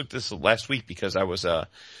just looked at this last week because I was,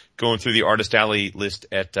 going through the Artist Alley list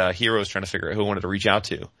at, Heroes trying to figure out who I wanted to reach out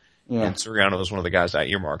to. Yeah. And Siriano was one of the guys I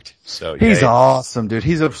earmarked. So he's awesome, dude.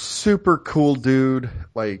 He's a super cool dude.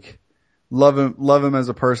 Like, love him as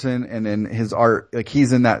a person, and then his art, like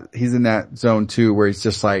he's in that zone too, where he's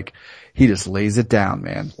just like, he just lays it down,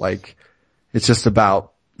 man. Like, it's just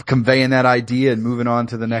about conveying that idea and moving on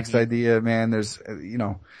to the next idea, man. There's,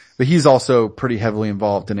 but he's also pretty heavily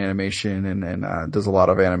involved in animation and does a lot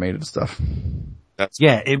of animated stuff.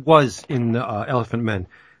 Yeah, it was in the Elephant Men.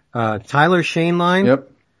 Tyler Shaneline. Yep.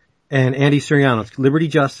 and Andy Siriano. Liberty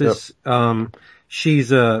Justice. Yep.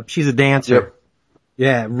 She's a dancer. Yep.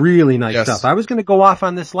 Yeah, really nice Yes. stuff. I was gonna go off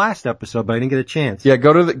on this last episode, but I didn't get a chance. Yeah,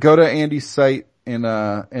 go to Andy's site and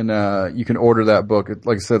you can order that book.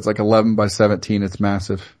 Like I said, it's like 11 by 17. It's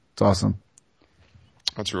massive. It's awesome.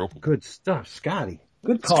 That's real cool. Good stuff, Skottie.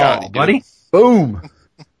 Good call, Skottie, buddy. Boom.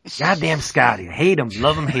 Goddamn Skottie. Hate him,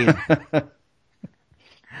 love him, hate him.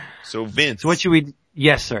 So Vince, So what should we?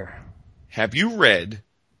 Yes, sir. have you read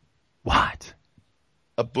What?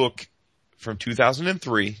 a book from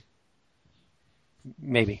 2003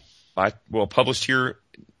 Maybe. published here,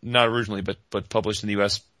 not originally, but published in the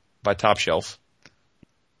U.S. by Top Shelf.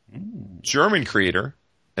 German creator,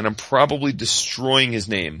 and I'm probably destroying his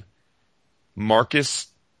name, Marcus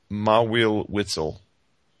Mawil-Witzel.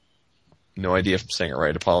 No idea if I'm saying it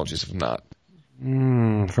right. Apologies if I'm not.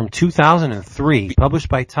 From 2003, published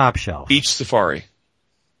by Top Shelf. Beach Safari.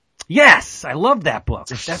 Yes, I love that book.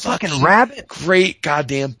 That fucking rabbit. Great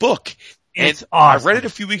goddamn book. It's And awesome. I read it a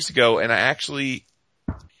few weeks ago, and I actually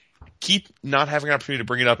keep not having an opportunity to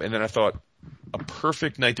bring it up, and then I thought a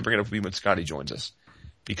perfect night to bring it up would be when Skottie joins us,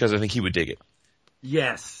 because I think he would dig it.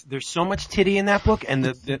 Yes, there's so much titty in that book, and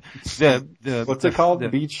the What's it called?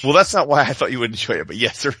 Beach? Well, that's not why I thought you would enjoy it, but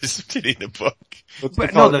yes, there is some titty in the book. What's but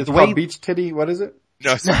it no, called? the It's way- called Beach Titty. What is it?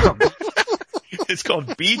 No, it's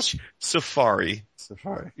called Beach Safari.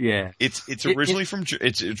 Safari. Yeah. It's originally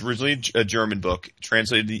it's originally a German book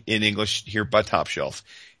translated in English here by Top Shelf.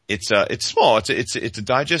 It's small. It's a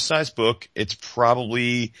digest sized book. It's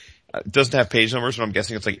probably, it doesn't have page numbers, but I'm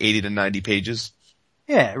guessing it's like 80 to 90 pages.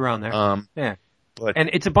 Yeah, around there. Yeah. But And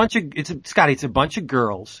it's a bunch of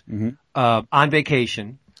girls, on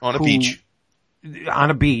vacation. on a beach. On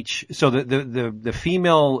a beach. So the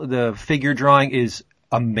female, the figure drawing is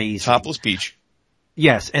amazing. Topless beach.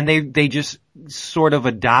 Yes, and they just sort of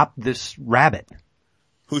adopt this rabbit.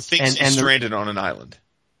 Who thinks he's stranded on an island.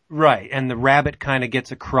 Right, and the rabbit kind of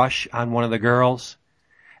gets a crush on one of the girls,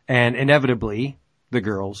 and inevitably the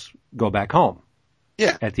girls go back home.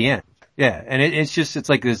 Yeah. At the end. Yeah, and it's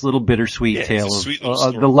like this little bittersweet tale it's a of sweet little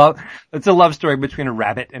story. the love. It's a love story between a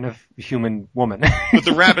rabbit and a human woman. But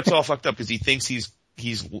the rabbit's all fucked up because he thinks he's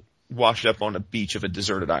washed up on a beach of a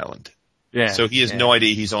deserted island. Yeah. So he has no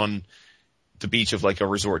idea he's on the beach of like a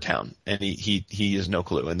resort town, and he has no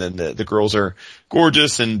clue. And then the girls are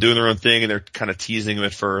gorgeous and doing their own thing, and they're kind of teasing him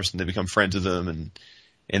at first, and they become friends with him,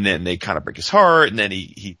 and then they kind of break his heart, and then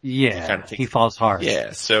he kind of thinks, he falls hard.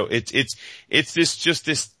 Yeah. So it's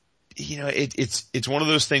this, you know, it's one of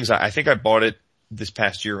those things. I think I bought it this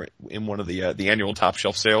past year in one of the annual Top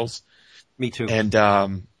Shelf sales. Me too.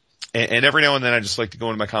 And every now and then I just like to go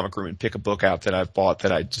into my comic room and pick a book out that I've bought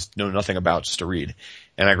that I just know nothing about just to read.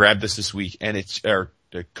 And I grabbed this week, and or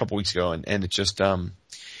a couple weeks ago, and it's just,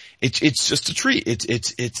 it's just a treat.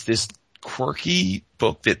 It's this quirky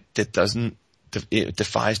book that doesn't, it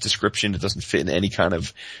defies description. It doesn't fit in any kind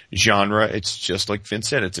of genre. It's just like Vince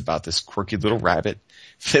said, it's about this quirky little rabbit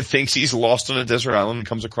that thinks he's lost on a desert island and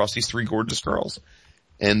comes across these three gorgeous girls.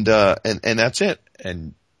 And that's it.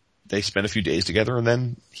 And they spend a few days together, and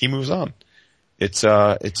then he moves on. It's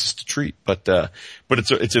just a treat, but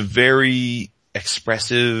it's a very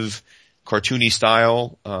expressive, cartoony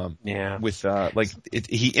style, with,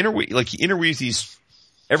 he interweaves these,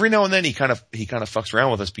 every now and then he kind of fucks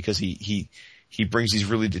around with us because he brings these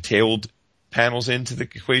really detailed panels into the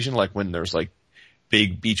equation, like when there's like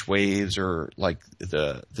big beach waves or like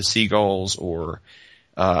the seagulls or,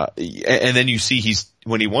 and then you see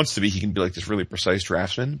when he wants to be, he can be like this really precise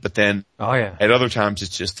draftsman, but then at other times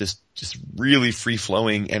it's just this just really free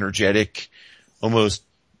flowing, energetic, almost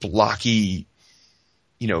blocky,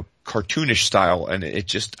 you know, cartoonish style. And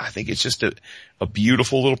I think it's just a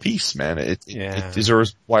beautiful little piece, man. It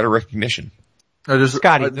deserves wider recognition. I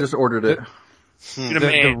just ordered it.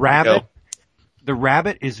 The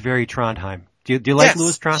rabbit is very Trondheim. Do you like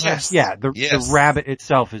Louis Trondheim? Yes. Yeah, the rabbit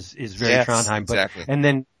itself is very Trondheim, but exactly. And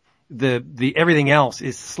then the everything else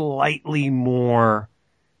is slightly more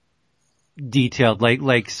detailed, like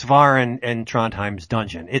Svar and Trondheim's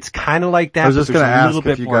Dungeon. It's kind of like that. I was just going to ask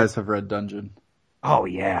if you more... guys have read Dungeon. Oh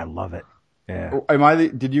yeah, I love it. Yeah.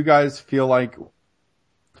 Did you guys feel like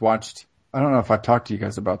watched? I don't know if I've talked to you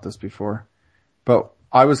guys about this before, but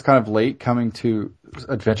I was kind of late coming to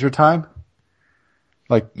Adventure Time.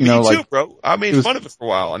 Like, you know, too, bro. I made fun of it for a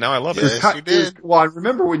while, and now I love it. Yes, you did. Well, I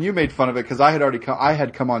remember when you made fun of it because I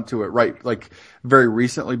had come onto it right, like very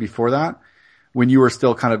recently before that, when you were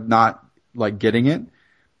still kind of not like getting it.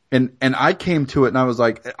 And I came to it and I was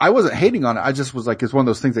like, I wasn't hating on it. I just was like, it's one of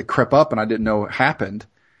those things that crept up and I didn't know it happened.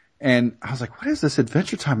 And I was like, what is this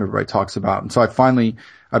Adventure Time everybody talks about? And so I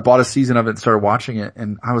bought a season of it and started watching it,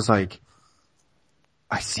 and I was like,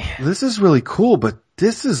 this is really cool, but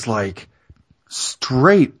this is like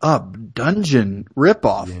straight up dungeon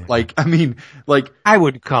ripoff. Yeah. Like, I mean, like. I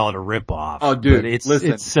would call it a ripoff. Oh, dude, but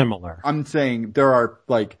listen. It's similar. I'm saying there are,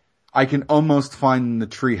 like, I can almost find the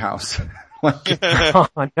treehouse. Like, Oh,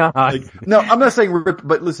 no. no, I'm not saying rip,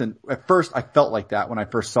 but listen, at first I felt like that when I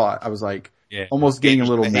first saw it. I was like, almost getting a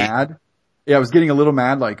little mad. Yeah, I was getting a little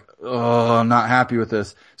mad, like, oh, I'm not happy with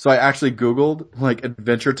this. So I actually Googled, like,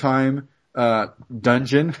 Adventure Time,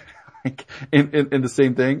 dungeon, like, in the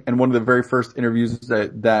same thing. And one of the very first interviews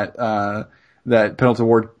that Pendleton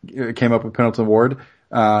Ward came up with Pendleton Ward,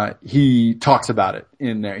 he talks about it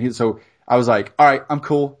in there. So I was like, all right, I'm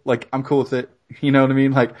cool. Like, I'm cool with it. You know what I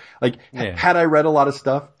mean? Like, had I read a lot of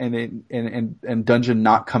stuff and dungeon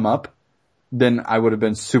not come up, then I would have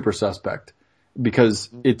been super suspect, because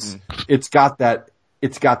it's got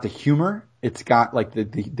the humor. It's got like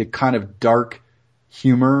the kind of dark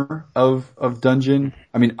humor of dungeon.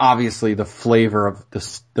 I mean, obviously the flavor of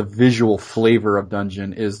the visual flavor of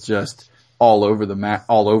dungeon is just all over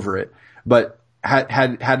all over it. But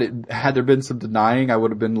had there been some denying, I would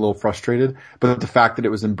have been a little frustrated. But the fact that it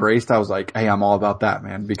was embraced, I was like, hey, I'm all about that,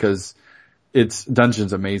 man, because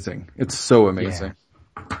dungeon's amazing. It's so amazing.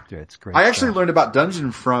 Yeah, it's great. I actually learned about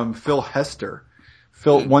dungeon from Phil Hester.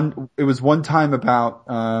 It was one time about,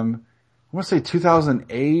 I want to say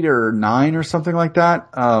 2008 or 9 or something like that.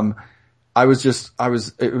 I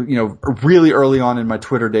was, really early on in my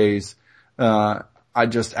Twitter days, I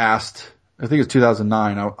just asked, I think it was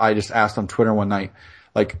 2009. I just asked on Twitter one night,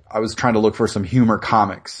 like, I was trying to look for some humor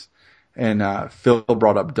comics, and Phil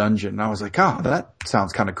brought up Dungeon, and I was like, oh, that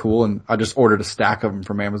sounds kind of cool. And I just ordered a stack of them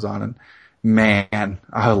from Amazon, and man,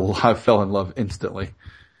 I fell in love instantly.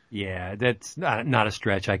 Yeah, that's not a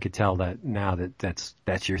stretch. I could tell that now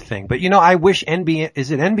that's your thing. But I wish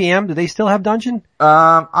is it NBM? Do they still have Dungeon?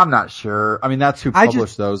 I'm not sure. I mean, that's who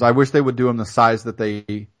published those. I wish they would do them the size that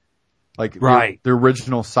they, like, right. The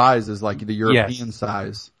original size is like the European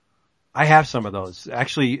size. I have some of those.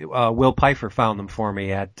 Actually, Will Pfeiffer found them for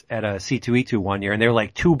me at a C2E2 one year, and they were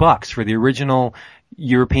like $2 for the original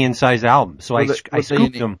European size album. So I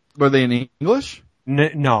scooped them. Were they in English?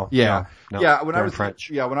 No. Yeah. No, yeah. When I was French.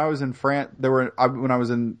 Yeah. When I was in France, when I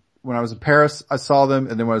was in Paris, I saw them.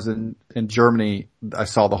 And then when I was in Germany, I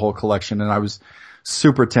saw the whole collection, and I was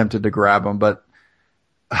super tempted to grab them, but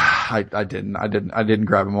I didn't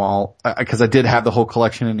grab them all, cause I did have the whole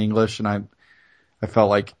collection in English, and I felt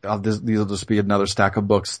like these will just be another stack of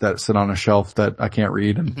books that sit on a shelf that I can't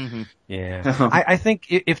read. And yeah. I think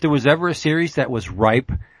if there was ever a series that was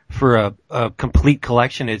ripe for a complete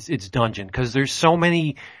collection, it's Dungeon, because there's so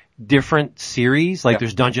many different series. Like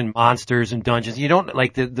there's Dungeon Monsters and Dungeons. You don't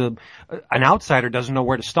like an outsider doesn't know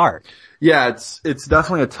where to start. Yeah, it's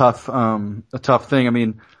definitely a tough thing. I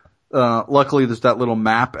mean, luckily there's that little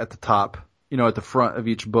map at the top, at the front of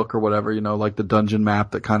each book or whatever, like the dungeon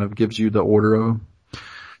map that kind of gives you the order of them.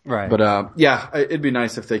 Right. But yeah, it'd be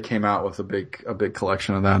nice if they came out with a big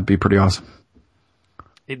collection of that. It'd be pretty awesome.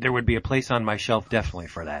 There would be a place on my shelf definitely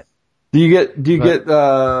for that. Do you get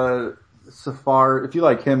Safar? If you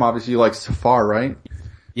like him, obviously you like Safar, right?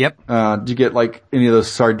 Yep. Do you get like any of those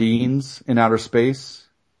sardines in outer space?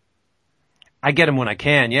 I get them when I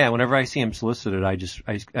can. Yeah. Whenever I see them solicited, I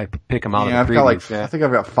pick them out of the previews. I think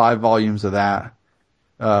I've got 5 volumes of that,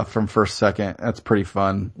 from First Second. That's pretty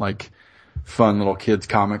fun. Like, fun little kids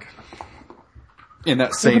comic. In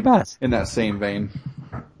that same vein.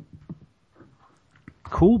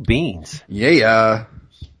 Cool beans. Yeah.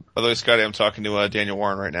 By the way, Skottie, I'm talking to Daniel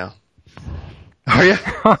Warren right now. Are you?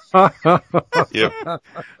 Yep.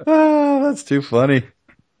 Oh, that's too funny.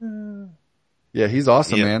 Yeah, he's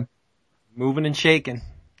awesome, man. Moving and shaking.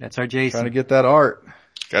 That's our Jason. Trying to get that art.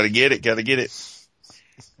 Gotta get it.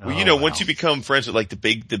 Well, once you become friends with like the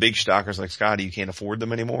big stockers like Skottie, you can't afford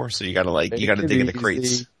them anymore. So you gotta dig in the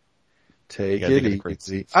crates. Take it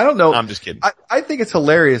easy. I don't know. I'm just kidding. I think it's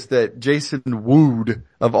hilarious that Jason Wood,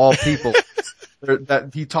 of all people,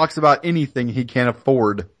 that he talks about anything he can't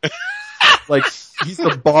afford. Like, he's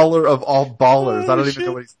the baller of all ballers. I don't even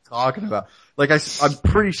know what he's talking about. Like, I'm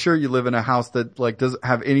pretty sure you live in a house that, like, doesn't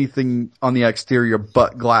have anything on the exterior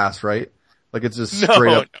but glass, right? Like, it's just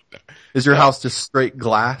straight up. No. Is your house just straight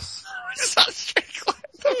glass? It's not straight glass.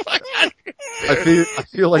 Oh my God. I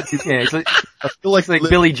feel like it's like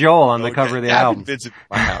Billy Joel on the cover of the album.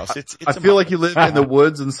 My house. I feel like you live in the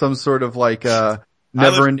woods in some sort of like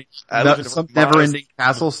never-ending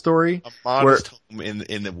castle story. A modest home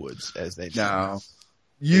in the woods, as they say. No.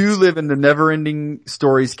 You live in the never-ending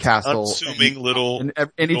stories castle. Unassuming little. And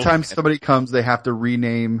anytime somebody comes, they have to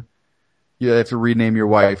rename. You have to rename your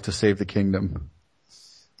wife to save the kingdom.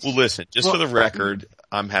 Well, listen, just for the record,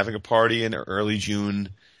 I'm having a party in early June.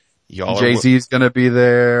 Y'all Jay-Z's gonna be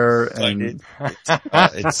there, and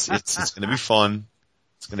it's gonna be fun.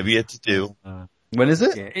 It's gonna be to do. When is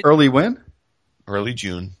it? Yeah, early when? Early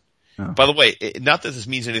June. Oh. By the way, not that this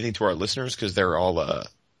means anything to our listeners, because they're all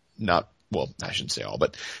not. Well, I shouldn't say all,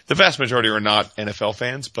 but the vast majority are not NFL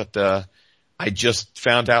fans. But I just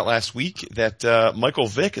found out last week that Michael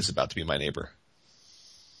Vick is about to be my neighbor.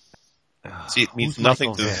 See, it means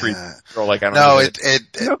nothing to the three. Like, I don't know.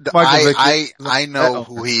 I know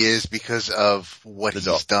who he is because of what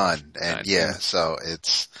he's done, and so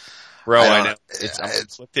it's. Bro, I know.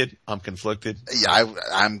 I'm conflicted. Yeah,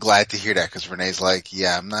 I'm glad to hear that because Renee's like,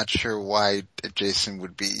 I'm not sure why Jason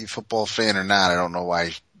would be a football fan or not. I don't know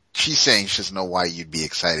why. She's saying she doesn't know why you'd be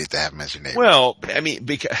excited to have him as your neighbor. Well, I mean,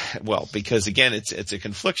 because again, it's a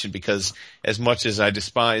confliction because as much as I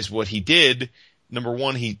despise what he did, number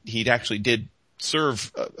one, he actually did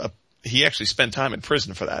serve he actually spent time in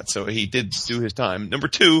prison for that, so he did do his time. Number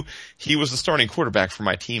two, he was the starting quarterback for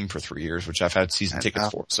my team for 3 years, which I've had season tickets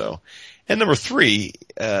for, so. And number three,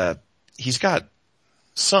 he's got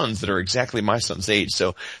sons that are exactly my son's age,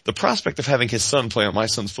 so the prospect of having his son play on my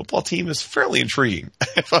son's football team is fairly intriguing,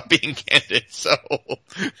 if I'm being candid, so.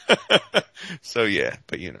 So yeah,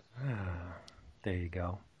 but you know. There you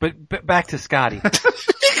go. But back to Skottie.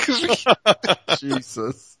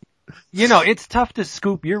 Jesus. You know, it's tough to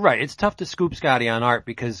scoop. You're right. It's tough to scoop Skottie on art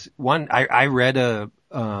because I read a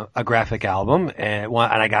graphic album and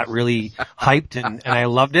I got really hyped and I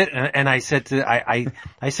loved it. And I said I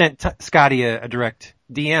sent Skottie a direct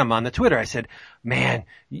DM on the Twitter. I said, man,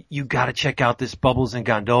 you gotta check out this Bubbles and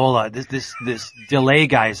Gondola. This delay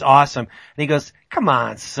guy is awesome. And he goes, come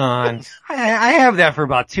on, son. I have that for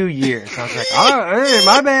about 2 years. I was like, oh, hey,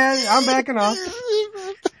 my bad. I'm backing off.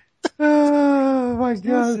 Oh my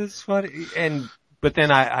God. This is funny. But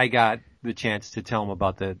then I got the chance to tell him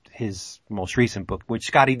about his most recent book,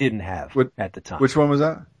 which Skottie didn't have at the time. Which one was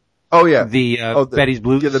that? Oh yeah. The Betty's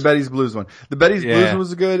Blues. Yeah, the Betty's Blues one. The Betty's Blues one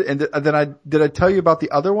was good. And then did I tell you about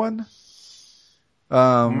the other one?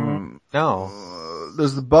 No.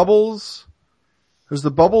 There's the Bubbles. There's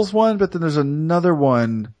the Bubbles one, but then there's another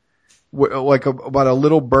one about a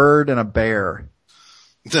little bird and a bear.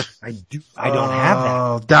 I don't have that.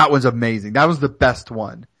 Oh, that was amazing. That was the best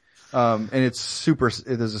one. And it is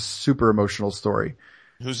a super emotional story.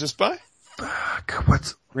 Who's this by?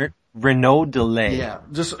 What's Renaud Delay. Yeah.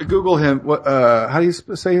 Just Google him. What, how do you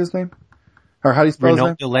say his name? Or how do you spell Renaud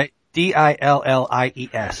his name? Delay.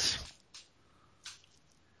 Dillies.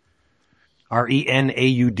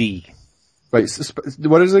 Renaud. Wait,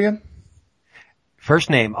 what is it again?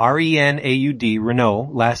 First name, Renaud, Renaud.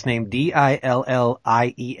 Last name,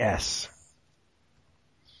 Dillies.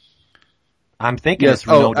 I'm thinking it's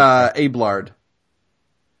Renaud. Abelard.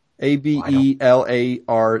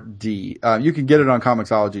 Abelard. You can get it on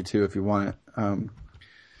Comixology too if you want it.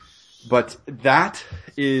 But that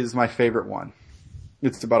is my favorite one.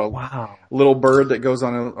 It's about a little bird that goes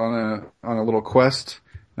on a little quest,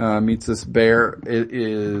 meets this bear. It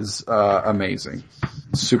is, amazing.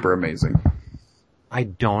 Super amazing. I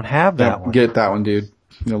don't have that one. Get that one, dude.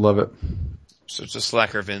 You'll love it. So it's a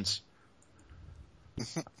slacker, Vince.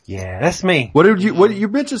 Yeah, that's me. What you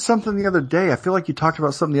mentioned something the other day. I feel like you talked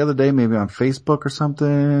about something the other day, maybe on Facebook or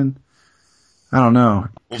something. I don't know.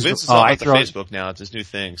 Well, Vince is all about the Facebook now. It's his new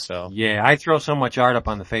thing, so. Yeah, I throw so much art up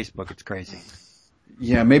on the Facebook, it's crazy.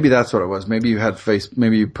 Yeah, maybe that's what it was. Maybe you had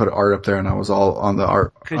maybe you put art up there and I was all on the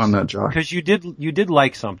art, on that jar. Cause you did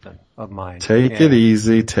like something of mine. Take it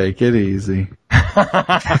easy.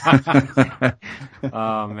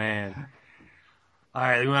 Oh man.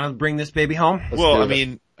 Alright, you wanna bring this baby home? Well, I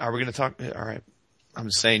mean, are we gonna talk? Alright. I'm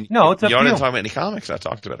saying. No, it's up to you. Y'all didn't talk about any comics. I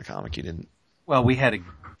talked about a comic. You didn't. Well, we had a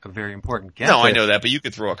very important guest. No, I know that, but you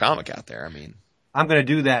could throw a comic out there. I mean. I'm gonna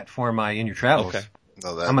do that for my In Your Travels. Okay.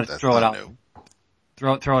 No, I'm gonna throw it out.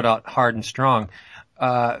 Throw it out hard and strong.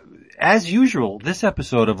 As usual, this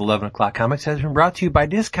episode of 11 O'Clock Comics has been brought to you by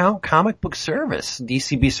Discount Comic Book Service.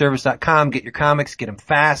 DCBService.com. Get your comics, get them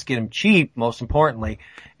fast, get them cheap, most importantly,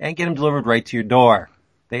 and get them delivered right to your door.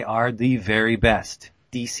 They are the very best.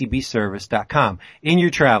 DCBService.com. In Your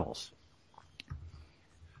Travels.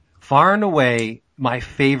 Far and away, my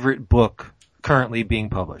favorite book currently being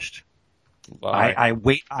published. I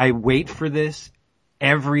wait for this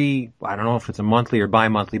I don't know if it's a monthly or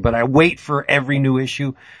bi-monthly, but I wait for every new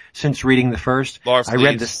issue since reading the first. I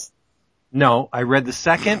read the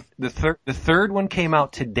second, the third one came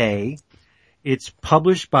out today, It's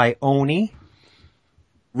published by Oni,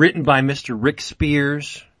 written by Mr. Rick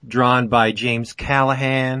Spears, drawn by James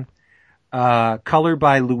Callahan, colored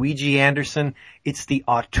by Luigi Anderson. It's the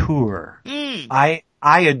Auteur. I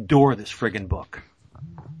adore this friggin' book.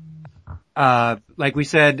 Like we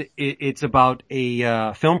said, it's about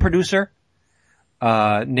a film producer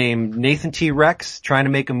named Nathan T. Rex trying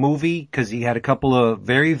to make a movie because he had a couple of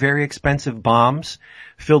very, very expensive bombs.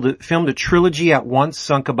 Filmed a trilogy at once,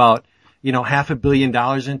 sunk about $500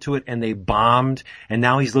 million into it, and they bombed. And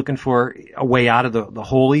now he's looking for a way out of the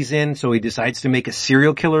hole he's in. So he decides to make a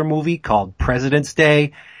serial killer movie called President's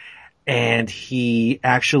Day. And he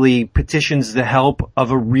actually petitions the help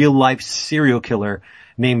of a real life serial killer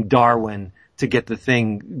named Darwin to give the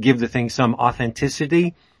thing some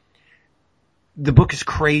authenticity. The book is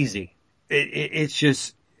crazy. It's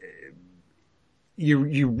just,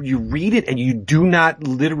 you read it and you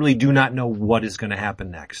literally do not know what is going to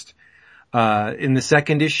happen next. In the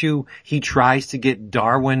second issue, he tries to get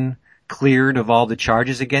Darwin cleared of all the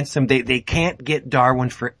charges against him. They can't get Darwin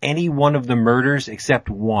for any one of the murders except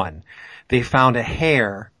one. They found a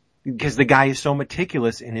hair, because the guy is so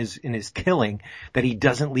meticulous in his killing that he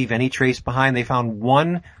doesn't leave any trace behind. They found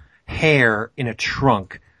one hair in a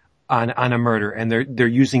trunk on a murder, and they're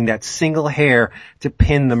using that single hair to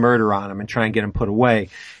pin the murder on him and try and get him put away.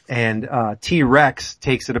 And T-Rex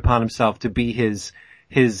takes it upon himself to be his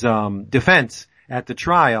defense at the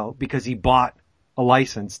trial, because he bought a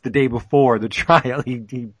license the day before the trial.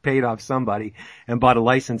 He paid off somebody and bought a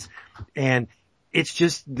license, and it's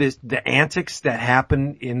just the antics that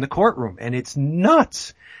happen in the courtroom, and it's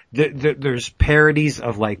nuts. There's parodies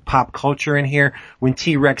of like pop culture in here. When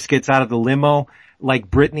T-Rex gets out of the limo,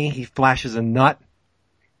 like Britney, he flashes a nut.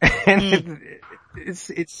 And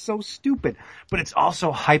it's so stupid, but it's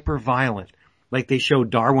also hyper violent. Like they show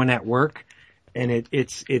Darwin at work, and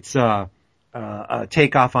it's a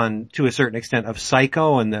takeoff on, to a certain extent, of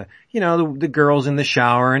Psycho, and the girls in the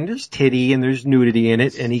shower, and there's titty and there's nudity in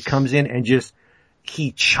it, and he comes in and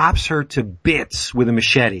he chops her to bits with a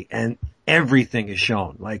machete, and everything is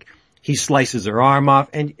shown. Like, he slices her arm off,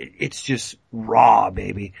 and it's just raw,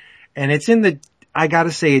 baby. And it's I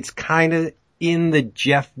gotta say, it's kinda in the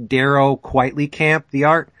Jeff Darrow Quietly camp, the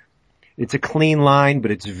art. It's a clean line,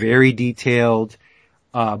 but it's very detailed.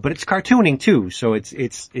 But it's cartooning too, so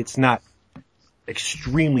it's not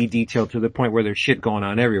extremely detailed to the point where there's shit going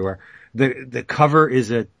on everywhere. The cover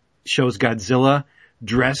shows Godzilla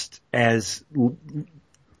dressed as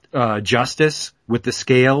Justice with the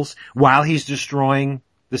scales while he's destroying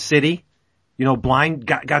the city.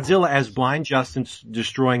 Godzilla as Blind Justice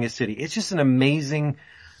destroying a city. It's just an amazing,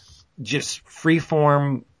 just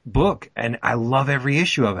freeform book, and I love every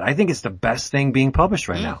issue of it. I think it's the best thing being published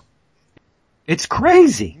right now. It's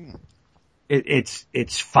crazy.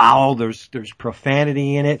 It's foul. There's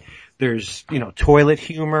profanity in it. There's, toilet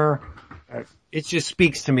humor. It just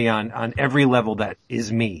speaks to me on every level that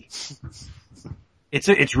is me.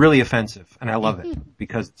 It's really offensive, and I love it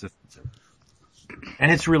because it's offensive.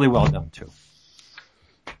 And it's really well done too.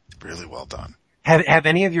 Really well done. Have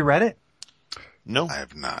any of you read it? No, I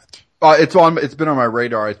have not. It's been on my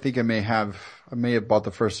radar. I think I may have bought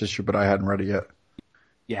the first issue, but I hadn't read it yet.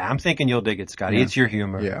 Yeah, I'm thinking you'll dig it, Skottie. Yeah. It's your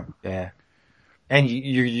humor. Yeah. And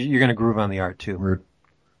you're gonna groove on the art too. Rude.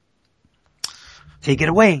 Take it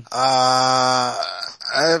away. I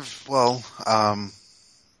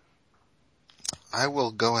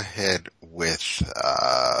will go ahead with,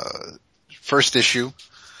 first issue.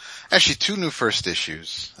 Actually, two new first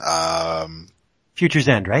issues. Future's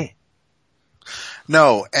End, right?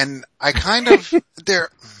 No, and I kind of,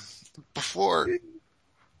 before,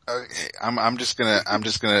 okay, I'm just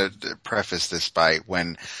gonna preface this by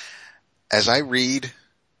as I read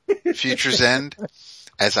Future's End,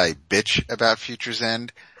 as I bitch about Future's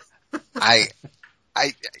End, I've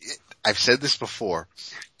said this before,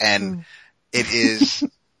 and it's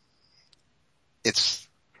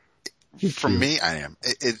from me,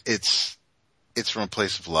 it's from a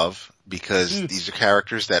place of love, because these are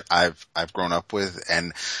characters that I've grown up with,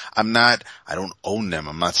 and I don't own them.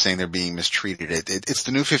 I'm not saying they're being mistreated. It's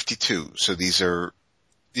the New 52. So these are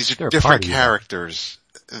different characters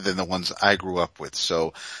than the ones I grew up with.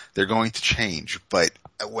 So they're going to change. But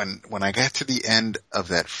when I got to the end of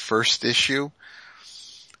that first issue,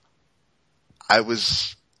 I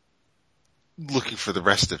was looking for the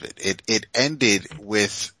rest of it. It ended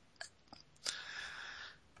with,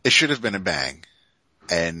 it should have been a bang,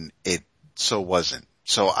 and it so wasn't.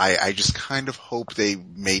 So I just kind of hope they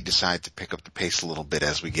may decide to pick up the pace a little bit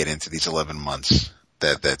as we get into these 11 months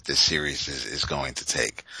that this series is going to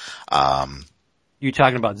take. You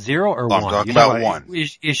talking about 0 or 1? I'm talking about 1.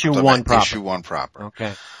 Issue 1 proper. Issue 1 proper.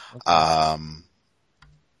 Okay.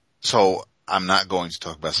 So I'm not going to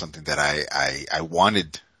talk about something that I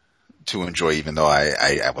wanted to enjoy, even though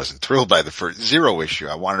I wasn't thrilled by the first 0 issue.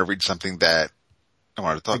 I wanted to read something that I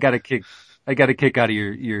wanted to talk about. I got a kick out of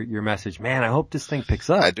your message. Man, I hope this thing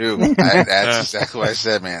picks up. I do. That's exactly what I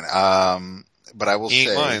said, man. But I will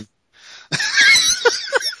say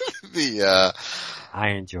I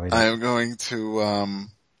enjoyed it. I am going to,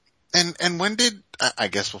 and when did, I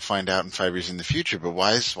guess we'll find out in 5 years in the future, but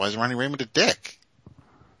why is Ronnie Raymond a dick?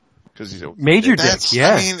 Cause he's a major dick,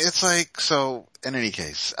 yeah. I mean, it's like, so, in any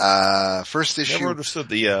case, first issue. Never understood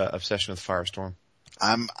the, obsession with Firestorm.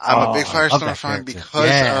 I'm a big Firestorm fan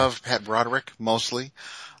because of Pat Broderick, mostly.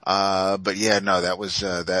 But yeah, no, that was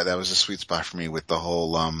a sweet spot for me with the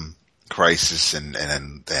whole, Crisis and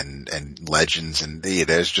Legends, and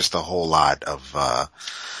there's just a whole lot of,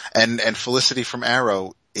 and Felicity from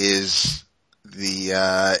Arrow it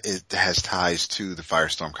has ties to the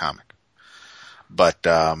Firestorm comic. But,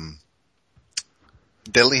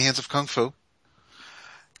 Deadly Hands of Kung Fu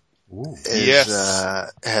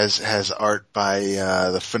has art by,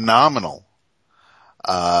 the phenomenal,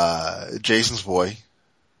 Jason's Boy.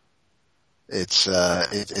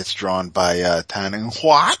 It's drawn by, Tan and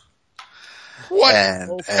Huat. What?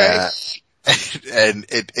 And, okay. And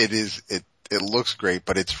it looks great,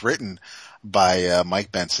 but it's written by,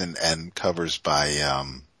 Mike Benson and covers by,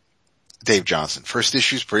 Dave Johnson. First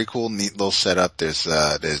issue's pretty cool, neat little setup. There's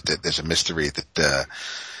a mystery that,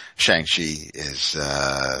 Shang-Chi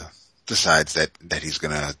decides that he's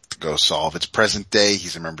gonna go solve. It's present day.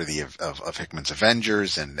 He's a member of Hickman's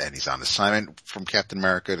Avengers and he's on assignment from Captain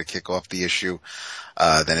America to kick off the issue.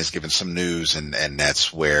 Then is given some news and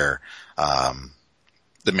that's where,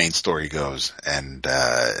 the main story goes and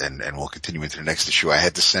we'll continue into the next issue. I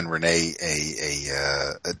had to send Renee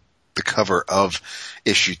the cover of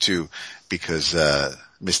issue 2 because,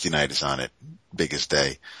 Misty Knight is on it. Biggest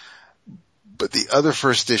day. But the other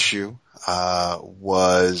first issue,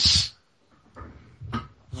 was,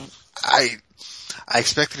 I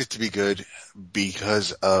expected it to be good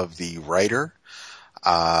because of the writer,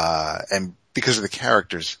 and because of the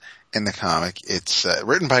characters in the comic. It's,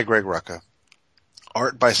 written by Greg Rucka.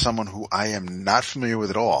 Art by someone who I am not familiar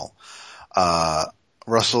with at all,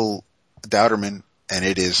 Russell Dauterman, and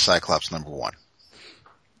it is Cyclops #1.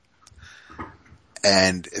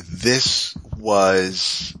 And this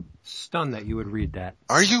was... Stunned that you would read that.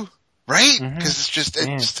 Are you? Right? Mm-hmm. Cause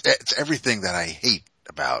it's everything that I hate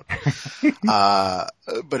about.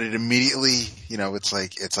 But it immediately,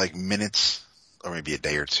 it's like minutes or maybe a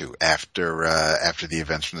day or two after the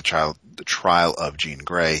events from the trial of Jean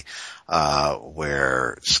Grey,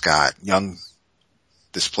 where Scott, young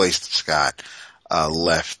displaced Scott,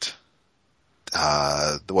 left,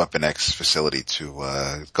 the Weapon X facility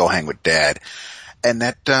to, go hang with Dad. And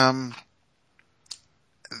that,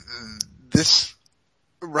 this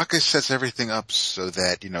Ruckus sets everything up so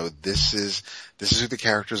that, this is who the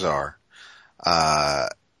characters are.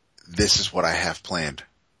 This is what I have planned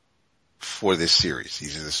for this series.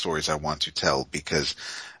 These are the stories I want to tell because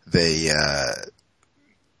the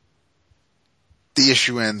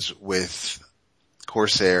issue ends with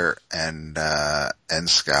Corsair and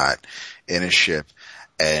Scott in a ship,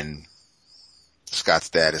 and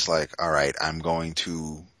Scott's dad is like, all right, I'm going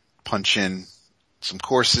to punch in some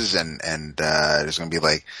courses and there's going to be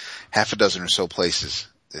like half a dozen or so places.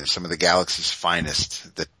 There's some of the galaxy's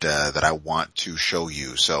finest that I want to show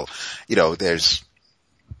you. So, there's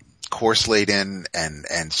course laid in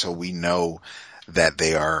and so we know that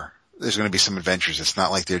there's going to be some adventures. It's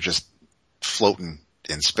not like they're just floating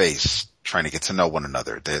in space trying to get to know one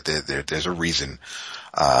another. There's a reason,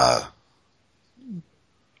 I'll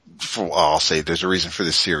say there's a reason for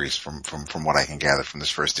this series from what I can gather from this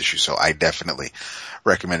first issue. So I definitely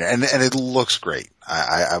recommend it. And it looks great.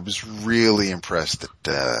 I was really impressed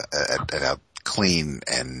at how clean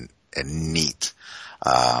and neat,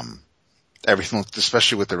 everything looked,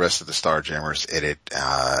 especially with the rest of the Starjammers in it.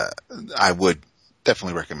 I would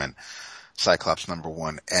definitely recommend Cyclops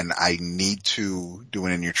 #1. And I need to do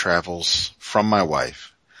an In Your Travels from my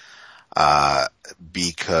wife,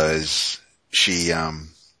 because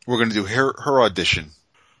we're going to do her audition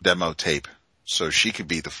demo tape so she could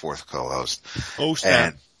be the 4th co-host. Oh,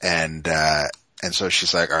 snap. And so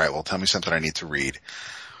she's like, all right, well, tell me something I need to read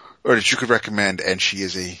or that you could recommend. And she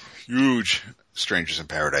is a huge Strangers in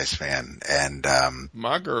Paradise fan. And,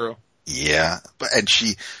 my girl. Yeah. And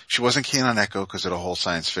she wasn't keen on Echo because of the whole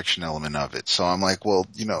science fiction element of it. So I'm like, well,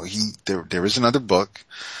 there is another book,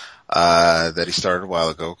 that he started a while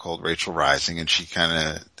ago called Rachel Rising, and she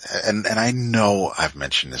kinda, and I know I've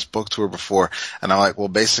mentioned this book to her before, and I'm like, well,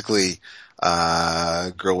 basically,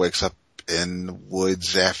 girl wakes up in the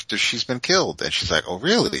woods after she's been killed, and she's like, oh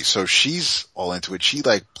really? So she's all into it. She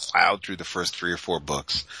like plowed through the first 3 or 4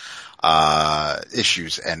 books,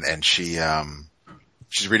 issues, and she's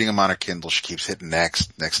reading them on her Kindle. She keeps hitting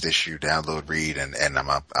next issue, download, read, and I'm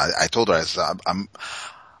up. I told her,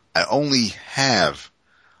 I only have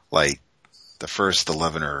like the first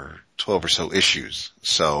 11 or 12 or so issues.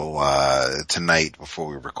 So, tonight before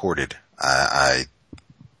we recorded, I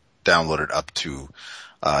downloaded up to,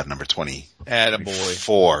 number 24.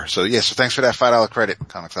 Attaboy. So yeah, so thanks for that $5 credit,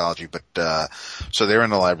 Comixology. But, so they're in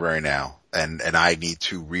the library now. And I need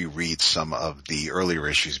to reread some of the earlier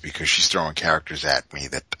issues because she's throwing characters at me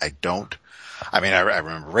that I don't. I mean, I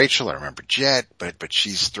remember Rachel, I remember Jet, but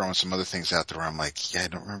she's throwing some other things out there where I'm like, yeah, I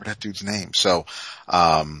don't remember that dude's name. So,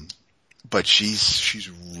 but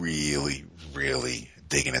she's really, really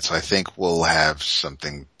digging it. So I think we'll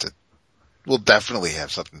definitely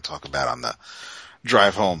have something to talk about on the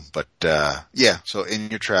drive home. But, yeah, so in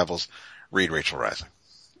your travels, read Rachel Rising.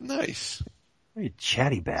 Nice. Very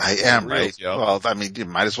chatty bag. I am, right? Well, I mean, you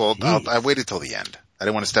might as well. I waited till the end. I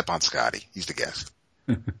didn't want to step on Skottie. He's the guest.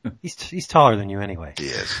 He's taller than you anyway. He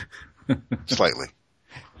is. Slightly.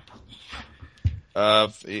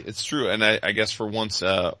 It's true. And I guess for once,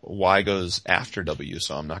 Y goes after W,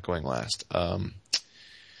 so I'm not going last.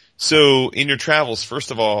 So in your travels,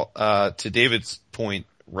 first of all, to David's point,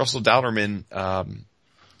 Russell Dowderman,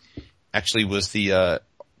 actually was the,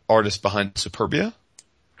 artist behind Superbia,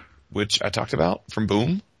 which I talked about from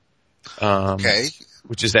Boom. Okay.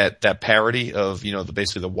 Which is that parody of,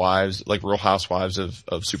 basically the wives, like Real Housewives of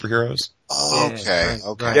superheroes. Oh, okay. Yeah,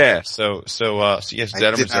 Okay. Yeah. So yes,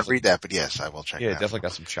 I did not read that, but yes, I will check it out. Yeah, definitely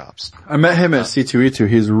got some chops. I met him at C2E2.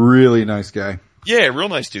 He's a really nice guy. Yeah, real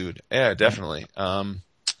nice dude. Yeah, definitely. In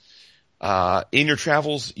your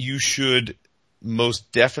travels, you should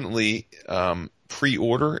most definitely,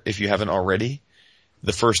 pre-order if you haven't already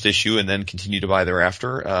the first issue and then continue to buy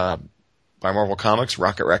thereafter, by Marvel Comics,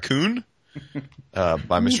 Rocket Raccoon, by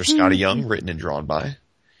Mr. Skottie Young, written and drawn by.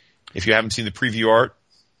 If you haven't seen the preview art,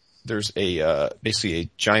 there's basically a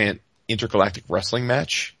giant intergalactic wrestling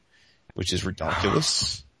match, which is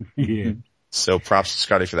ridiculous. Yeah. So props to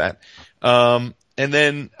Skottie for that. And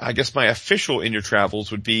then I guess my official In Your Travels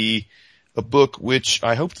would be a book which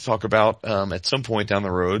I hope to talk about, at some point down the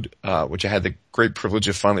road, which I had the great privilege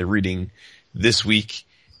of finally reading this week.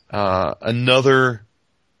 Another,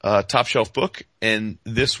 top shelf book, and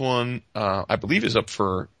this one, I believe is up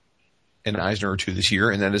for an Eisner or 2 this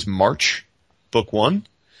year, and that is March, book 1,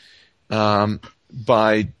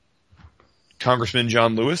 by Congressman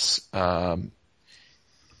John Lewis, Andrew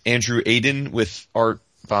Aiden, with art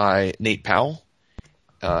by Nate Powell.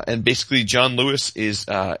 And basically John Lewis is,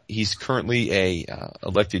 he's currently a,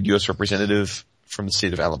 elected U.S. representative from the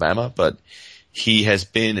state of Alabama, but he has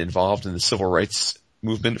been involved in the civil rights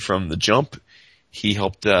movement from the jump. He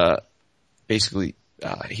helped, basically,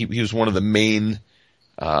 he was one of the main,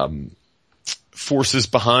 forces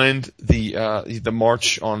behind the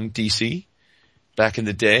march on DC back in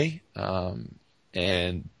the day.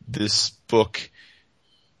 And this book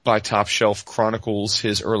by Top Shelf chronicles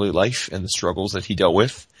his early life and the struggles that he dealt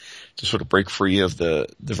with to sort of break free of the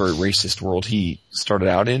very racist world he started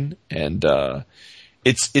out in. And,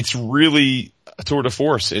 it's really a tour de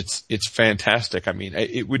force. It's fantastic. I mean,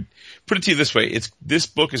 it would put it to you this way. This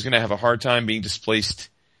book is going to have a hard time being displaced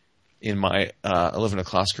in my, 11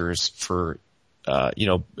 o'clockers for,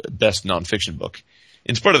 best nonfiction book.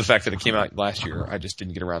 In spite of the fact that it came out last year. I just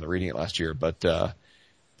didn't get around to reading it last year, but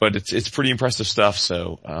it's pretty impressive stuff.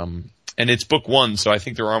 So, and it's book 1. So I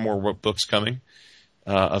think there are more books coming,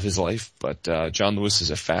 of his life, but, John Lewis is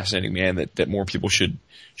a fascinating man that more people should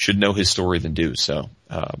know his story than do. So,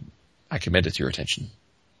 I commend it to your attention.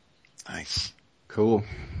 Nice. Cool.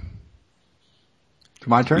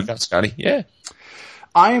 My turn? You got Skottie? Yeah.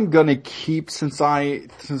 I am gonna keep, since I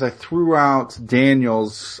threw out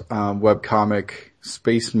Daniel's, webcomic,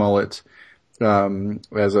 Space Mullet,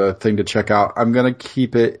 as a thing to check out, I'm gonna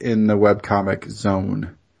keep it in the webcomic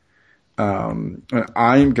zone. And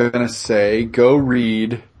I'm gonna say, go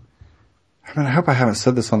read, I hope I haven't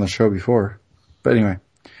said this on the show before, but anyway,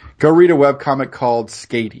 go read a webcomic called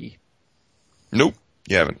Skottie. Nope.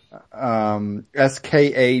 You haven't.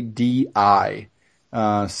 Skadi,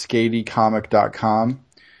 SkatieComic.com,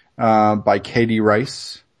 by Katie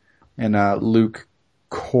Rice and, Luke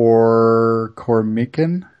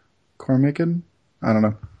Cormican? I don't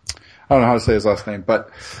know. I don't know how to say his last name, but,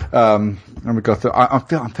 I'm gonna go through, I'm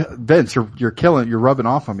feeling, Vince, you're rubbing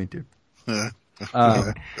off on me, dude.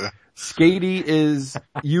 Skottie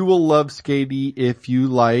you will love Skottie if you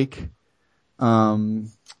like,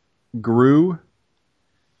 Gru.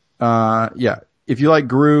 If you like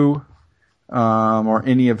Gru, or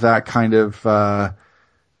any of that kind of,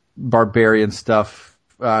 barbarian stuff,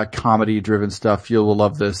 comedy driven stuff, you will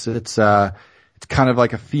love this. It's kind of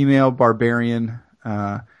like a female barbarian,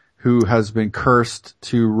 who has been cursed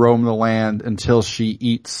to roam the land until she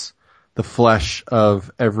eats the flesh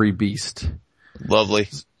of every beast. Lovely.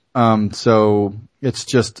 So it's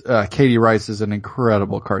just, Katie Rice is an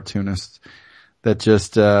incredible cartoonist that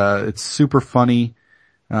just, it's super funny,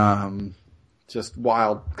 just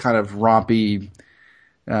wild, kind of rompy,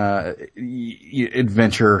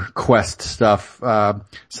 adventure quest stuff.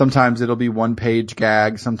 Sometimes it'll be 1-page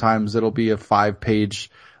gag. Sometimes it'll be a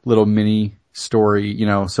 5-page little mini story,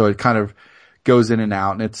 so it kind of goes in and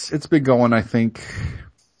out. And it's been going, I think,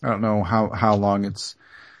 I don't know how long it's,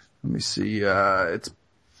 let me see, it's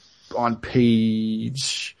on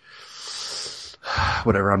page,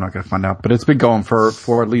 whatever, I'm not going to find out, but it's been going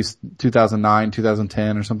for at least 2009,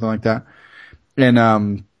 2010 or something like that.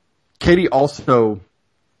 And, Katie also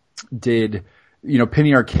did,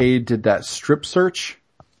 Penny Arcade did that Strip Search,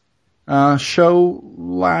 show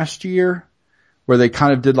last year, where they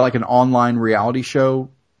kind of did like an online reality show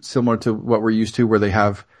similar to what we're used to, where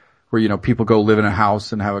people go live in a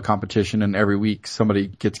house and have a competition, and every week somebody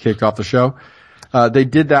gets kicked off the show. They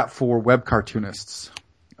did that for web cartoonists.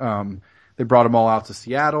 They brought them all out to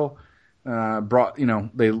Seattle,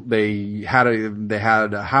 they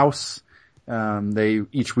had a house.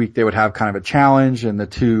 Each week they would have kind of a challenge, and the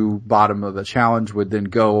two bottom of the challenge would then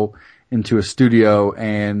go into a studio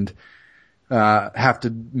and have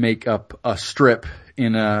to make up a strip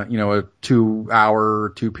in a 2-hour or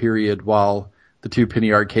 2 period, while the two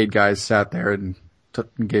Penny Arcade guys sat there and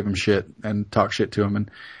gave him shit and talked shit to him.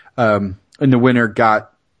 And the winner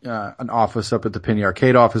got, an office up at the Penny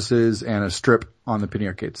Arcade offices and a strip on the Penny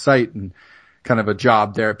Arcade site, and kind of a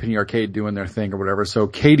job there at Penny Arcade doing their thing or whatever. So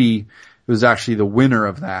Katie was actually the winner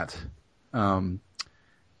of that.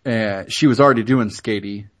 She was already doing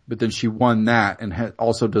Skottie, but then she won that, and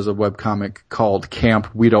also does a webcomic called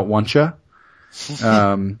Camp We Don't Want Ya.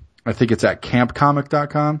 I think it's at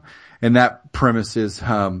campcomic.com. And that premise is,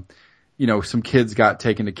 some kids got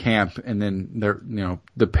taken to camp, and then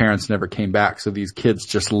the parents never came back. So these kids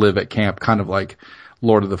just live at camp, kind of like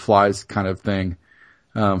Lord of the Flies kind of thing,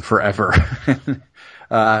 forever.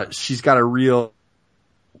 She's got a real,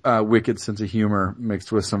 wicked sense of humor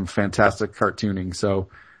mixed with some fantastic cartooning. So,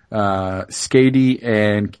 Skottie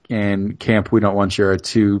and Camp We Don't Want You are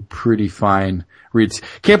two pretty fine reads.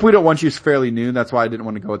 Camp We Don't Want You is fairly new. That's why I didn't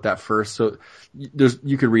want to go with that first. So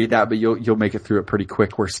you could read that, but you'll make it through it pretty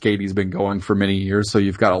quick, where Skattie's been going for many years. So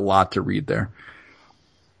you've got a lot to read there.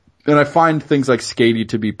 And I find things like Skottie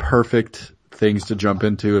to be perfect things to jump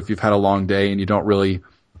into if you've had a long day and you don't really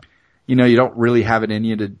have it in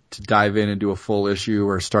you to dive in and do a full issue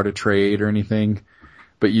or start a trade or anything,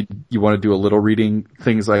 but you want to do a little reading.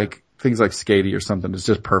 Things like Skottie or something is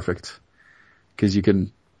just perfect, because you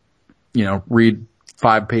can, read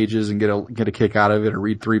 5 pages and get a kick out of it, or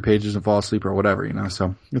read 3 pages and fall asleep or whatever,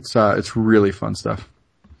 so it's really fun stuff.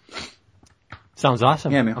 Sounds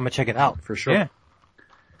awesome. Yeah, man. I'm gonna check it out. For sure. Yeah.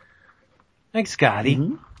 Thanks, Skottie.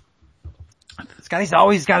 Mm-hmm. Scottie's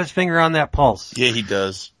always got his finger on that pulse. Yeah, he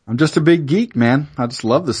does. I'm just a big geek, man. I just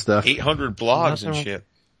love this stuff. 800 blogs and shit.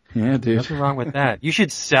 Yeah, dude. Nothing wrong with that. You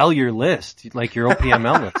should sell your list, like your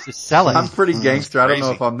OPML list. Just sell it. I'm pretty gangster. I don't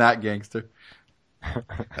know if I'm that gangster.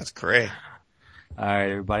 That's great. All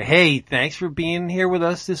right, everybody. Hey, thanks for being here with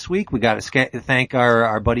us this week. We got to thank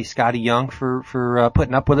our buddy Scotty Young for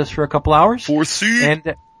putting up with us for a couple hours.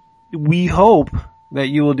 And we hope that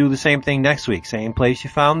you will do the same thing next week. Same place you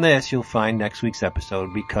found this, you'll find next week's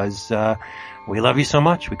episode, because we love you so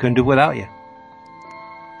much. We couldn't do it without you.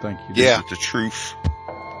 Thank you. Yeah, the truth.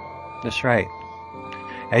 That's right.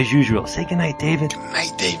 As usual, say goodnight, David. Good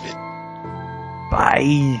night, David.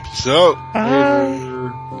 Bye. So.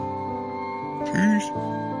 Peace.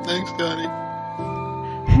 Thanks, Scotty.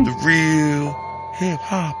 The real hip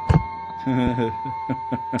hop.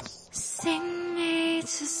 Sing me to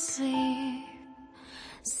sleep.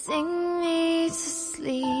 Sing me to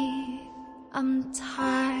sleep. I'm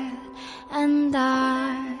tired and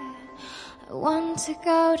I want to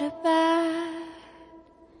go to bed.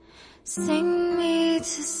 Sing me to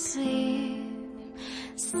sleep.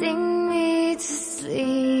 Sing me to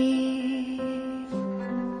sleep.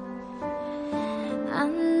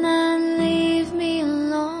 And then leave me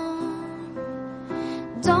alone.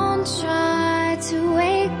 Don't try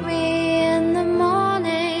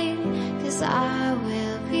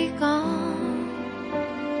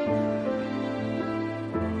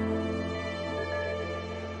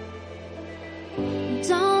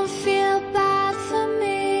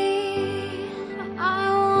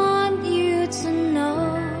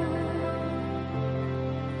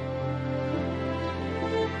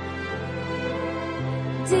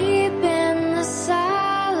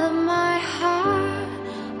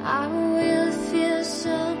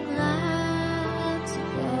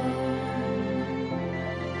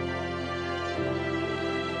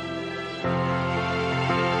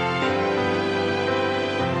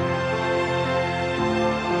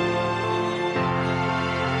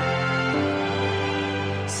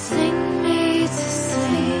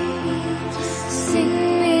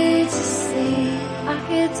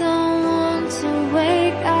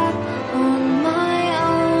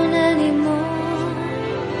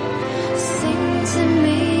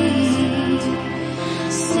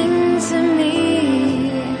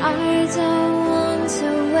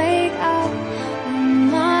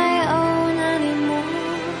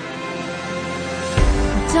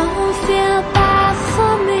Don't feel bad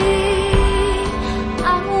for me.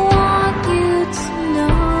 I want you to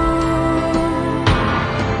know.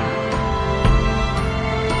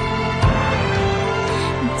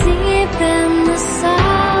 Deep in the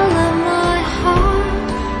soul of my heart,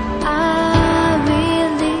 I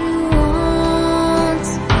really want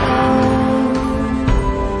to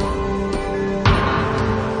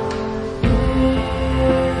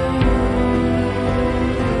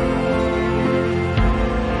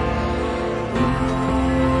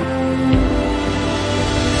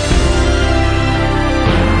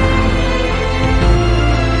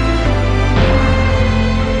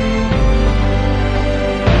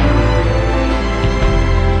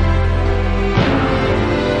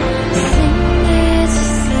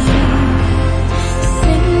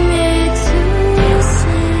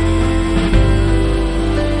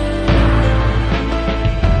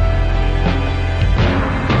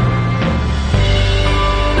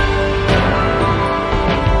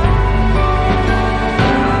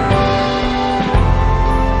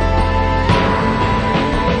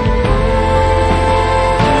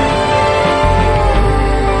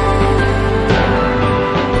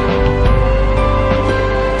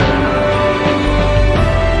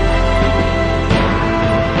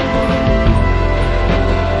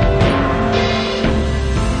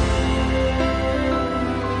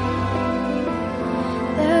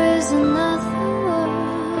There is an